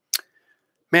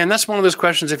 Man, that's one of those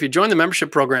questions. If you join the membership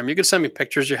program, you can send me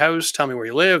pictures of your house, tell me where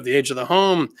you live, the age of the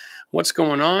home, what's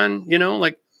going on.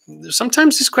 Like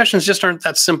sometimes these questions just aren't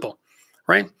that simple,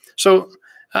 right? So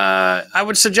I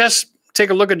would suggest take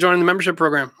a look at joining the membership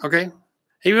program, okay?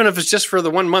 Even if it's just for the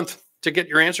 1 month to get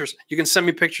your answers, you can send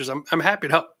me pictures. I'm happy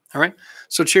to help, all right?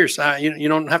 So cheers. You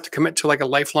don't have to commit to like a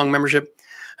lifelong membership.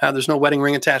 There's no wedding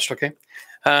ring attached, okay?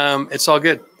 It's all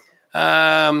good.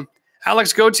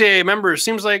 Alex Gauthier, member,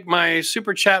 seems like my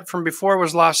super chat from before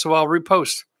was lost, so I'll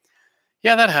repost.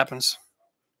 Yeah, that happens.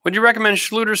 Would you recommend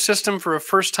Schluter's system for a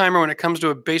first timer when it comes to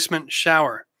a basement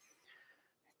shower?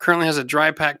 Currently has a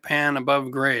dry pack pan above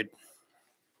grade.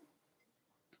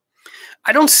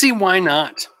 I don't see why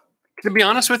not. To be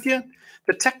honest with you,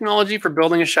 the technology for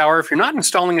building a shower, if you're not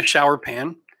installing a shower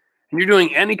pan and you're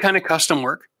doing any kind of custom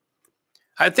work,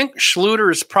 I think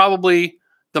Schluter is probably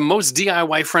the most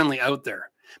DIY friendly out there.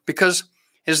 Because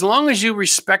as long as you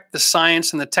respect the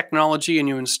science and the technology and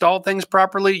you install things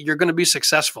properly, you're going to be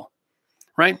successful,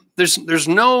 right? There's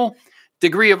no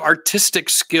degree of artistic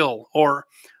skill or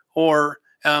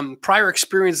prior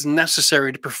experience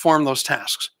necessary to perform those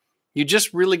tasks. You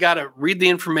just really got to read the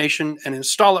information and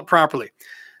install it properly.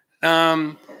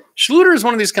 Schluter is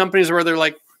one of these companies where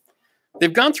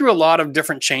they've gone through a lot of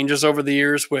different changes over the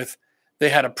years with. They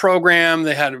had a program,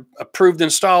 they had approved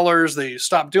installers, they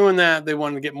stopped doing that, they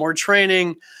wanted to get more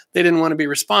training, they didn't want to be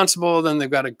responsible, then they've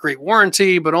got a great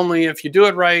warranty, but only if you do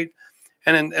it right,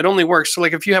 and it only works. So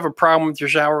like if you have a problem with your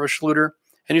shower with Schluter,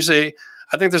 and you say,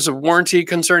 I think there's a warranty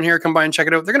concern here, come by and check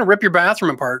it out, they're going to rip your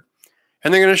bathroom apart,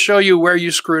 and they're going to show you where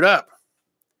you screwed up.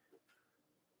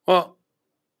 Well,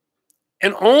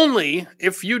 and only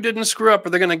if you didn't screw up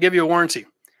are they going to give you a warranty.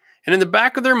 And in the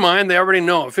back of their mind, they already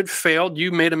know if it failed,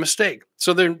 you made a mistake.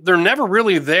 So they're never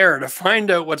really there to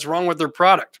find out what's wrong with their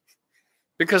product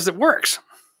because it works.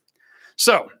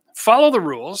 So follow the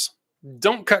rules.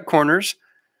 Don't cut corners.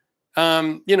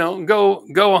 Go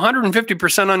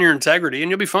 150% on your integrity and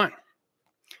you'll be fine.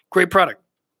 Great product.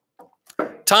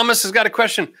 Thomas has got a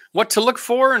question. What to look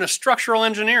for in a structural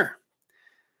engineer?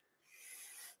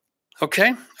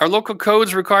 Okay. Our local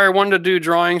codes require one to do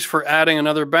drawings for adding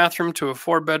another bathroom to a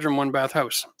 4-bedroom, 1-bath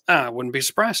house. I wouldn't be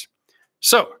surprised.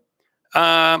 So,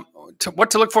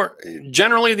 what to look for?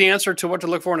 Generally, the answer to what to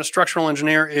look for in a structural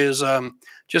engineer is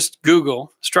just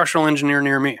Google structural engineer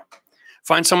near me.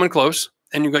 Find someone close,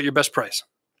 and you've got your best price.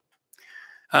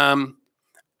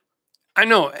 I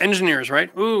know engineers,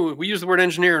 right? Ooh, we use the word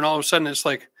engineer, and all of a sudden it's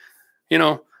like, you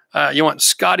want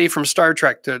Scotty from Star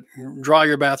Trek to draw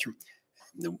your bathroom.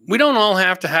 We don't all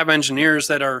have to have engineers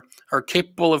that are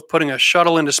capable of putting a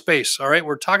shuttle into space. All right,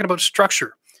 we're talking about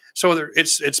structure. So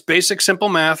it's basic, simple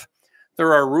math.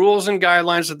 There are rules and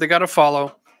guidelines that they got to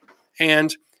follow,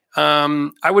 and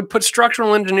I would put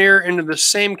structural engineer into the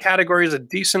same category as a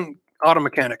decent auto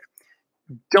mechanic.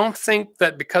 Don't think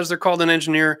that because they're called an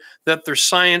engineer that their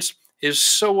science is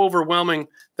so overwhelming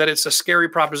that it's a scary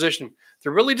proposition.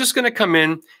 They're really just going to come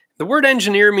in. The word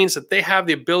engineer means that they have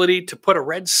the ability to put a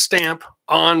red stamp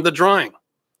on the drawing.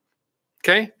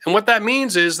 Okay? And what that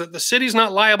means is that the city's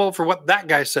not liable for what that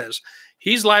guy says.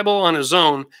 He's liable on his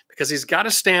own because he's got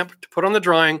a stamp to put on the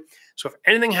drawing. So if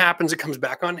anything happens, it comes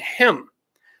back on him.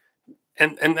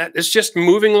 And that is just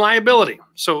moving liability.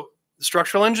 So the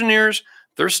structural engineers,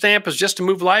 their stamp is just to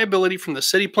move liability from the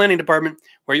city planning department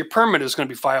where your permit is going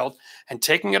to be filed and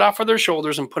taking it off of their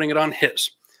shoulders and putting it on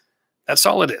his. That's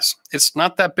all it is. It's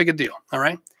not that big a deal. All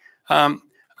right.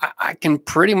 I can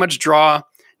pretty much draw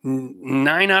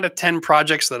 9 out of 10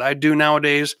 projects that I do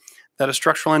nowadays that a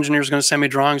structural engineer is going to send me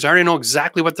drawings. I already know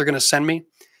exactly what they're going to send me.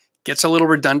 Gets a little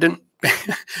redundant,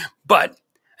 but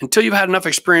until you've had enough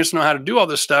experience to know how to do all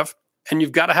this stuff and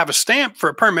you've got to have a stamp for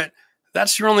a permit,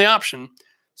 that's your only option.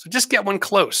 So just get one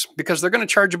close because they're going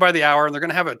to charge you by the hour and they're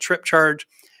going to have a trip charge.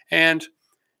 And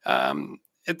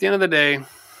at the end of the day,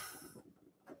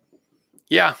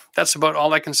 yeah, that's about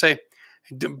all I can say.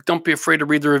 Don't be afraid to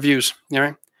read the reviews, all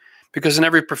right? Because in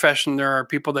every profession, there are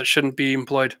people that shouldn't be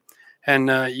employed.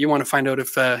 And you want to find out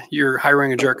if you're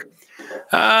hiring a jerk.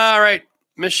 All right,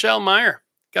 Michelle Meyer,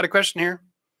 got a question here.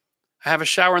 I have a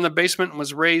shower in the basement and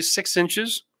was raised 6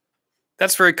 inches.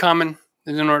 That's very common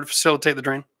in order to facilitate the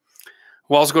drain.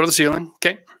 Walls go to the ceiling.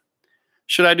 Okay.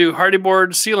 Should I do hardy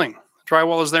board ceiling?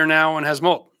 Drywall is there now and has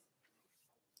mold.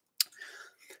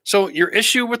 So your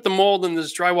issue with the mold in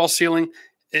this drywall ceiling,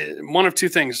 one of two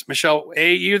things, Michelle.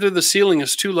 A, either the ceiling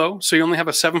is too low, so you only have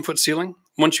a 7-foot ceiling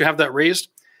once you have that raised.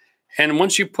 And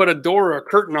once you put a door or a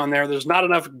curtain on there, there's not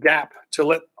enough gap to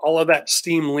let all of that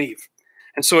steam leave.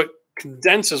 And so it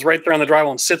condenses right there on the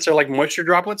drywall and sits there like moisture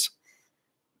droplets.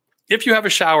 If you have a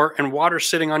shower and water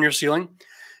sitting on your ceiling,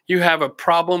 you have a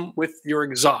problem with your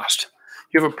exhaust.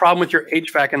 You have a problem with your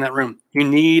HVAC in that room. You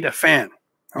need a fan,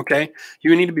 okay?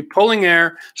 You need to be pulling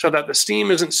air so that the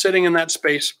steam isn't sitting in that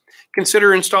space.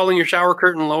 Consider installing your shower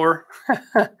curtain lower.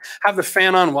 Have the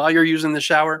fan on while you're using the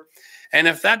shower. And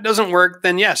if that doesn't work,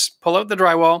 then yes, pull out the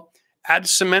drywall, add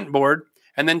cement board,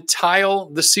 and then tile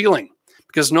the ceiling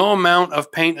because no amount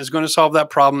of paint is going to solve that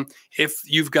problem if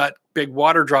you've got big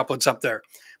water droplets up there.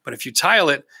 But if you tile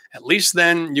it, at least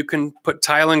then you can put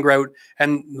tile and grout,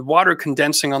 and the water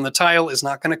condensing on the tile is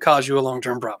not going to cause you a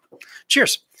long-term problem.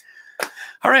 Cheers.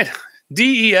 All right.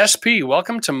 DESP,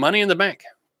 welcome to Money in the Bank.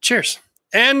 Cheers.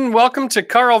 And welcome to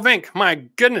Carl Vink. My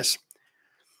goodness.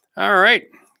 All right,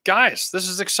 guys, this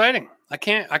is exciting. I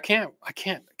can't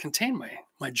contain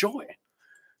my joy.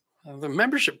 The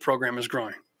membership program is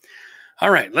growing.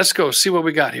 All right, let's go see what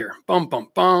we got here. Boom, boom,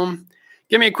 boom.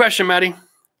 Give me a question, Maddie.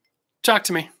 Talk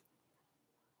to me.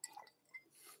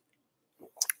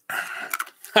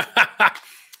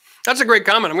 That's a great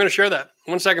comment. I'm going to share that.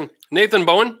 1 second. Nathan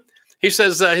Bowen, he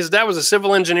says his dad was a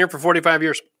civil engineer for 45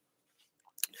 years.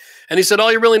 And he said,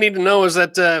 all you really need to know is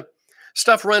that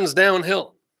stuff runs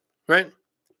downhill, right?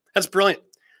 That's brilliant.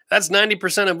 That's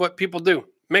 90% of what people do.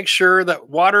 Make sure that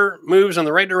water moves in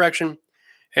the right direction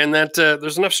and that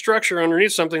there's enough structure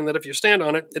underneath something that if you stand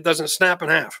on it, it doesn't snap in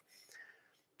half.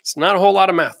 It's not a whole lot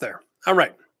of math there. All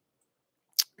right.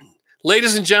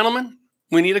 Ladies and gentlemen,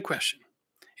 we need a question.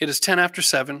 It is 10 after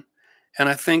 7, and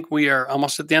I think we are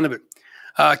almost at the end of it.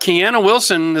 Kiana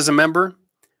Wilson is a member.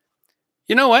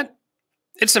 You know what?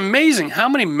 It's amazing how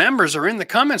many members are in the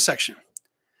comment section.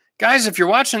 Guys, if you're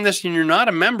watching this and you're not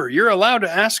a member, you're allowed to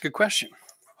ask a question.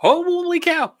 Holy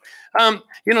cow.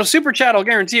 Super chat, I'll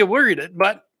guarantee you we'll read it,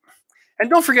 and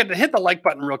don't forget to hit the like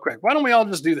button real quick. Why don't we all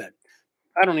just do that?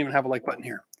 I don't even have a like button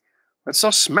here. Let's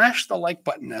all smash the like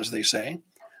button, as they say.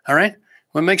 All right?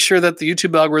 We'll make sure that the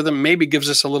YouTube algorithm maybe gives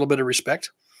us a little bit of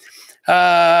respect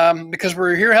because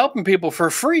we're here helping people for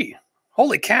free.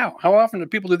 Holy cow. How often do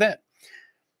people do that?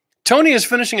 Tony is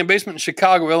finishing a basement in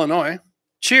Chicago, Illinois.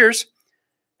 Cheers.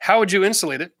 How would you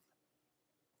insulate it?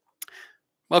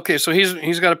 Okay, so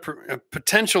he's got a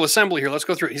potential assembly here. Let's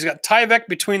go through it. He's got Tyvek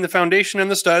between the foundation and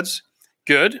the studs.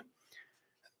 Good.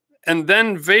 And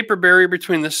then vapor barrier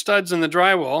between the studs and the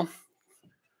drywall.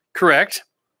 Correct.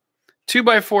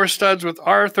 2x4 studs with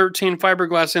R13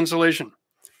 fiberglass insulation.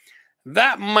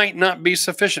 That might not be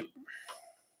sufficient.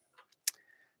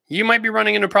 You might be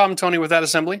running into a problem, Tony, with that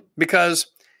assembly, because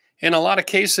in a lot of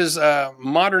cases,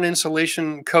 modern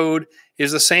insulation code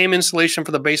is the same insulation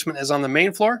for the basement as on the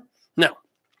main floor. No.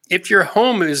 If your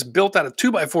home is built out of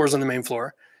 2x4s on the main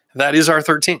floor, that is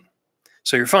R13.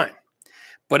 So you're fine.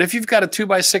 But if you've got a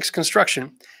 2x6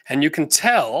 construction, and you can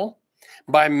tell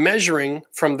by measuring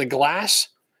from the glass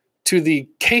to the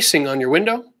casing on your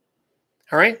window,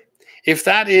 all right, if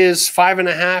that is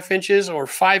 5.5 inches or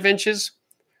 5 inches,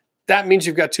 that means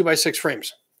you've got 2x6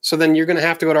 frames. So then you're going to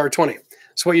have to go to R20.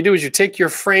 So what you do is you take your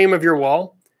frame of your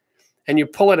wall and you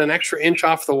pull it an extra inch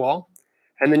off the wall,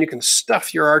 and then you can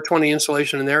stuff your R20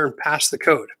 insulation in there and pass the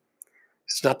code.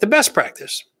 It's not the best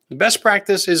practice. The best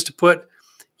practice is to put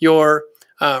your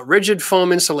rigid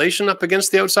foam insulation up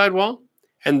against the outside wall,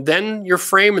 and then your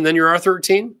frame, and then your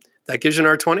R13. That gives you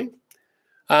an R20.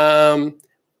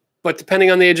 But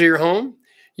depending on the age of your home,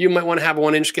 you might want to have a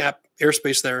 1-inch gap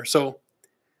airspace there. So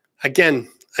again,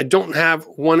 I don't have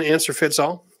one answer fits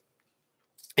all.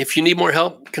 If you need more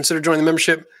help, consider joining the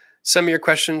membership. Send me your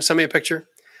question, send me a picture.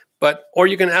 Or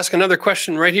you can ask another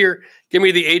question right here. Give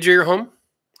me the age of your home,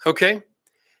 okay?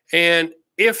 And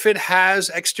if it has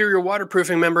exterior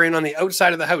waterproofing membrane on the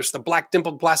outside of the house, the black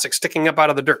dimpled plastic sticking up out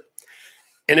of the dirt.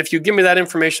 And if you give me that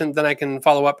information, then I can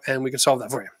follow up and we can solve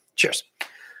that for you. Cheers.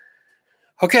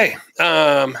 Okay,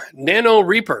 Nano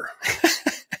Reaper.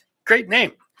 Great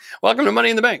name. Welcome to Money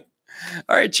in the Bank.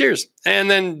 All right, cheers. And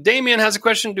then Damien has a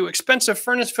question. Do expensive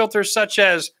furnace filters such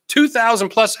as 2,000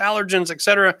 plus allergens,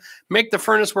 etc., make the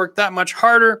furnace work that much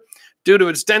harder due to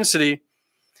its density?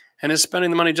 And is spending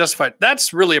the money justified?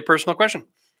 That's really a personal question.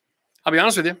 I'll be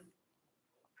honest with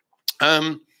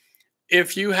you.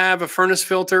 If you have a furnace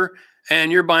filter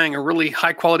and you're buying a really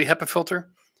high quality HEPA filter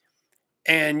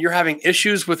and you're having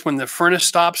issues with when the furnace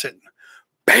stops, it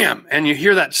bam, and you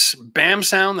hear that bam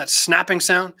sound, that snapping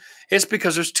sound, it's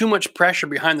because there's too much pressure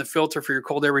behind the filter for your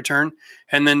cold air return.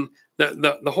 And then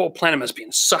the whole plenum is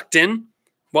being sucked in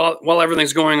while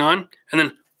everything's going on.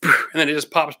 And then it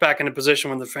just pops back into position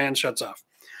when the fan shuts off.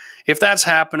 If that's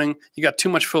happening, you got too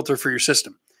much filter for your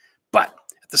system. But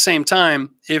at the same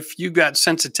time, if you've got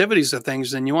sensitivities to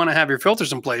things and you want to have your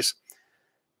filters in place,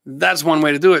 that's one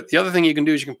way to do it. The other thing you can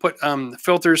do is you can put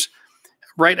filters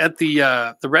right at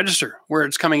the register where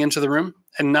it's coming into the room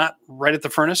and not right at the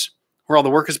furnace where all the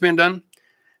work is being done.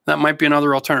 That might be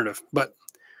another alternative. But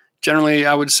generally,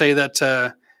 I would say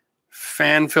that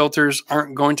fan filters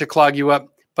aren't going to clog you up,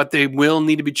 but they will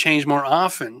need to be changed more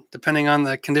often depending on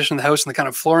the condition of the house and the kind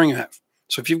of flooring you have.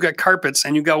 So if you've got carpets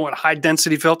and you've got a high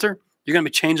density filter, you're going to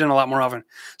be changing a lot more often.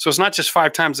 So it's not just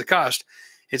 5 times the cost.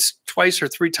 It's 2 or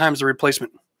 3 times the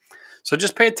replacement. So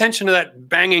just pay attention to that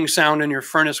banging sound in your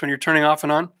furnace when you're turning off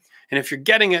and on. And if you're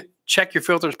getting it, check your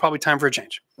filter. It's probably time for a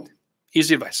change.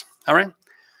 Easy advice. All right.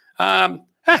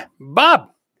 Hey,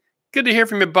 Bob. Good to hear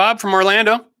from you, Bob, from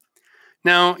Orlando.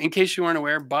 Now, in case you weren't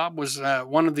aware, Bob was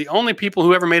one of the only people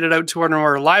who ever made it out to one of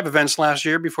our live events last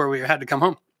year before we had to come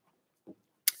home.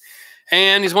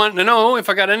 And he's wanting to know if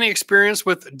I got any experience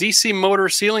with DC motor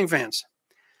ceiling fans.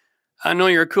 I know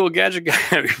you're a cool gadget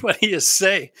guy. What do you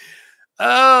say?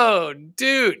 Oh,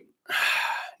 dude.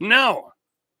 No.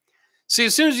 See,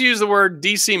 as soon as you use the word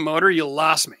DC motor, you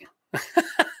lost me.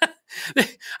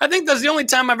 I think that's the only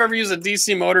time I've ever used a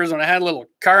DC motor is when I had a little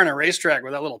car in a racetrack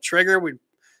with that little trigger. We'd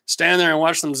stand there and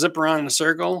watch them zip around in a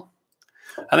circle.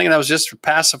 I think that was just to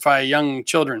pacify young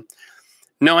children.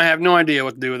 No, I have no idea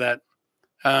what to do with that.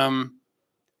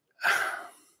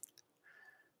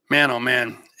 Man, oh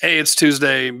man. A, it's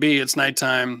Tuesday. B, it's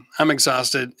nighttime. I'm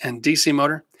exhausted. And DC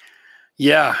motor?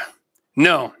 Yeah.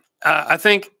 No. I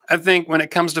think when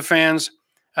it comes to fans,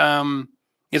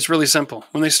 it's really simple.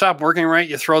 When they stop working right,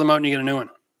 you throw them out and you get a new one.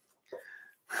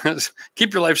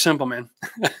 Keep your life simple, man.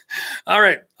 All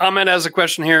right. Ahmed has a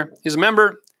question here. He's a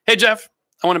member. Hey, Jeff,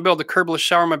 I want to build a curbless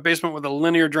shower in my basement with a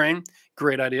linear drain.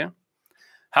 Great idea.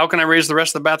 How can I raise the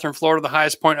rest of the bathroom floor to the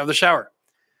highest point of the shower?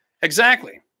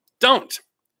 Exactly. Don't.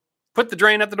 Put the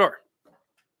drain at the door.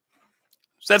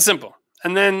 It's that simple.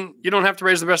 And then you don't have to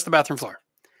raise the rest of the bathroom floor.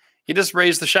 You just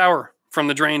raise the shower from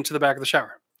the drain to the back of the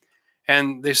shower.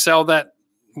 And they sell that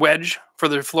wedge for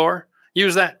the floor.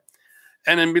 Use that.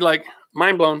 And then be like,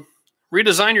 mind blown.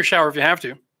 Redesign your shower if you have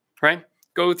to, right?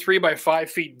 Go 3 by 5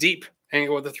 feet deep and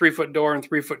go with a 3-foot door and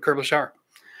 3-foot curbless shower.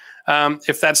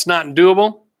 If that's not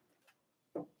doable,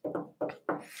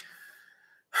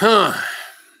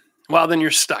 well, then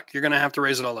you're stuck. You're going to have to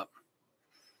raise it all up,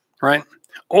 right?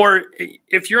 Or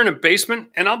if you're in a basement,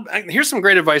 and here's some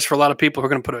great advice for a lot of people who are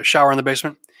going to put a shower in the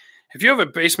basement. If you have a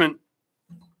basement,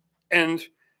 and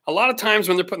a lot of times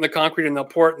when they're putting the concrete in, they'll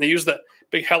pour it, and they use that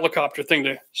big helicopter thing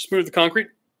to smooth the concrete.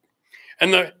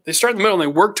 And they start in the middle, and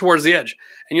they work towards the edge.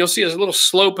 And you'll see a little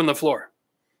slope in the floor,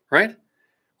 right?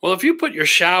 Well, if you put your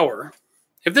shower,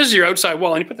 if this is your outside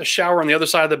wall, and you put the shower on the other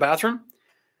side of the bathroom,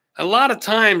 a lot of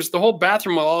times the whole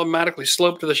bathroom will automatically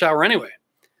slope to the shower anyway.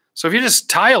 So if you just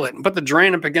tile it and put the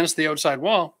drain up against the outside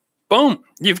wall, boom,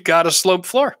 you've got a sloped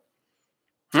floor.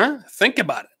 Huh? Think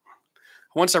about it.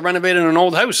 Once I renovated an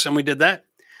old house, and we did that.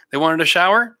 They wanted a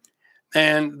shower,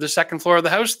 and the second floor of the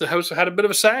house had a bit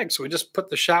of a sag. So we just put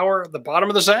the shower at the bottom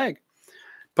of the sag,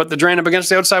 put the drain up against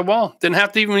the outside wall. Didn't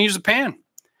have to even use a pan.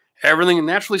 Everything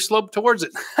naturally sloped towards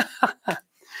it.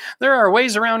 There are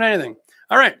ways around anything.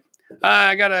 All right.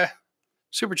 I got a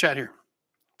super chat here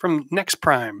from Next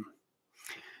Prime.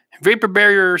 Vapor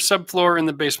barrier subfloor in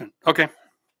the basement. Okay.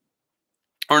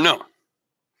 Or no.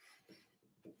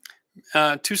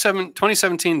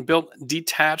 2017 built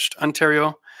detached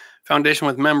Ontario foundation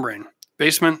with membrane.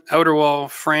 Basement, outer wall,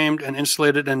 framed and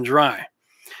insulated and dry.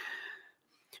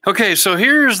 Okay, so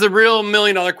here's the real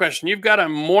million-dollar question. You've got a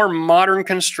more modern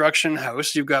construction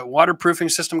house. You've got waterproofing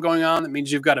system going on. That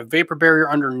means you've got a vapor barrier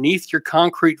underneath your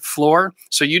concrete floor,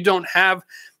 so you don't have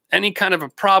any kind of a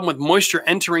problem with moisture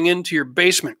entering into your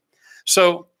basement.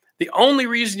 So the only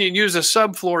reason you'd use a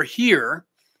subfloor here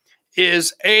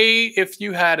is if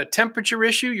you had a temperature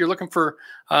issue, you're looking for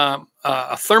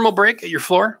a thermal break at your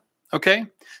floor, okay?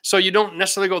 So you don't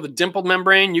necessarily go with the dimpled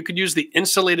membrane. You could use the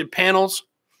insulated panels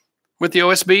with the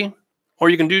OSB, or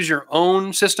you can use your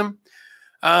own system.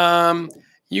 So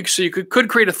you could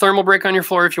create a thermal break on your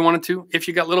floor if you wanted to, if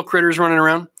you got little critters running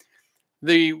around.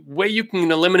 The way you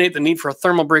can eliminate the need for a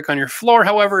thermal break on your floor,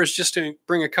 however, is just to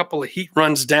bring a couple of heat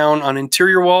runs down on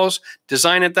interior walls,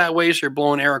 design it that way so you're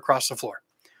blowing air across the floor.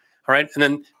 All right, and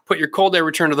then put your cold air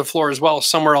return to the floor as well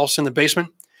somewhere else in the basement,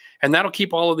 and that'll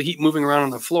keep all of the heat moving around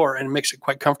on the floor and makes it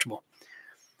quite comfortable.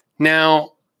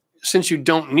 Now, since you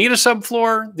don't need a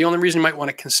subfloor, the only reason you might want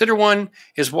to consider one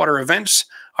is water events.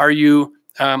 Are you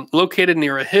located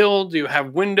near a hill? Do you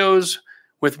have windows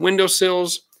with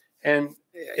windowsills? And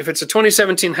if it's a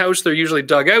 2017 house, they're usually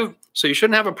dug out, so you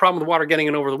shouldn't have a problem with water getting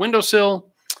in over the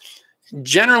windowsill.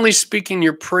 Generally speaking,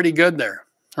 you're pretty good there,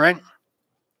 right?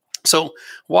 So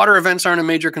water events aren't a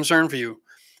major concern for you.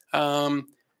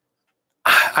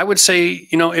 I would say,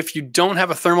 if you don't have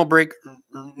a thermal break,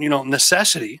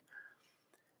 necessity,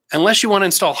 unless you want to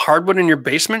install hardwood in your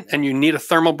basement and you need a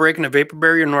thermal break and a vapor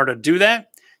barrier in order to do that,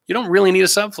 you don't really need a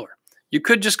subfloor. You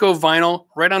could just go vinyl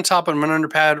right on top of an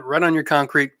underpad, right on your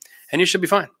concrete, and you should be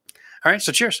fine. All right,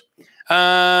 so cheers.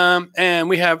 And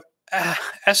we have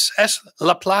SS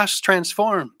Laplace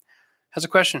Transform has a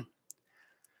question.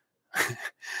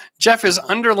 Jeff, is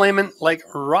underlayment like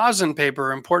rosin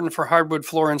paper important for hardwood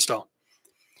floor install?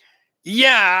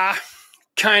 Yeah,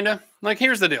 kind of. Like,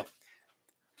 here's the deal.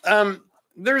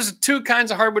 There's two kinds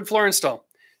of hardwood floor install.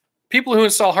 People who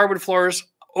install hardwood floors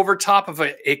over top of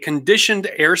a conditioned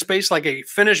airspace, like a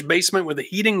finished basement with a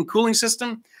heating and cooling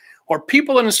system, or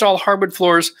people that install hardwood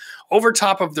floors over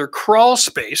top of their crawl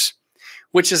space,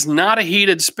 which is not a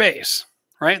heated space,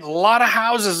 right? A lot of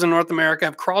houses in North America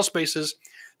have crawl spaces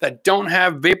that don't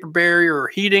have vapor barrier or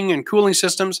heating and cooling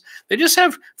systems. They just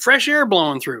have fresh air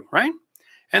blowing through, right?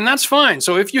 And that's fine.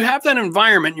 So if you have that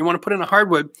environment, you want to put in a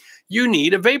hardwood, you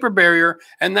need a vapor barrier,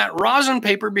 and that rosin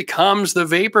paper becomes the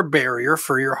vapor barrier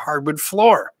for your hardwood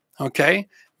floor, okay?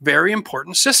 Very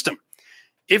important system.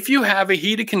 If you have a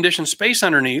heated conditioned space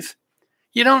underneath,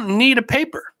 you don't need a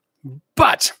paper.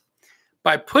 But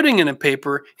by putting in a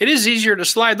paper, it is easier to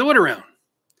slide the wood around.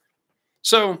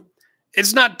 So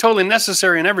it's not totally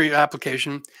necessary in every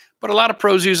application, but a lot of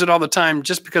pros use it all the time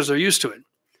just because they're used to it.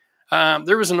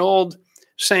 There was an old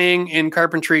saying in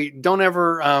carpentry, don't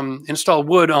ever install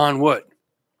wood on wood,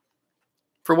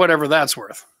 for whatever that's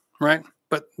worth, right?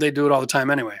 But they do it all the time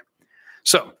anyway.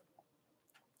 So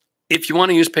if you want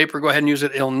to use paper, go ahead and use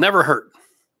it. It'll never hurt,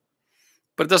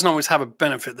 but it doesn't always have a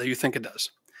benefit that you think it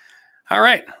does. All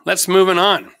right, let's move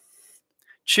on.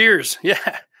 Cheers.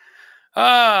 Yeah.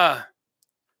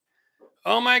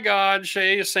 Oh my God,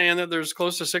 Shay is saying that there's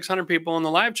close to 600 people in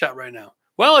the live chat right now.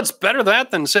 Well, it's better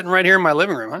that than sitting right here in my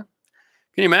living room, huh?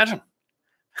 Can you imagine?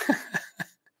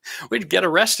 We'd get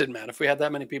arrested, man, if we had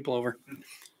that many people over.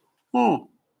 And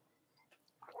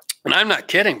I'm not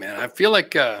kidding, man. I feel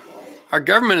like our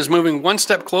government is moving one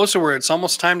step closer where it's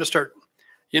almost time to start,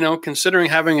 considering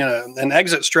having an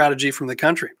exit strategy from the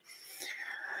country.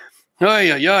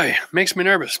 Makes me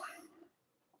nervous.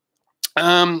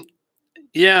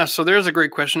 Yeah, so there's a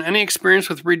great question. Any experience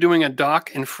with redoing a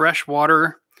dock in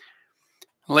freshwater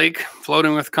lake,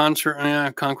 floating with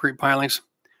concrete pilings,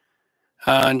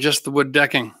 and just the wood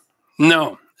decking?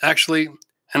 No, actually,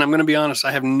 and I'm going to be honest,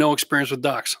 I have no experience with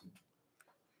docks.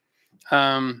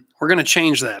 We're going to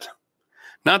change that.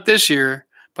 Not this year,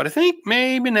 but I think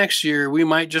maybe next year we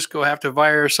might just have to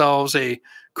buy ourselves a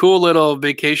cool little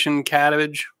vacation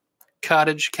cabin. Did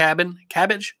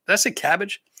I say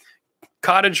cabbage?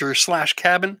 Cottage or /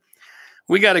 cabin.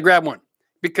 We got to grab one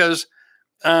because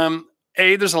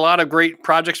there's a lot of great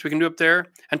projects we can do up there,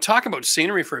 and talk about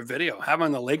scenery for a video,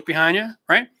 having the lake behind you,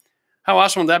 right? How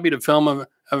awesome would that be to film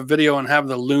a video and have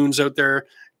the loons out there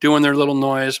doing their little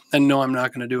noise? And no, I'm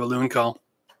not going to do a loon call.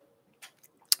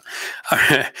 All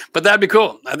right, but that'd be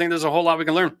cool. I think there's a whole lot we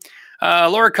can learn.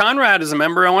 Laura Conrad is a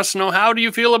member and wants to know, how do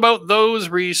you feel about those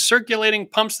recirculating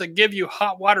pumps that give you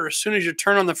hot water as soon as you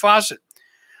turn on the faucet?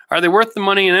 Are they worth the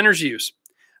money and energy use?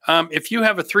 If you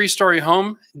have a 3-story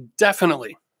home,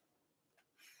 definitely.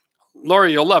 Laura,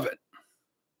 you'll love it.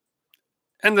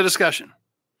 End the discussion.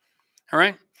 All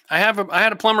right? I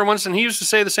had a plumber once, and he used to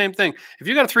say the same thing. If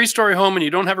you got a 3-story home and you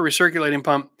don't have a recirculating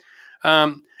pump,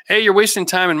 you're wasting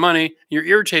time and money. You're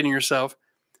irritating yourself.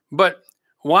 But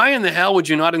why in the hell would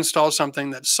you not install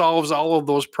something that solves all of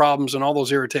those problems and all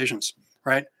those irritations,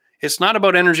 right? It's not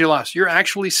about energy loss. You're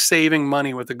actually saving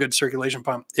money with a good circulation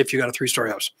pump if you got a 3-story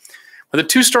house. With a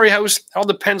 2-story house, it all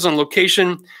depends on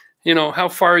location, how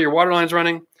far your water line's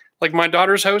running. Like my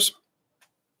daughter's house,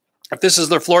 if this is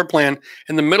their floor plan,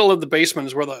 in the middle of the basement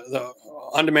is where the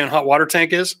on-demand hot water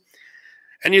tank is.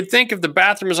 And you'd think if the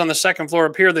bathroom is on the 2nd floor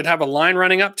up here, they'd have a line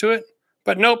running up to it.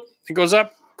 But nope, it goes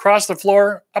up, across the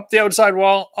floor, up the outside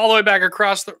wall, all the way back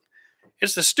across the...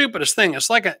 It's the stupidest thing.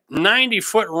 It's like a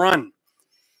 90-foot run.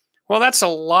 Well, that's a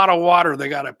lot of water they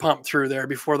got to pump through there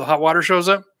before the hot water shows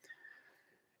up.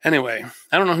 Anyway,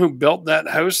 I don't know who built that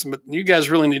house, but you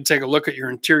guys really need to take a look at your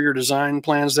interior design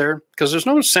plans there, because there's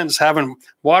no sense having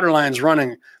water lines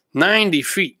running 90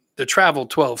 feet to travel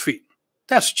 12 feet.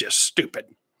 That's just stupid,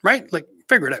 right? Like,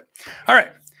 figure it out. All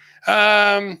right.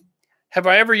 Have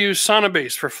I ever used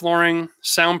Sonabase for flooring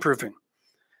soundproofing?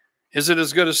 Is it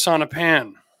as good as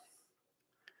Sonapan?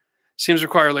 Seems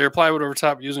require layer plywood over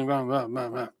top using blah, blah, blah,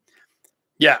 blah.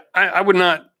 Yeah, I would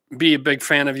not be a big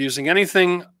fan of using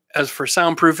anything as for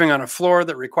soundproofing on a floor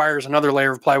that requires another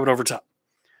layer of plywood over top.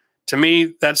 To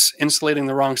me, that's insulating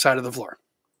the wrong side of the floor.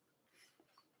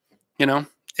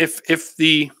 If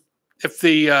the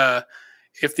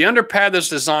underpad that's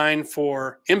designed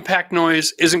for impact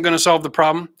noise isn't going to solve the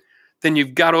problem, then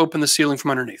you've got to open the ceiling from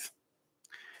underneath.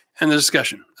 And the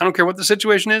discussion. I don't care what the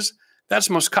situation is. That's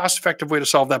the most cost-effective way to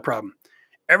solve that problem.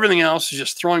 Everything else is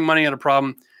just throwing money at a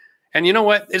problem. And you know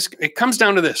what? It comes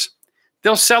down to this.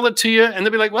 They'll sell it to you, and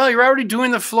they'll be like, well, you're already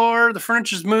doing the floor. The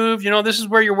furniture's moved. This is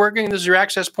where you're working. This is your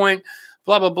access point,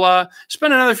 blah, blah, blah.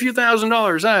 Spend another few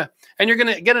 $1,000s, and you're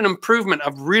going to get an improvement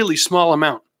of really small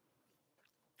amount.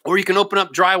 Or you can open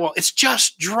up drywall. It's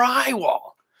just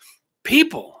drywall.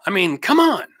 People, I mean, come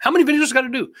on. How many videos got to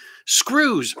do?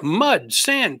 Screws, mud,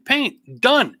 sand, paint,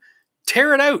 done.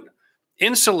 Tear it out.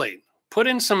 Insulate. Put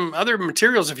in some other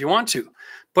materials if you want to.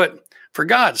 But for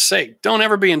God's sake, don't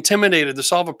ever be intimidated to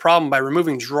solve a problem by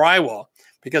removing drywall,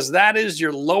 because that is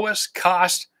your lowest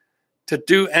cost to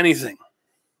do anything,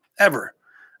 ever.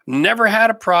 Never had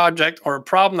a project or a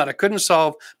problem that I couldn't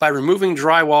solve by removing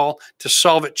drywall to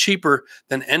solve it cheaper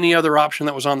than any other option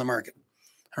that was on the market.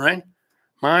 All right?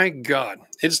 My God.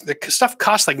 The stuff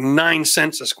costs like 9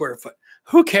 cents a square foot.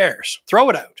 Who cares? Throw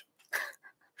it out.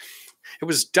 It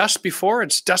was dust before.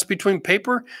 It's dust between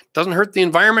paper. Doesn't hurt the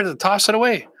environment to toss it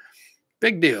away.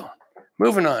 Big deal.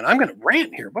 Moving on. I'm going to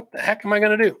rant here. What the heck am I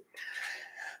going to do?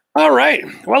 All right.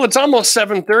 Well, it's almost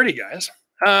 7:30, guys.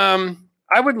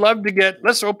 I would love to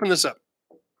let's open this up.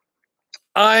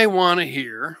 I want to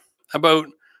hear about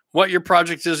what your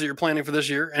project is that you're planning for this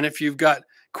year, and if you've got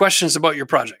questions about your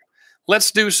project.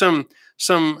 Let's do some,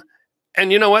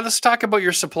 and you know what? Let's talk about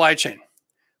your supply chain.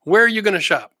 Where are you going to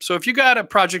shop? So if you got a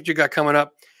project you got coming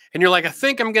up, and you're like, I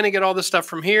think I'm going to get all this stuff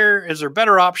from here. Is there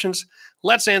better options?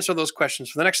 Let's answer those questions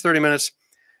for the next 30 minutes.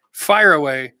 Fire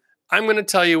away. I'm going to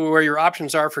tell you where your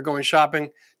options are for going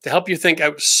shopping to help you think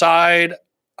outside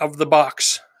of the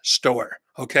box store,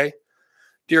 okay?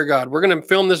 Dear God, we're going to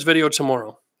film this video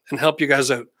tomorrow and help you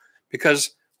guys out,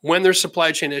 because when there's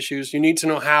supply chain issues, you need to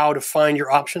know how to find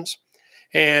your options.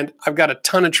 And I've got a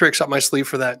ton of tricks up my sleeve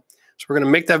for that. So we're going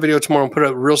to make that video tomorrow and put it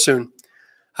out real soon.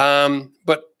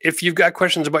 But if you've got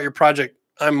questions about your project,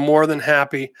 I'm more than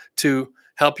happy to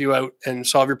help you out and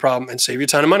solve your problem and save you a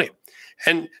ton of money.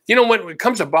 And you know, when it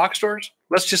comes to box stores,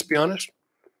 let's just be honest,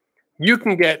 you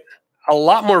can get a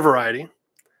lot more variety,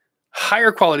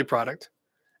 higher quality product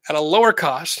at a lower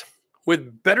cost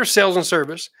with better sales and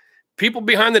service, people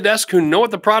behind the desk who know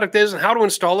what the product is and how to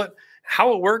install it,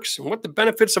 how it works, and what the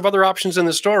benefits of other options in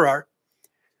the store are.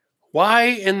 Why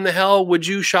in the hell would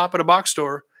you shop at a box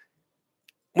store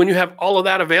when you have all of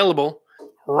that available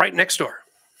right next door?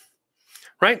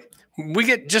 Right? We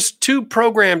get just too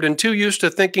programmed and too used to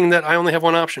thinking that I only have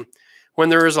one option when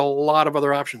there is a lot of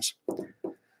other options.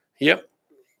 Yep.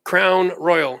 Crown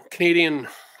Royal Canadian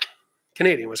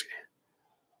whiskey.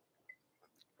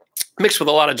 Mixed with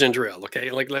a lot of ginger ale,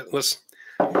 okay? Like,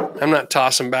 I'm not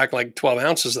tossing back like 12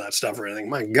 ounces of that stuff or anything.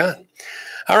 My God.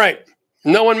 All right.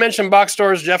 No one mentioned box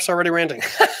stores. Jeff's already ranting.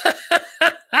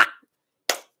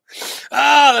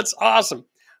 That's awesome.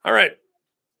 All right.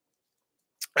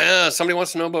 Somebody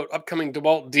wants to know about upcoming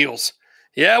DeWalt deals.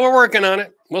 Yeah, we're working on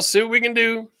it. We'll see what we can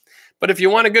do. But if you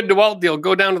want a good DeWalt deal,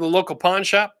 go down to the local pawn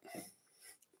shop.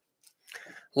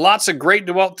 Lots of great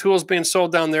DeWalt tools being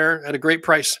sold down there at a great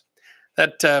price.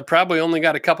 That probably only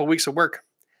got a couple weeks of work.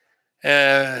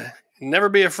 Never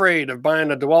be afraid of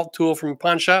buying a DeWalt tool from a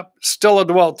pawn shop. Still a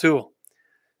DeWalt tool.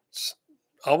 It's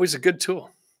always a good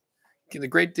tool. Get a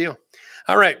great deal.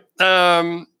 All right.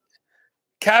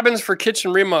 Cabins for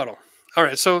kitchen remodel. All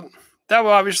right. So that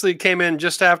obviously came in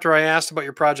just after I asked about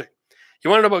your project. You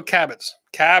want to know about cabinets.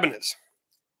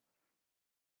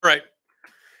 All right.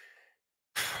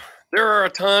 There are a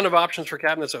ton of options for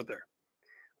cabinets out there.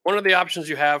 One of the options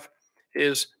you have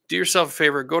is do yourself a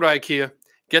favor, go to IKEA,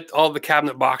 get all the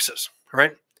cabinet boxes, all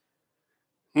right?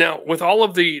 Now, with all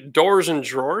of the doors and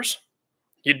drawers,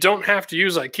 you don't have to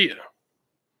use IKEA.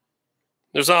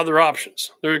 There's other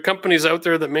options. There are companies out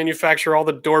there that manufacture all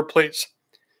the door plates,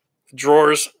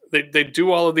 drawers. They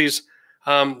do all of these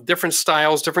different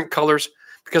styles, different colors,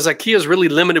 because IKEA is really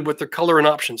limited with their color and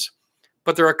options.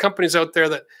 But there are companies out there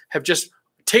that have just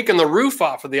taken the roof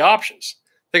off of the options.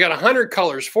 They got 100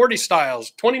 colors, 40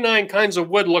 styles, 29 kinds of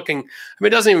wood looking. I mean,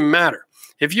 it doesn't even matter.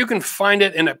 If you can find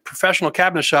it in a professional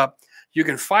cabinet shop, you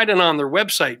can find it on their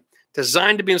website,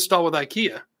 designed to be installed with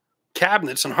IKEA,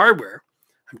 cabinets and hardware.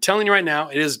 I'm telling you right now,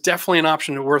 it is definitely an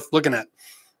option worth looking at.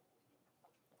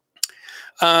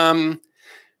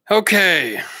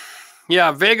 Okay.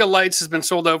 Yeah, Vega Lights has been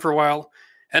sold out for a while.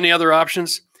 Any other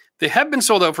options? They have been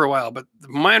sold out for a while, but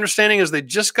my understanding is they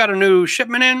just got a new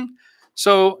shipment in.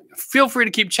 So feel free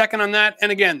to keep checking on that.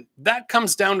 And again, that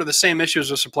comes down to the same issues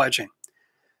with supply chain.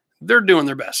 They're doing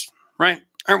their best, right?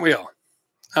 Aren't we all?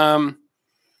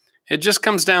 It just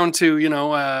comes down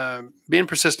to, being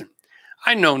persistent.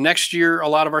 I know next year, a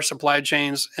lot of our supply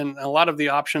chains and a lot of the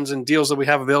options and deals that we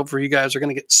have available for you guys are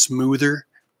going to get smoother.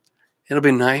 It'll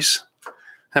be nice.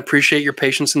 I appreciate your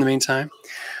patience in the meantime.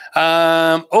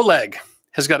 Oleg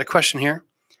has got a question here.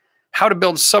 How to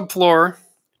build subfloor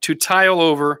to tile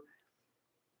over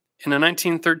in a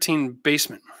 1913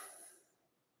 basement.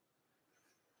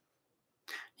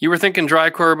 You were thinking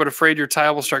dry core, but afraid your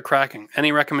tile will start cracking.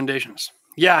 Any recommendations?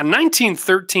 Yeah,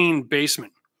 1913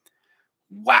 basement.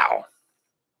 Wow.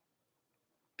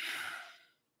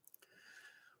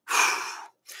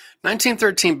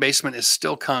 1913 basement is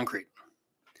still concrete.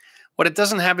 What it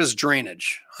doesn't have is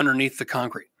drainage underneath the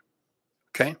concrete.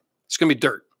 Okay? It's going to be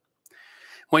dirt.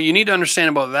 What you need to understand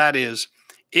about that is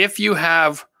if you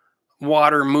have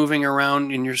water moving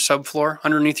around in your subfloor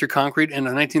underneath your concrete in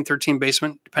a 1913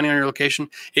 basement, depending on your location,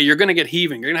 you're going to get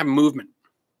heaving. You're going to have movement.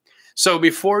 So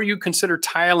before you consider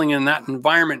tiling in that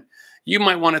environment, you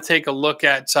might want to take a look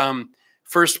at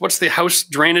first, what's the house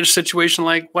drainage situation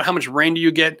like? How much rain do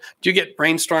you get? Do you get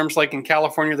rainstorms like in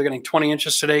California? They're getting 20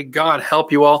 inches today. God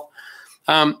help you all.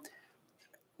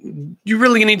 You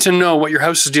really need to know what your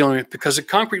house is dealing with because a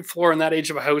concrete floor in that age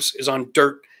of a house is on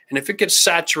dirt. And if it gets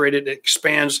saturated, it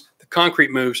expands, the concrete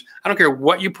moves. I don't care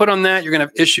what you put on that, you're going to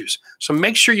have issues. So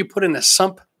make sure you put in a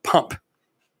sump pump.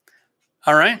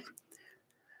 All right?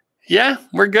 Yeah,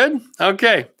 we're good?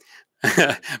 Okay.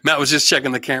 Matt was just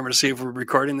checking the camera to see if we're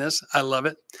recording this. I love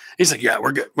it. He's like, yeah,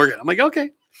 we're good. We're good. I'm like,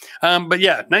 okay. But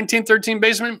yeah, 1913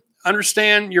 basement,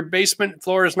 understand your basement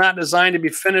floor is not designed to be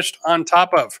finished on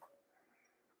top of.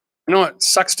 You know what?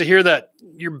 Sucks to hear that.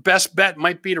 Your best bet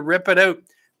might be to rip it out,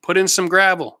 put in some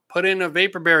gravel, put in a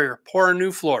vapor barrier, pour a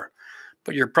new floor.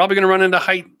 But you're probably going to run into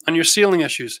height on your ceiling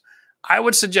issues. I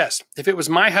would suggest, if it was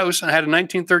my house and I had a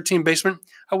 1913 basement,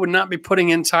 I would not be putting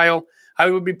in tile. I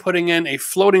would be putting in a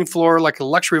floating floor like a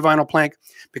luxury vinyl plank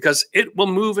because it will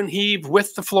move and heave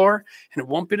with the floor and it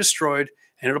won't be destroyed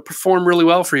and it'll perform really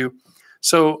well for you.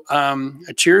 So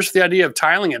cheers for the idea of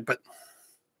tiling it, but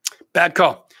bad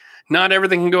call. Not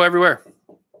everything can go everywhere.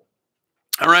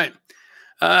 All right.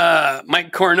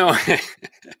 Mike Corno.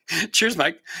 Cheers,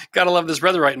 Mike. Gotta love this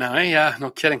weather right now. Eh? Yeah, no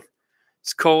kidding.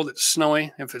 It's cold. It's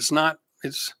snowy. If it's not,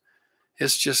 it's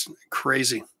just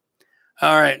crazy.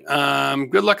 All right.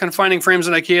 Good luck on finding frames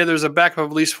at IKEA. There's a backup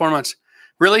of at least 4 months.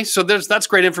 Really? So that's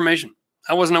great information.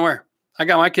 I wasn't aware. I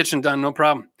got my kitchen done, no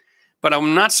problem. But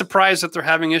I'm not surprised that they're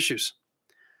having issues.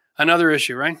 Another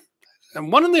issue, right?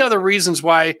 And one of the other reasons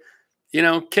why,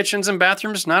 kitchens and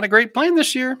bathrooms, not a great plan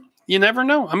this year. You never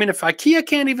know. I mean, if IKEA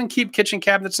can't even keep kitchen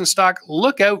cabinets in stock,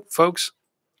 look out, folks.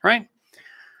 Right?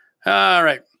 All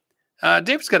right.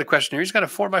 David's got a question here. He's got a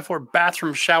 4x4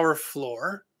 bathroom shower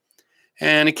floor,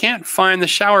 and he can't find the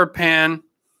shower pan.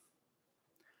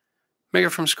 Make it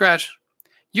from scratch.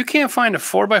 You can't find a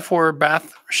 4x4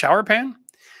 bath shower pan?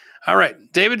 All right,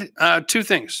 David, 2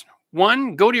 things.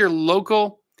 One, go to your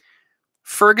local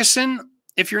Ferguson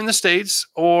if you're in the States,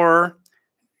 or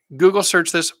Google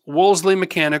search this, Wolseley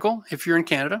Mechanical if you're in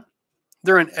Canada.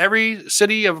 They're in every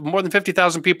city of more than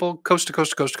 50,000 people, coast to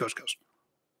coast to coast to coast to coast.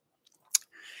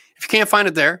 If you can't find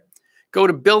it there, go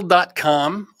to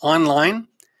build.com online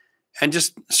and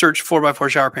just search 4x4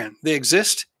 shower pan. They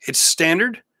exist. It's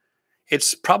standard.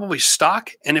 It's probably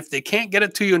stock. And if they can't get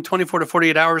it to you in 24 to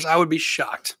 48 hours, I would be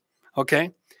shocked.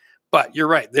 Okay? But you're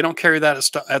right. They don't carry that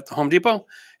at the Home Depot.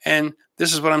 And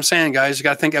this is what I'm saying, guys. You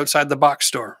got to think outside the box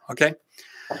store. Okay?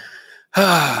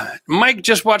 Mike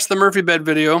just watched the Murphy bed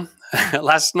video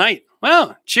last night.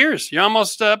 Well, cheers. You're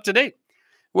almost up to date.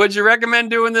 Would you recommend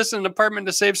doing this in an apartment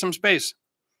to save some space?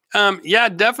 Yeah,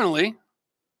 definitely.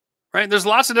 Right? There's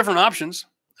lots of different options.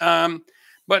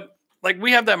 But like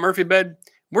we have that Murphy bed.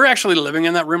 We're actually living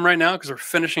in that room right now because we're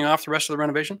finishing off the rest of the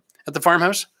renovation at the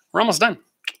farmhouse. We're almost done.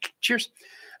 Cheers.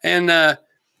 And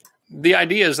the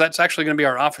idea is that's actually going to be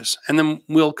our office. And then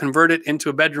we'll convert it into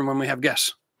a bedroom when we have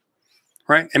guests.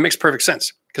 Right? It makes perfect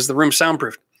sense because the room's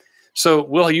soundproofed. So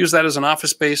we'll use that as an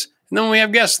office space. And then when we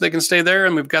have guests, they can stay there.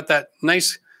 And we've got that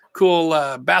nice, cool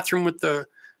bathroom with the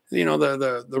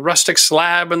rustic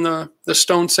slab and the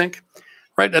stone sink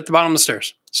right at the bottom of the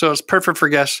stairs. So it's perfect for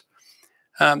guests.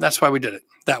 That's why we did it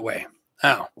that way.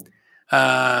 Now,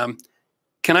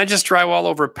 can I just drywall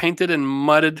over painted and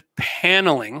mudded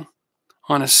paneling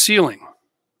on a ceiling?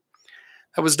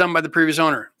 That was done by the previous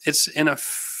owner. It's in a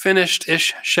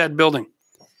finished-ish shed building.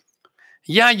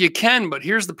 Yeah, you can, but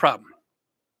here's the problem.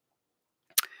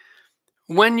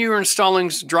 When you're installing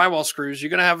drywall screws, you're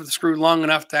going to have the screw long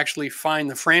enough to actually find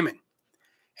the framing.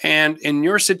 And in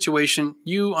your situation,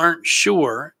 you aren't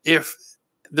sure if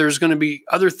there's going to be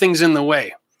other things in the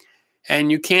way.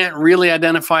 And you can't really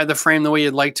identify the frame the way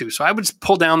you'd like to. So I would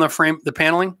pull down the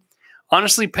paneling.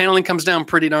 Honestly, paneling comes down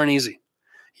pretty darn easy.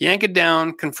 Yank it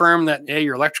down, confirm that, hey,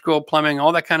 your electrical, plumbing,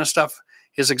 all that kind of stuff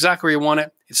is exactly where you want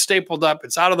it. It's stapled up.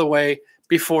 It's out of the way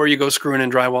before you go screwing in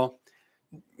drywall.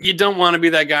 You don't want to be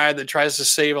that guy that tries to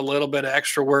save a little bit of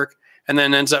extra work and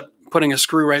then ends up putting a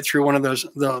screw right through one of those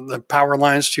the power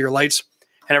lines to your lights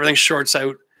and everything shorts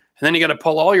out. And then you got to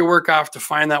pull all your work off to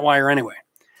find that wire anyway.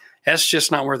 That's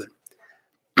just not worth it.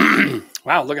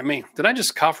 Wow, look at me. Did I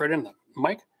just cough right in the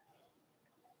mic?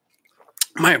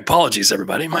 My apologies,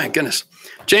 everybody. My goodness.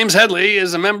 James Headley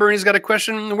is a member. He's got a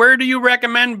question. Where do you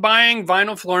recommend buying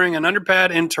vinyl flooring and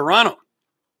underpad in Toronto?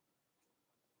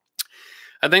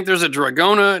 I think there's a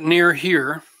Dragona near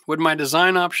here. Would my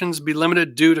design options be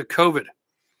limited due to COVID?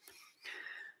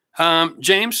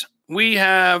 James, we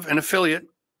have an affiliate,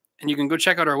 and you can go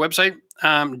check out our website,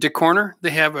 DeCorner. They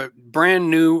have a brand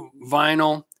new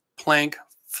vinyl plank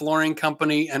flooring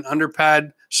company and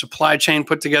underpad supply chain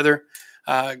put together.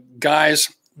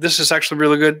 Guys, this is actually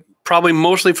really good. Probably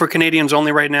mostly for Canadians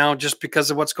only right now, just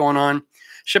because of what's going on.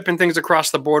 Shipping things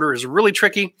across the border is really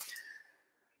tricky.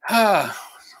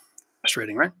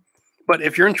 Frustrating, right? But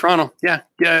if you're in Toronto, yeah,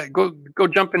 go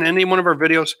jump in any one of our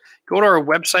videos. Go to our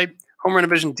website,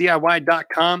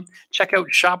 homerenovationsdiy.com. Check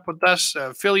out Shop With Us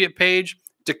affiliate page.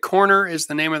 DeCorner is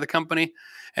the name of the company.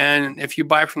 And if you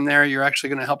buy from there, you're actually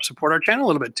going to help support our channel a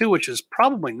little bit too, which is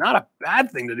probably not a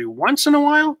bad thing to do once in a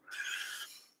while.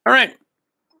 All right.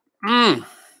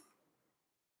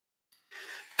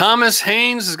 Thomas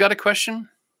Haynes has got a question.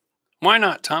 Why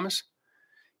not, Thomas?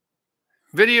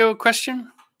 Video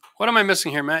question? What am I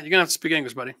missing here, Matt? You're going to have to speak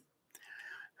English, buddy.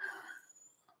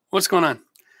 What's going on?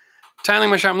 Tiling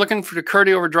my shop. I'm looking for the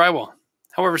Curdy over drywall.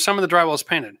 However, some of the drywall is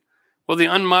painted. Will the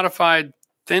unmodified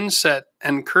thin set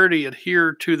and Curdy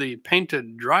adhere to the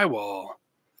painted drywall?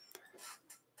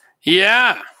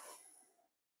 Yeah.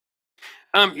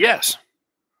 Yes.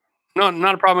 No,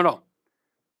 not a problem at all.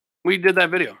 We did that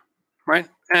video, right?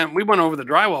 And we went over the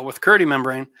drywall with Curdy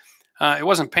membrane. It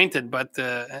wasn't painted, but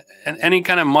any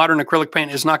kind of modern acrylic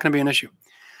paint is not going to be an issue.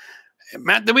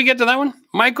 Matt, did we get to that one?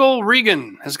 Michael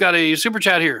Regan has got a super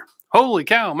chat here. Holy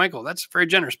cow, Michael, that's very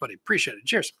generous, buddy. Appreciate it.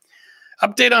 Cheers.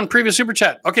 Update on previous super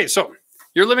chat. Okay, so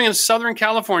you're living in Southern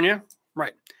California,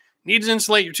 right? Need to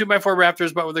insulate your 2x4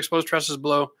 rafters, but with exposed trusses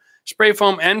below. Spray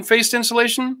foam and faced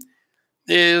insulation.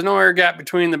 There's no air gap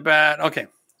between the bat. Okay,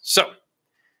 so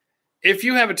if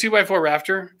you have a 2x4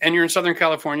 rafter and you're in Southern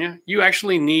California, you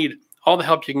actually need all the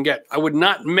help you can get. I would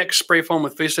not mix spray foam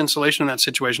with faced insulation in that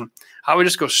situation. I would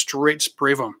just go straight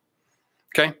spray foam,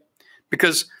 okay?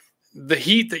 Because the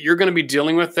heat that you're going to be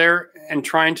dealing with there and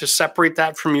trying to separate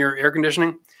that from your air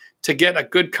conditioning to get a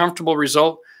good, comfortable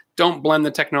result, don't blend the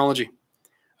technology.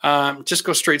 Just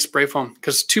go straight spray foam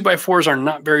because 2x4s are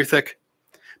not very thick.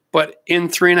 But in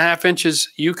 3.5 inches,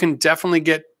 you can definitely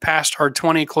get past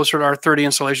R20, closer to R30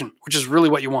 insulation, which is really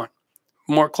what you want,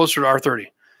 more closer to R30.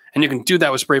 And you can do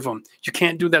that with spray foam. You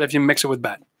can't do that if you mix it with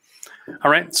bat.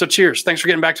 All right, so cheers. Thanks for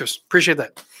getting back to us. Appreciate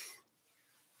that.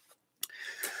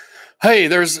 Hey,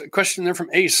 there's a question there from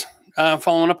Ace,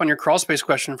 following up on your crawl space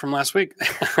question from last week.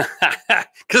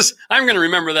 Because I'm going to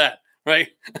remember that, right?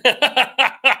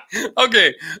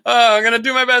 Okay, I'm going to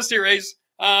do my best here, Ace.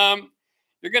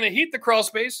 You're going to heat the crawl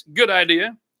space. Good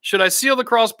idea. Should I seal the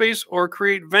crawl space or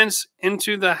create vents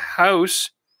into the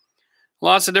house?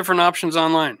 Lots of different options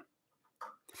online.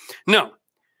 No.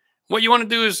 What you want to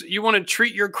do is you want to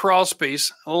treat your crawl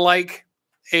space like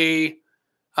a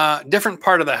different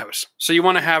part of the house. So you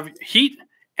want to have heat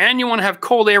and you want to have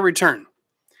cold air return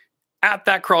at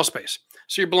that crawl space.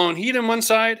 So you're blowing heat on one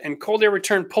side and cold air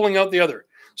return pulling out the other.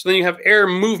 So then you have air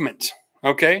movement,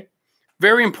 okay?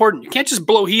 Very important. You can't just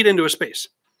blow heat into a space,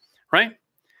 right?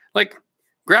 Like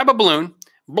grab a balloon,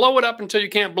 blow it up until you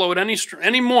can't blow it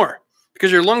anymore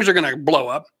because your lungs are going to blow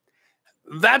up.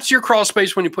 That's your crawl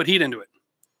space when you put heat into it.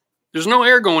 There's no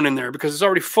air going in there because it's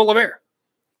already full of air.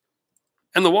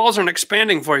 And the walls aren't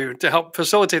expanding for you to help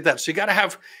facilitate that. So you got to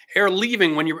have air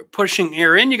leaving when you're pushing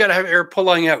air in. You got to have air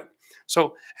pulling out.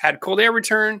 So add cold air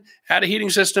return, add a heating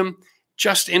system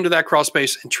just into that crawl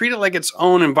space and treat it like its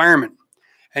own environment.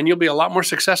 And you'll be a lot more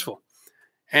successful.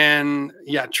 And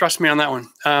yeah, trust me on that one.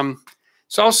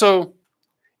 It's also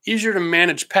easier to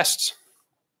manage pests.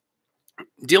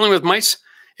 Dealing with mice,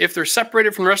 if they're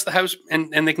separated from the rest of the house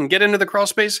and they can get into the crawl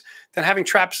space, then having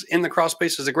traps in the crawl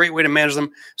space is a great way to manage them.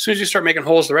 As soon as you start making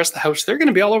holes the rest of the house, they're going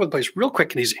to be all over the place real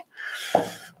quick and easy.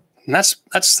 And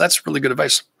that's really good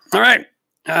advice. All right.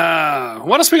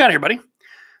 What else we got here, buddy?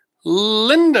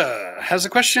 Linda has a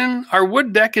question. Our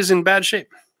wood deck is in bad shape.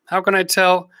 How can I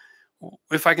tell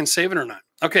if I can save it or not?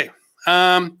 Okay.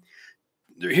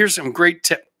 Here's some great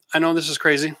tip. I know this is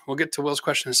crazy. We'll get to Will's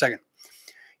question in a second.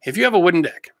 If you have a wooden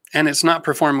deck and it's not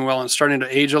performing well and it's starting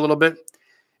to age a little bit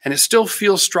and it still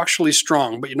feels structurally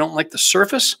strong, but you don't like the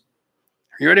surface,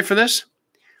 are you ready for this?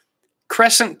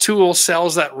 Crescent Tool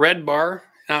sells that red bar.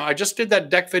 Now, I just did that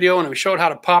deck video and we showed how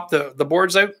to pop the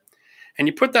boards out. And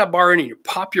you put that bar in and you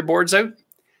pop your boards out,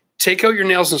 take out your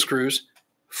nails and screws,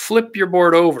 flip your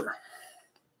board over.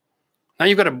 Now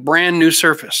you've got a brand new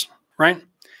surface, right?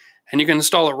 And you can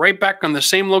install it right back on the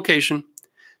same location,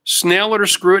 snail it or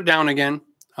screw it down again,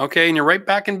 okay? And you're right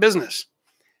back in business.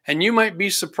 And you might be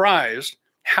surprised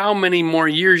how many more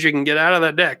years you can get out of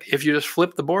that deck if you just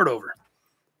flip the board over.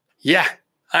 Yeah,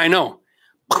 I know.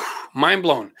 Mind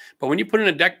blown. But when you put in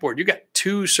a deck board, you got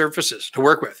two surfaces to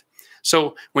work with.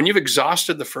 So when you've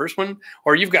exhausted the first one,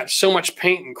 or you've got so much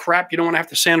paint and crap you don't want to have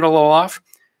to sand it all off,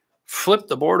 flip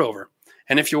the board over.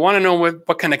 And if you want to know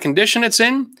what kind of condition it's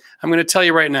in, I'm going to tell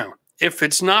you right now. If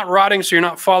it's not rotting so you're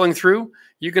not falling through,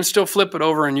 you can still flip it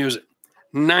over and use it.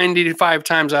 95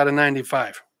 times out of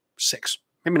 95. 6,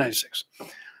 maybe 96. All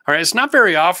right, it's not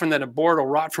very often that a board will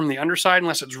rot from the underside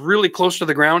unless it's really close to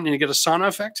the ground and you get a sauna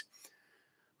effect.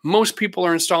 Most people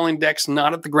are installing decks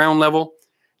not at the ground level.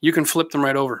 You can flip them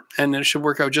right over, and it should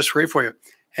work out just great for you.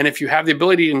 And if you have the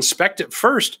ability to inspect it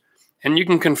first, and you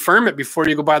can confirm it before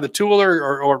you go buy the tool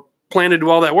or plan to do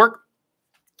all that work,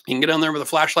 you can get on there with a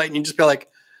flashlight and you just be like,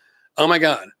 oh my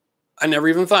God, I never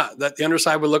even thought that the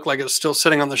underside would look like it's still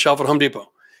sitting on the shelf at Home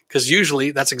Depot. Because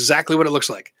usually that's exactly what it looks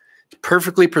like. It's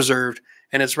perfectly preserved,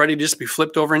 and it's ready to just be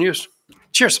flipped over and used.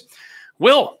 Cheers.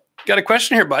 Will, got a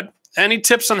question here, bud. Any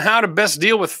tips on how to best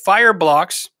deal with fire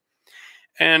blocks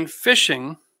and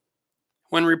fishing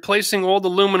when replacing old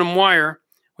aluminum wire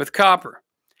with copper?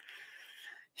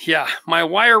 Yeah, my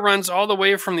wire runs all the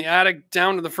way from the attic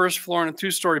down to the first floor in a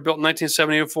 2-story built in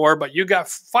 1974, but you got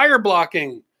fire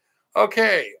blocking.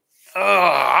 Okay.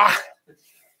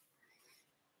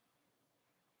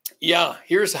 Yeah,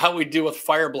 here's how we deal with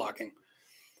fire blocking.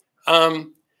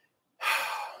 Um,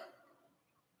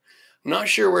 not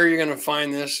sure where you're going to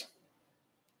find this.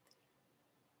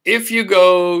 If you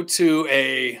go to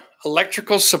a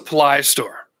electrical supply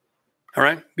store, all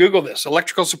right, Google this,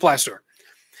 electrical supply store.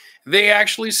 They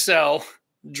actually sell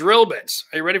drill bits.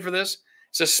 Are you ready for this?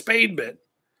 It's a spade bit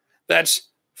that's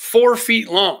 4 feet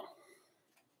long.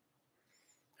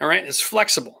 All right, it's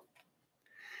flexible.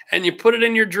 And you put it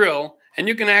in your drill, and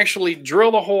you can actually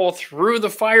drill the hole through the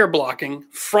fire blocking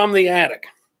from the attic.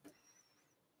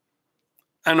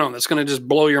 I know, that's going to just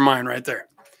blow your mind right there.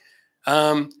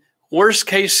 Worst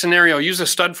case scenario, use a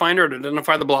stud finder to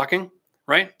identify the blocking,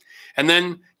 right? And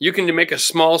then you can make a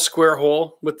small square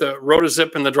hole with the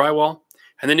rotozip and the drywall.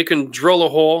 And then you can drill a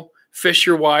hole, fish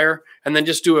your wire, and then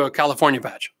just do a California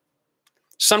patch.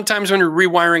 Sometimes when you're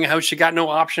rewiring a house, you got no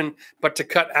option but to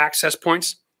cut access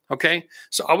points, okay?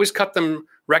 So always cut them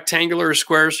rectangular or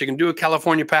squares so you can do a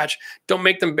California patch. Don't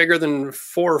make them bigger than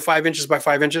 4 or 5 inches by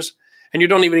 5 inches. And you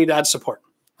don't even need to add support,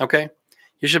 okay?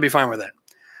 You should be fine with that.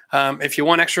 If you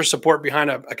want extra support behind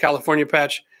a California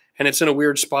patch and it's in a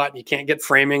weird spot and you can't get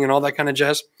framing and all that kind of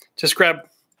jazz, just grab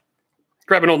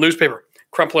an old newspaper,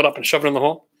 crumple it up and shove it in the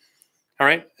hole. All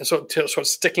right. And so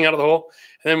it's sticking out of the hole.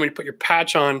 And then when you put your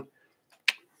patch on,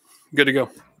 good to go.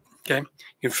 Okay.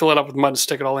 You can fill it up with mud and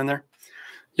stick it all in there.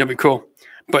 You'll be cool.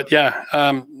 But yeah,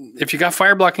 if you got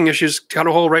fire blocking issues, cut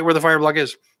a hole right where the fire block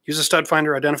is. Use a stud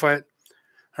finder, identify it.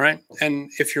 All right.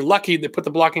 And if you're lucky, they put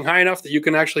the blocking high enough that you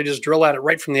can actually just drill at it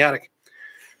right from the attic.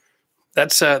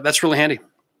 That's really handy.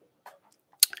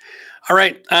 All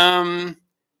right.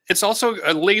 It's also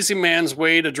a lazy man's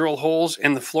way to drill holes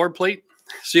in the floor plate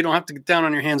so you don't have to get down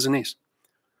on your hands and knees.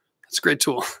 It's a great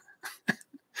tool. I'm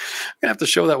going to have to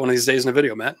show that one of these days in a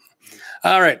video, Matt.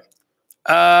 All right.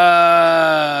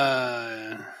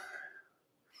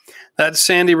 That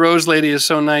Sandy Rose lady is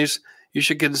so nice. You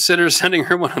should consider sending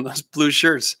her one of those blue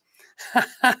shirts.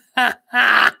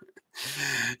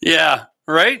 Yeah,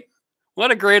 right?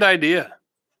 What a great idea.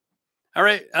 All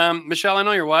right, Michelle, I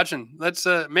know you're watching. Let's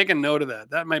make a note of that.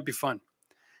 That might be fun.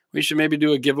 We should maybe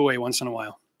do a giveaway once in a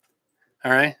while.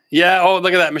 All right. Yeah. Oh,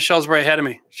 look at that. Michelle's right ahead of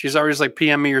me. She's always like,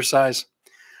 PM me your size.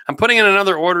 I'm putting in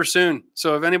another order soon.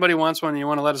 So if anybody wants one and you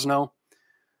want to let us know,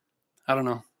 I don't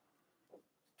know.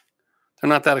 They're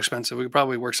not that expensive. We could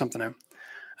probably work something out.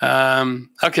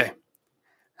 Okay.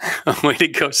 Way to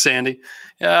go, Sandy.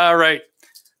 All right.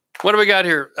 What do we got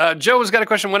here? Joe has got a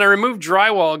question. When I remove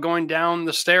drywall going down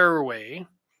the stairway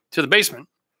to the basement,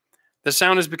 the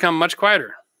sound has become much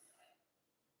quieter.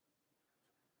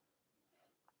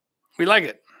 We like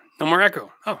it. No more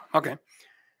echo. Oh, okay.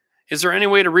 Is there any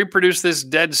way to reproduce this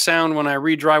dead sound when I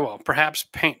re-drywall? Perhaps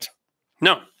paint?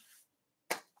 No.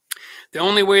 The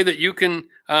only way that you can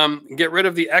get rid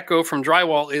of the echo from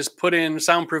drywall is put in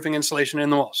soundproofing insulation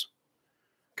in the walls.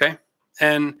 Okay?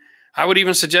 And I would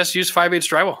even suggest use 5/8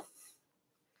 drywall.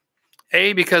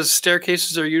 A, because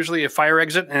staircases are usually a fire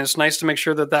exit, and it's nice to make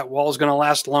sure that that wall is going to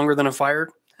last longer than a fire.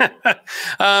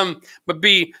 But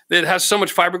B, it has so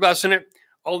much fiberglass in it,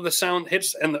 all of the sound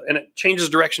hits, and it changes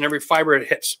direction every fiber it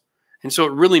hits. And so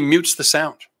it really mutes the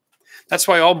sound. That's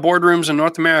why all boardrooms in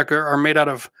North America are made out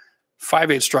of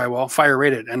 5/8 drywall, fire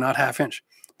rated, and not 1/2 inch,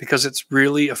 because it's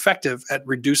really effective at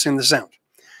reducing the sound.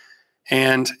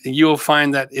 And you'll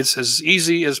find that it's as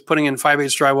easy as putting in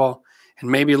 5/8 drywall and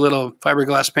maybe a little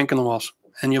fiberglass pink in the walls,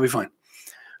 and you'll be fine.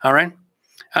 All right.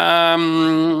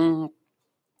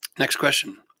 Next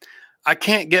question. I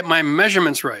can't get my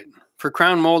measurements right for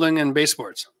crown molding and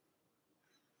baseboards.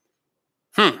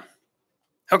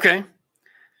 Okay.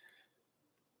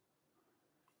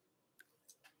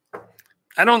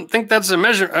 I don't think that's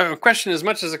a question as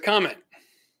much as a comment.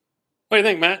 What do you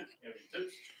think, Matt?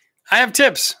 I have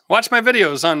tips. Watch my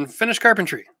videos on finished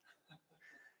carpentry.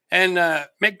 And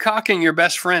make caulking your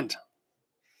best friend.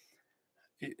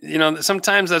 You know,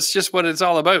 sometimes that's just what it's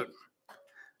all about.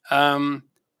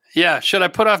 Yeah, should I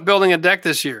put off building a deck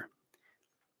this year?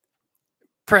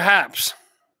 Perhaps.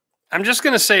 I'm just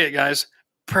going to say it, guys.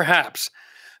 Perhaps.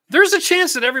 There's a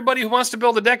chance that everybody who wants to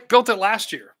build a deck built it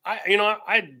last year.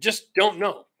 I just don't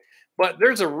know. But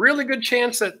there's a really good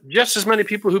chance that just as many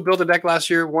people who built a deck last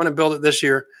year want to build it this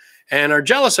year and are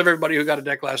jealous of everybody who got a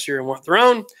deck last year and want their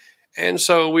own. And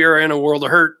so we are in a world of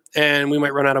hurt and we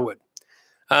might run out of wood.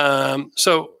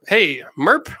 So, hey,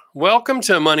 Merp, welcome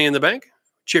to Money in the Bank.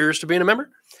 Cheers to being a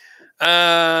member.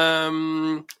 How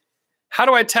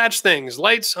do I attach things?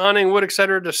 Lights, awning, wood,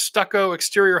 etc. to stucco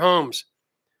exterior homes.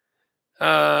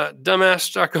 Dumbass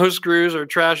stucco screws are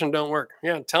trash and don't work.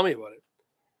 Yeah, tell me about it.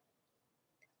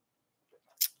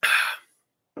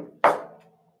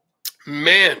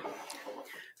 Man,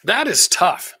 that is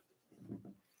tough.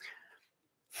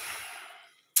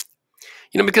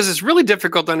 You know, because it's really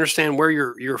difficult to understand where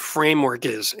your framework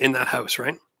is in that house,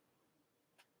 right?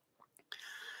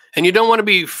 And you don't want to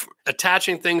be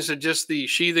attaching things to just the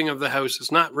sheathing of the house.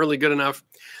 It's not really good enough.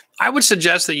 I would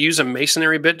suggest that you use a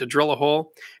masonry bit to drill a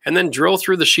hole and then drill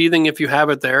through the sheathing if you have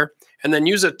it there, and then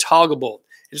use a toggle bolt.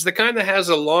 It's the kind that has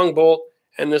a long bolt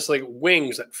and this like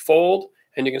wings that fold,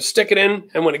 and you can stick it in,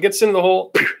 and when it gets into the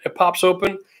hole, it pops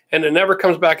open and it never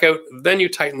comes back out. Then you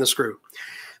tighten the screw.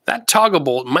 That toggle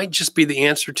bolt might just be the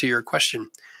answer to your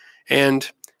question.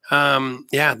 And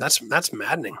yeah, that's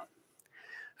maddening.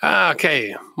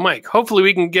 Okay, Mike, hopefully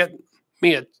we can get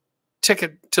me a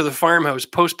ticket to the farmhouse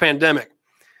post-pandemic.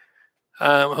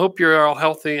 Hope you're all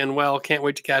healthy and well. Can't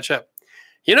wait to catch up.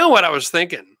 You know what I was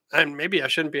thinking? And maybe I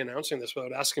shouldn't be announcing this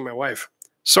without asking my wife.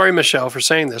 Sorry, Michelle, for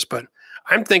saying this, but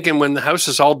I'm thinking when the house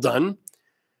is all done,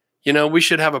 you know, we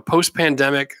should have a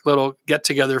post-pandemic little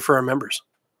get-together for our members.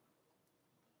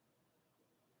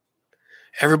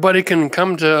 Everybody can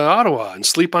come to Ottawa and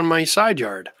sleep on my side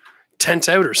yard. Tent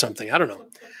out or something. I don't know.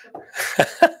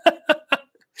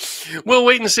 We'll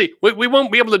wait and see. We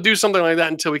won't be able to do something like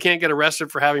that until we can't get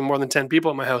arrested for having more than 10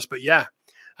 people at my house. But yeah,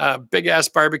 big ass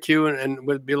barbecue and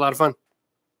would be a lot of fun.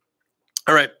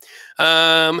 All right.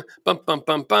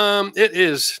 It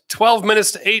is 12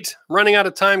 minutes to 8. Running out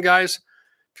of time, guys.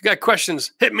 If you got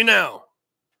questions, hit me now.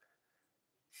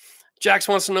 Jax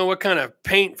wants to know what kind of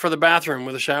paint for the bathroom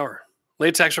with a shower.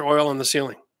 Latex or oil on the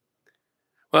ceiling.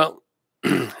 Well,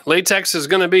 latex is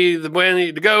going to be the way I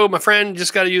need to go, my friend.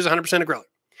 Just got to use 100% acrylic.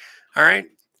 All right.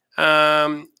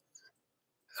 I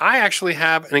actually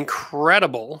have an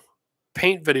incredible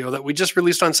paint video that we just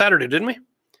released on Saturday, didn't we?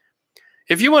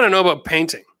 If you want to know about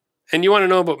painting and you want to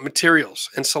know about materials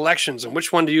and selections and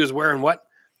which one to use where and what,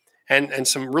 and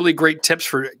some really great tips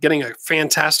for getting a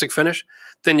fantastic finish,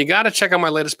 then you got to check out my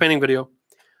latest painting video.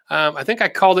 I think I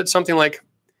called it something like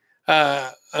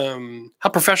how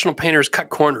professional painters cut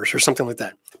corners or something like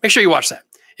that. Make sure you watch that.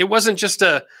 It wasn't just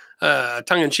a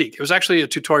tongue-in-cheek. It was actually a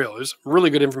tutorial. It was really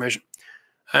good information.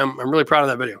 I'm really proud of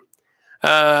that video.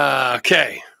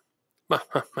 Okay.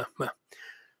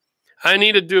 I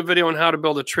need to do a video on how to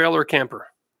build a trailer camper.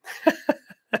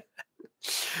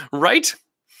 Right?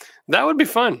 That would be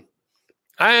fun.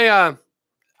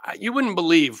 You wouldn't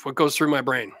believe what goes through my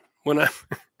brain when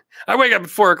I wake up at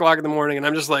 4 o'clock in the morning and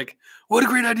I'm just like, what a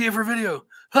great idea for a video.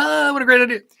 What a great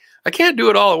idea. I can't do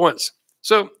it all at once.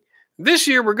 So this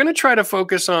year, we're going to try to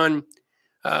focus on,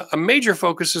 a major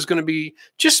focus is going to be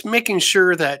just making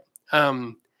sure that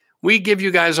we give you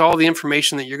guys all the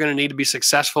information that you're going to need to be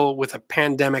successful with a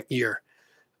pandemic year.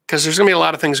 Because there's going to be a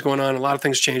lot of things going on, a lot of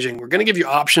things changing. We're going to give you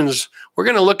options. We're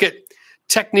going to look at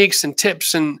techniques and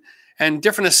tips and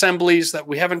different assemblies that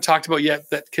we haven't talked about yet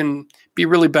that can be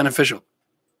really beneficial.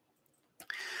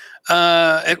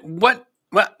 There's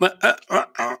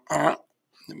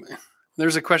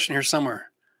a question here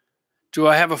somewhere. Do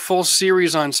I have a full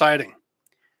series on siding?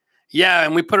 Yeah,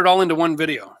 and we put it all into one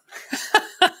video.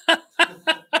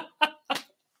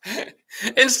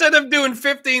 Instead of doing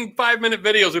 15 5-minute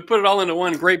videos, we put it all into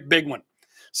one great big one.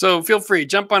 So feel free,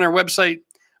 jump on our website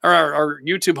or our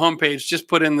YouTube homepage, just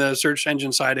put in the search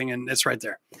engine siding and it's right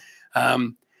there.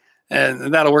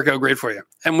 And that'll work out great for you.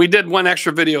 And we did one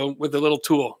extra video with a little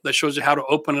tool that shows you how to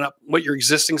open it up, what your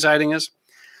existing siding is.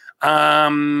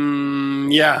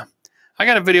 Yeah, I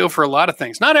got a video for a lot of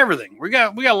things. Not everything. We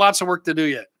got lots of work to do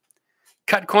yet.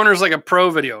 Cut corners like a pro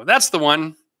video. That's the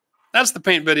one. That's the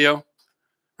paint video,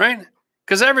 right?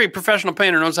 Because every professional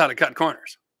painter knows how to cut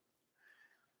corners.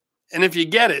 And if you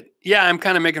get it, yeah, I'm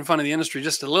kind of making fun of the industry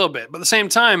just a little bit. But at the same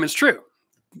time, it's true.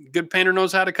 Good painter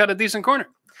knows how to cut a decent corner.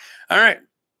 All right.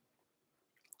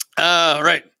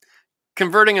 Right.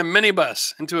 Converting a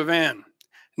minibus into a van.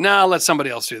 Now let somebody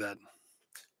else do that.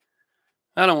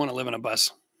 I don't want to live in a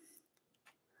bus.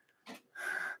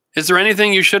 Is there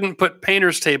anything you shouldn't put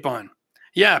painter's tape on?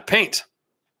 Yeah, paint.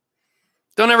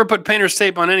 Don't ever put painter's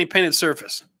tape on any painted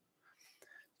surface.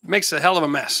 It makes a hell of a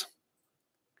mess.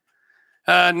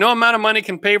 No amount of money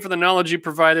can pay for the knowledge you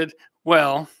provided.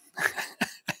 Well,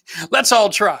 let's all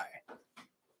try.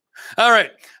 All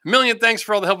right. A million thanks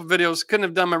for all the helpful videos. Couldn't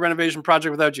have done my renovation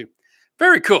project without you.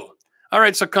 Very cool. All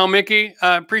right. So call Mickey.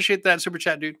 Appreciate that super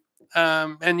chat, dude.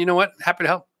 And you know what? Happy to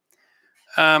help.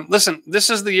 Listen, this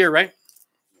is the year, right?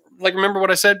 Like, remember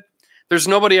what I said? There's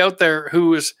nobody out there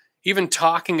who is even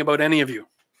talking about any of you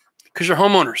because you're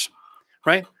homeowners,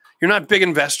 right? You're not big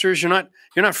investors. You're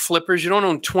not flippers. You don't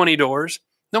own 20 doors.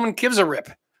 No one gives a rip.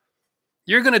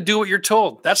 You're going to do what you're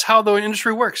told. That's how the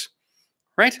industry works,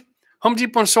 right? Home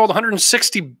Depot sold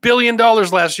 $160 billion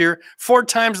last year, 4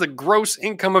 times the gross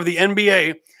income of the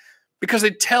NBA, because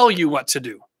they tell you what to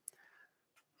do.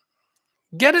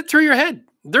 Get it through your head.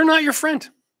 They're not your friend.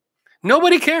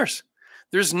 Nobody cares.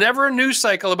 There's never a news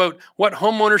cycle about what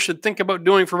homeowners should think about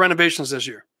doing for renovations this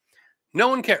year. No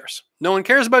one cares. No one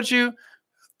cares about you.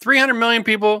 300 million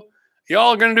people, you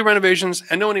all are going to do renovations,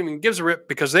 and no one even gives a rip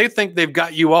because they think they've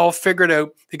got you all figured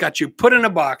out. They got you put in a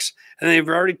box, and they've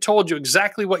already told you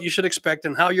exactly what you should expect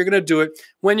and how you're going to do it,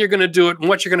 when you're going to do it, and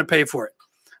what you're going to pay for it.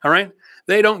 All right?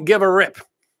 They don't give a rip.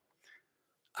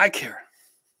 I care.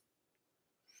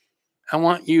 I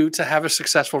want you to have a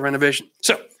successful renovation.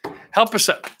 So help us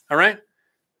out, all right?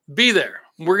 Be there.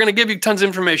 We're going to give you tons of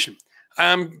information.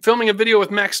 I'm filming a video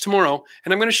with Max tomorrow,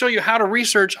 and I'm going to show you how to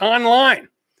research online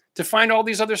to find all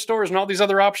these other stores and all these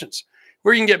other options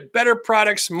where you can get better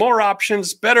products, more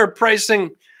options, better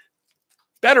pricing,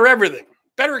 better everything,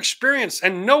 better experience,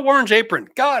 and no orange apron.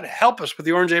 God help us with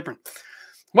the orange apron.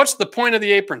 What's the point of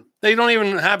the apron? They don't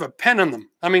even have a pen on them.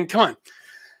 I mean, come on.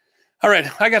 All right,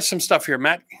 I got some stuff here,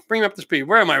 Matt. Bring me up to speed.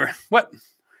 Where am I? What?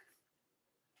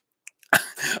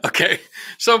 Okay,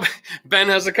 so Ben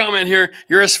has a comment here.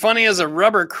 You're as funny as a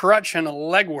rubber crutch and a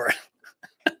legwort.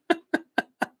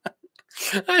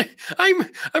 I'm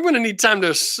going to need time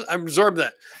to absorb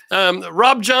that.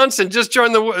 Rob Johnson just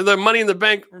joined the Money in the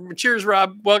Bank. Cheers,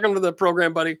 Rob. Welcome to the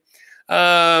program, buddy.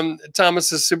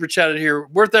 Thomas is super chatted here.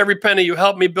 Worth every penny. You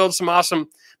helped me build some awesome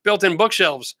built-in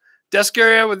bookshelves. Desk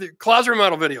area with your closet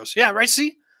remodel videos. Yeah, right.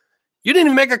 See, you didn't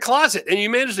even make a closet, and you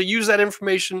managed to use that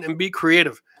information and be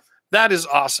creative. That is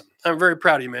awesome. I'm very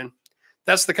proud of you, man.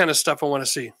 That's the kind of stuff I want to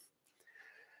see.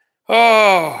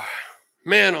 Oh,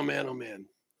 man, oh, man, oh, man.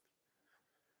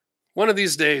 One of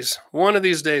these days,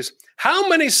 how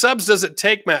many subs does it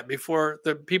take, Matt, before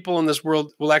the people in this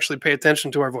world will actually pay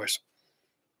attention to our voice?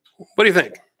 What do you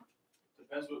think?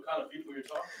 Depends what kind of people you're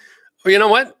talking to. Well, you know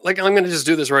what? Like, I'm going to just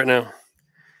do this right now.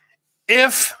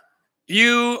 If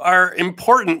you are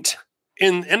important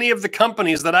in any of the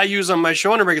companies that I use on my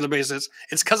show on a regular basis,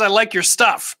 it's because I like your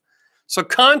stuff. So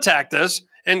contact us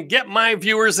and get my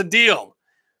viewers a deal.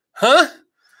 Huh?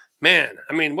 Man,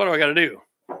 I mean, what do I got to do?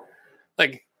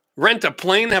 Like, rent a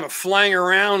plane, have it flying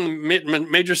around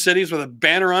major cities with a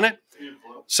banner on it?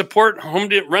 Support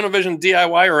Renovision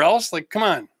DIY or else? Like, come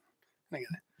on.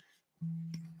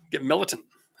 Get militant.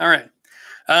 All right.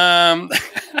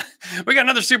 We got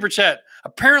another super chat.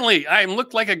 Apparently, I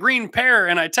look like a green pear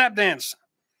and I tap dance.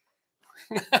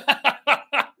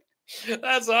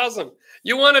 That's awesome.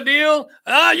 You want a deal?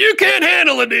 You can't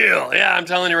handle a deal. Yeah, I'm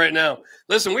telling you right now.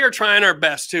 Listen, we are trying our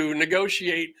best to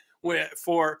negotiate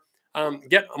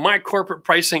get my corporate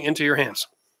pricing into your hands.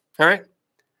 All right?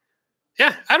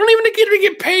 Yeah, I don't even need to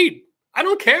get paid. I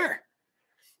don't care.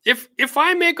 If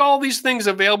I make all these things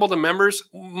available to members,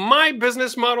 my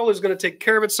business model is going to take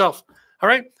care of itself. All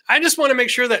right? I just want to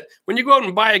make sure that when you go out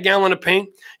and buy a gallon of paint,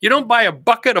 you don't buy a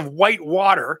bucket of white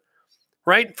water,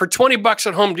 right, for 20 bucks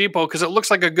at Home Depot because it looks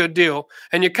like a good deal,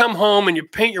 and you come home and you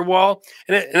paint your wall,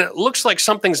 and it looks like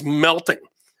something's melting,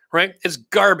 right? It's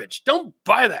garbage. Don't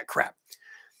buy that crap.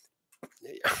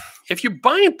 If you're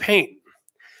buying paint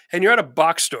and you're at a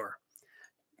box store,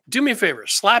 do me a favor,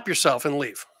 slap yourself and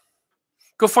leave.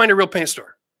 Go find a real paint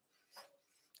store.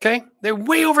 Okay? They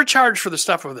way overcharge for the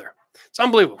stuff over there. It's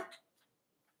unbelievable.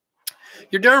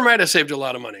 You're darn right I saved you a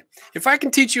lot of money. If I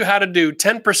can teach you how to do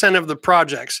 10% of the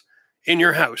projects in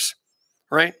your house,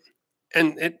 right?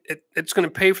 And it's going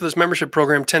to pay for this membership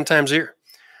program 10 times a year.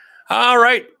 All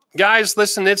right, guys,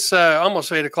 listen, it's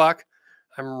almost 8 o'clock.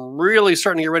 I'm really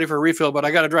starting to get ready for a refill, but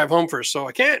I got to drive home first, so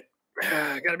I can't.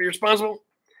 I got to be responsible.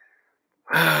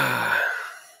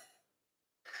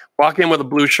 Walk in with a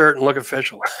blue shirt and look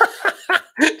official.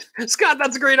 Scott,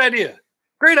 that's a great idea.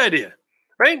 Great idea,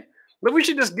 right? But we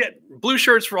should just get blue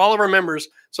shirts for all of our members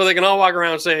so they can all walk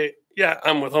around and say, yeah,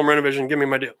 I'm with Home Renovision. Give me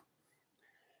my deal.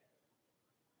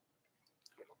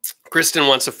 Kristen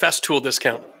wants a Festool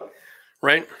discount,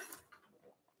 right?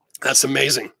 That's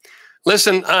amazing.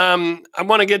 Listen, I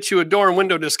want to get you a door and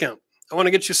window discount. I want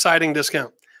to get you siding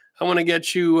discount. I want to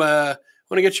get you a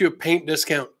paint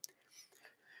discount.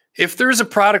 If there's a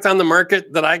product on the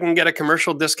market that I can get a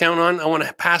commercial discount on, I want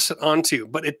to pass it on to you.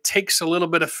 But it takes a little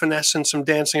bit of finesse and some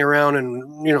dancing around,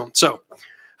 and So,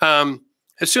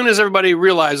 as soon as everybody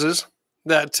realizes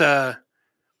that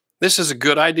this is a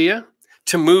good idea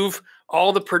to move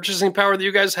all the purchasing power that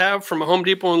you guys have from a Home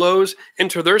Depot and Lowe's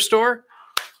into their store,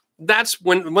 that's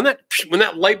when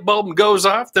that light bulb goes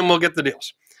off, then we'll get the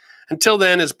deals. Until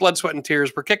then, it's blood, sweat, and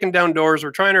tears. We're kicking down doors.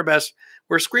 We're trying our best.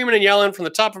 We're screaming and yelling from the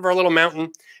top of our little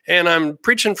mountain, and I'm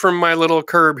preaching from my little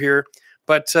curb here.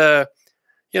 But,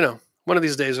 one of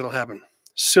these days it'll happen,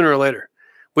 sooner or later.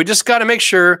 We just got to make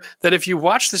sure that if you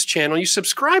watch this channel, you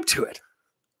subscribe to it.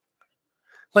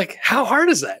 Like, how hard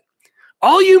is that?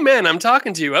 All you men, I'm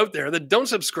talking to you out there that don't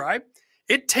subscribe,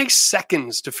 it takes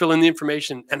seconds to fill in the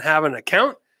information and have an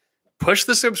account. Push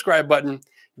the subscribe button,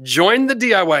 join the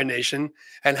DIY Nation,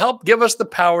 and help give us the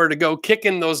power to go kick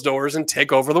in those doors and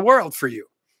take over the world for you.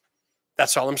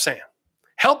 That's all I'm saying.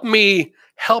 Help me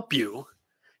help you.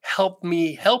 Help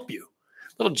me help you.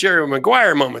 Little Jerry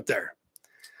Maguire moment there.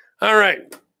 All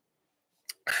right.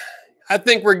 I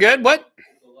think we're good. What?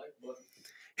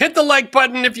 Hit the like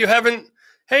button if you haven't.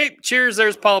 Hey, cheers.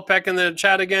 There's Paul Peck in the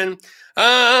chat again.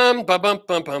 Isn't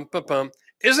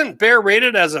Behr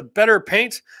rated as a better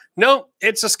paint? No,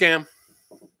 it's a scam.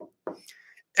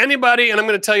 Anybody, and I'm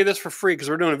going to tell you this for free because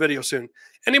we're doing a video soon.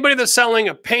 Anybody that's selling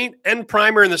a paint and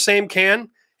primer in the same can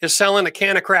is selling a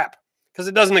can of crap because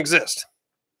it doesn't exist.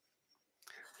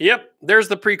 Yep, there's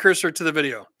the precursor to the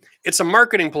video. It's a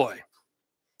marketing ploy.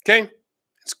 Okay?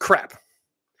 It's crap.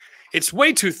 It's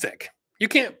way too thick. You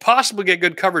can't possibly get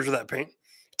good coverage with that paint.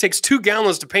 It takes 2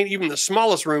 gallons to paint even the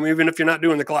smallest room, even if you're not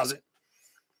doing the closet.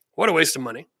 What a waste of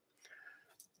money.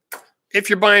 If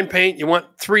you're buying paint, you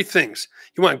want 3 things.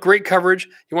 You want great coverage.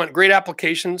 You want great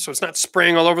application so it's not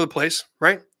spraying all over the place,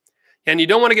 right? And you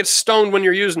don't want to get stoned when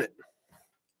you're using it.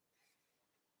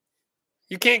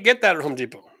 You can't get that at Home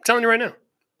Depot. I'm telling you right now.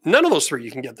 None of those 3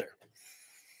 you can get there.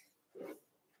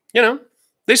 You know,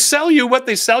 they sell you what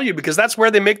they sell you because that's where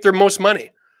they make their most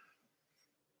money.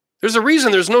 There's a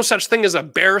reason there's no such thing as a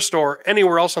Behr store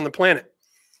anywhere else on the planet.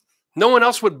 No one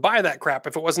else would buy that crap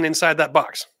if it wasn't inside that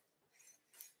box.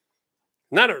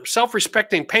 Not a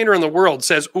self-respecting painter in the world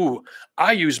says, ooh,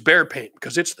 I use Behr paint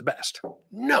because it's the best.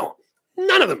 No,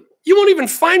 none of them. You won't even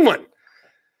find one.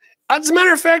 As a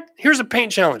matter of fact, here's a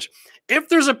paint challenge. If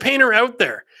there's a painter out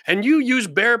there and you use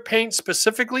Behr paint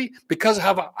specifically because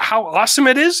of how awesome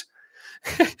it is,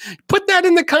 put that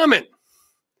in the comment.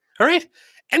 All right?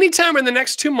 Anytime in the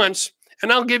next 2 months,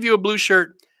 and I'll give you a blue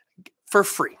shirt for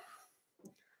free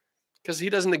because he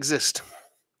doesn't exist.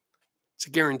 It's a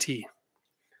guarantee.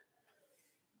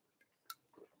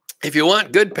 If you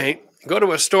want good paint, go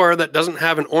to a store that doesn't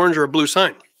have an orange or a blue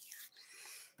sign.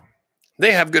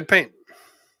 They have good paint.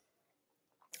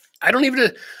 I don't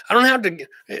have to,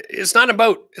 it's not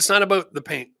about the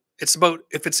paint. It's about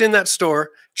if it's in that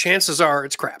store, chances are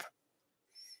it's crap.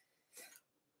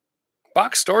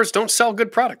 Box stores don't sell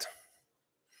good product.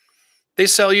 They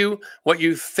sell you what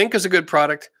you think is a good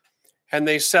product, and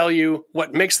they sell you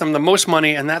what makes them the most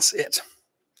money, and that's it.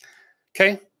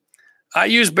 Okay? I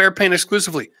use Behr paint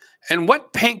exclusively. And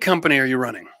what paint company are you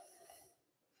running?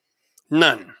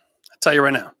 None. I'll tell you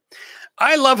right now.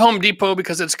 I love Home Depot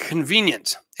because it's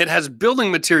convenient. It has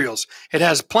building materials. It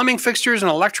has plumbing fixtures and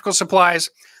electrical supplies.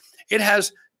 It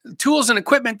has tools and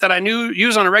equipment that I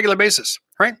use on a regular basis,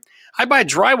 right? I buy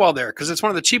drywall there because it's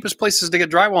one of the cheapest places to get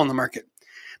drywall in the market.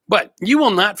 But you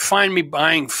will not find me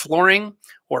buying flooring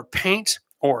or paint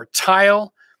or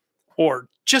tile or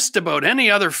just about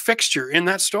any other fixture in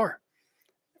that store.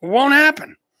 It won't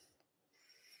happen.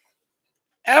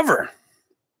 Ever.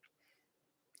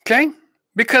 Okay?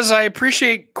 Because I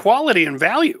appreciate quality and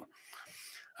value.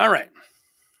 All right.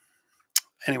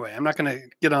 Anyway, I'm not going to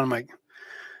get on my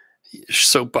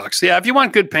soapbox. Yeah, if you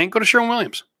want good paint, go to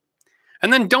Sherwin-Williams.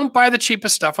 And then don't buy the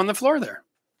cheapest stuff on the floor there.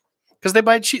 Because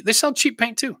they sell cheap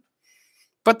paint too.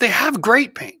 But they have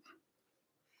great paint.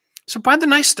 So buy the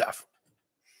nice stuff.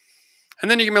 And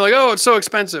then you can be like, oh, it's so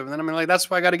expensive. And then I'm like, that's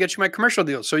why I got to get you my commercial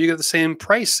deal. So you get the same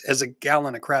price as a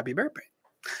gallon of crappy Behr paint.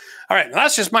 All right,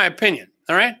 that's just my opinion,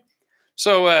 all right?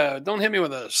 So don't hit me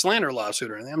with a slander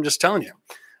lawsuit or anything. I'm just telling you.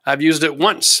 I've used it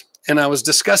once, and I was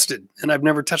disgusted, and I've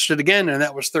never touched it again, and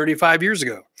that was 35 years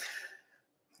ago.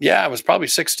 Yeah, I was probably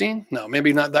 16. No,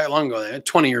 maybe not that long ago.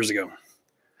 20 years ago.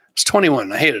 I was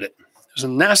 21. I hated it. It was the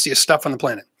nastiest stuff on the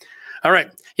planet. All right.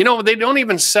 You know, they don't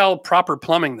even sell proper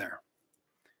plumbing there.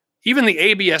 Even the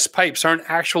ABS pipes aren't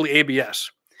actually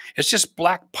ABS. It's just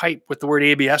black pipe with the word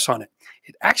ABS on it.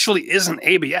 It actually isn't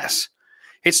ABS.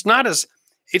 It's not as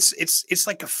it's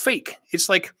like a fake. It's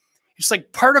like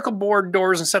particle board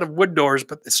doors instead of wood doors,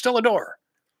 but it's still a door.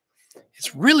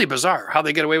 It's really bizarre how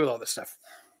they get away with all this stuff.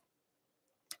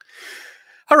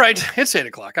 All right, it's 8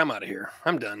 o'clock. I'm out of here.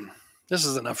 I'm done. This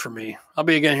is enough for me. I'll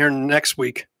be again here next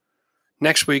week.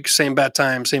 Next week, same bad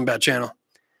time, same bad channel.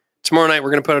 Tomorrow night,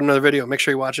 we're going to put out another video. Make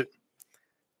sure you watch it.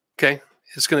 Okay?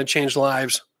 It's going to change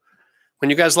lives. When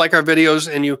you guys like our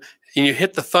videos and you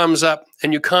hit the thumbs up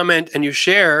and you comment and you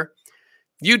share,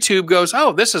 YouTube goes,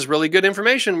 oh, this is really good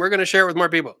information. We're going to share it with more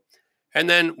people. And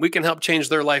then we can help change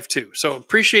their life too. So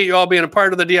appreciate you all being a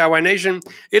part of the DIY Nation.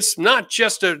 It's not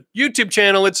just a YouTube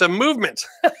channel. It's a movement.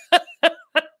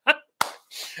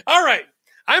 All right.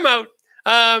 I'm out.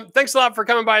 Thanks a lot for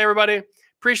coming by, everybody.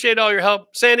 Appreciate all your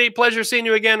help. Sandy, pleasure seeing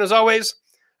you again as always.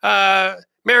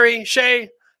 Mary, Shay,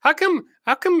 how come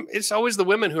it's always the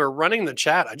women who are running the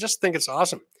chat? I just think it's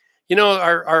awesome. You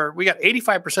know, we got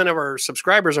 85% of our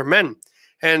subscribers are men,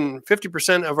 and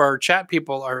 50% of our chat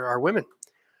people are women.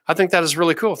 I think that is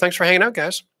really cool. Thanks for hanging out,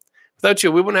 guys. Without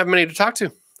you, we wouldn't have many to talk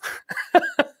to.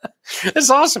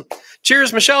 It's awesome.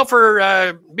 Cheers, Michelle,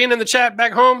 for being in the chat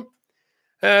back home.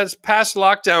 It's past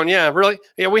lockdown. Yeah, really.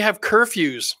 Yeah, we have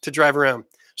curfews to drive around.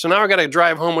 So now I got to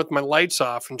drive home with my lights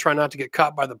off and try not to get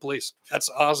caught by the police. That's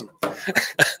awesome. I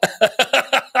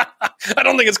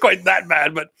don't think it's quite that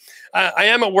bad, but I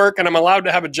am at work and I'm allowed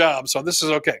to have a job. So this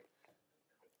is okay.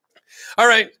 All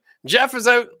right. Jeff is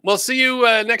out. We'll see you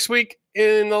next week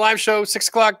in the live show, 6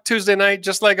 o'clock Tuesday night,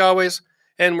 just like always.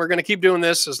 And we're going to keep doing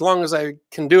this as long as I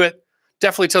can do it.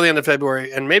 Definitely till the end of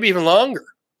February and maybe even longer.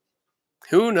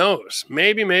 Who knows?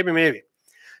 Maybe.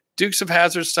 Dukes of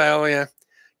Hazzard style, yeah.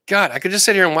 God, I could just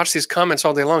sit here and watch these comments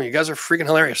all day long. You guys are freaking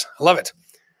hilarious. I love it.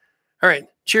 All right.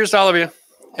 Cheers to all of you.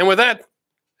 And with that,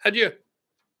 adieu.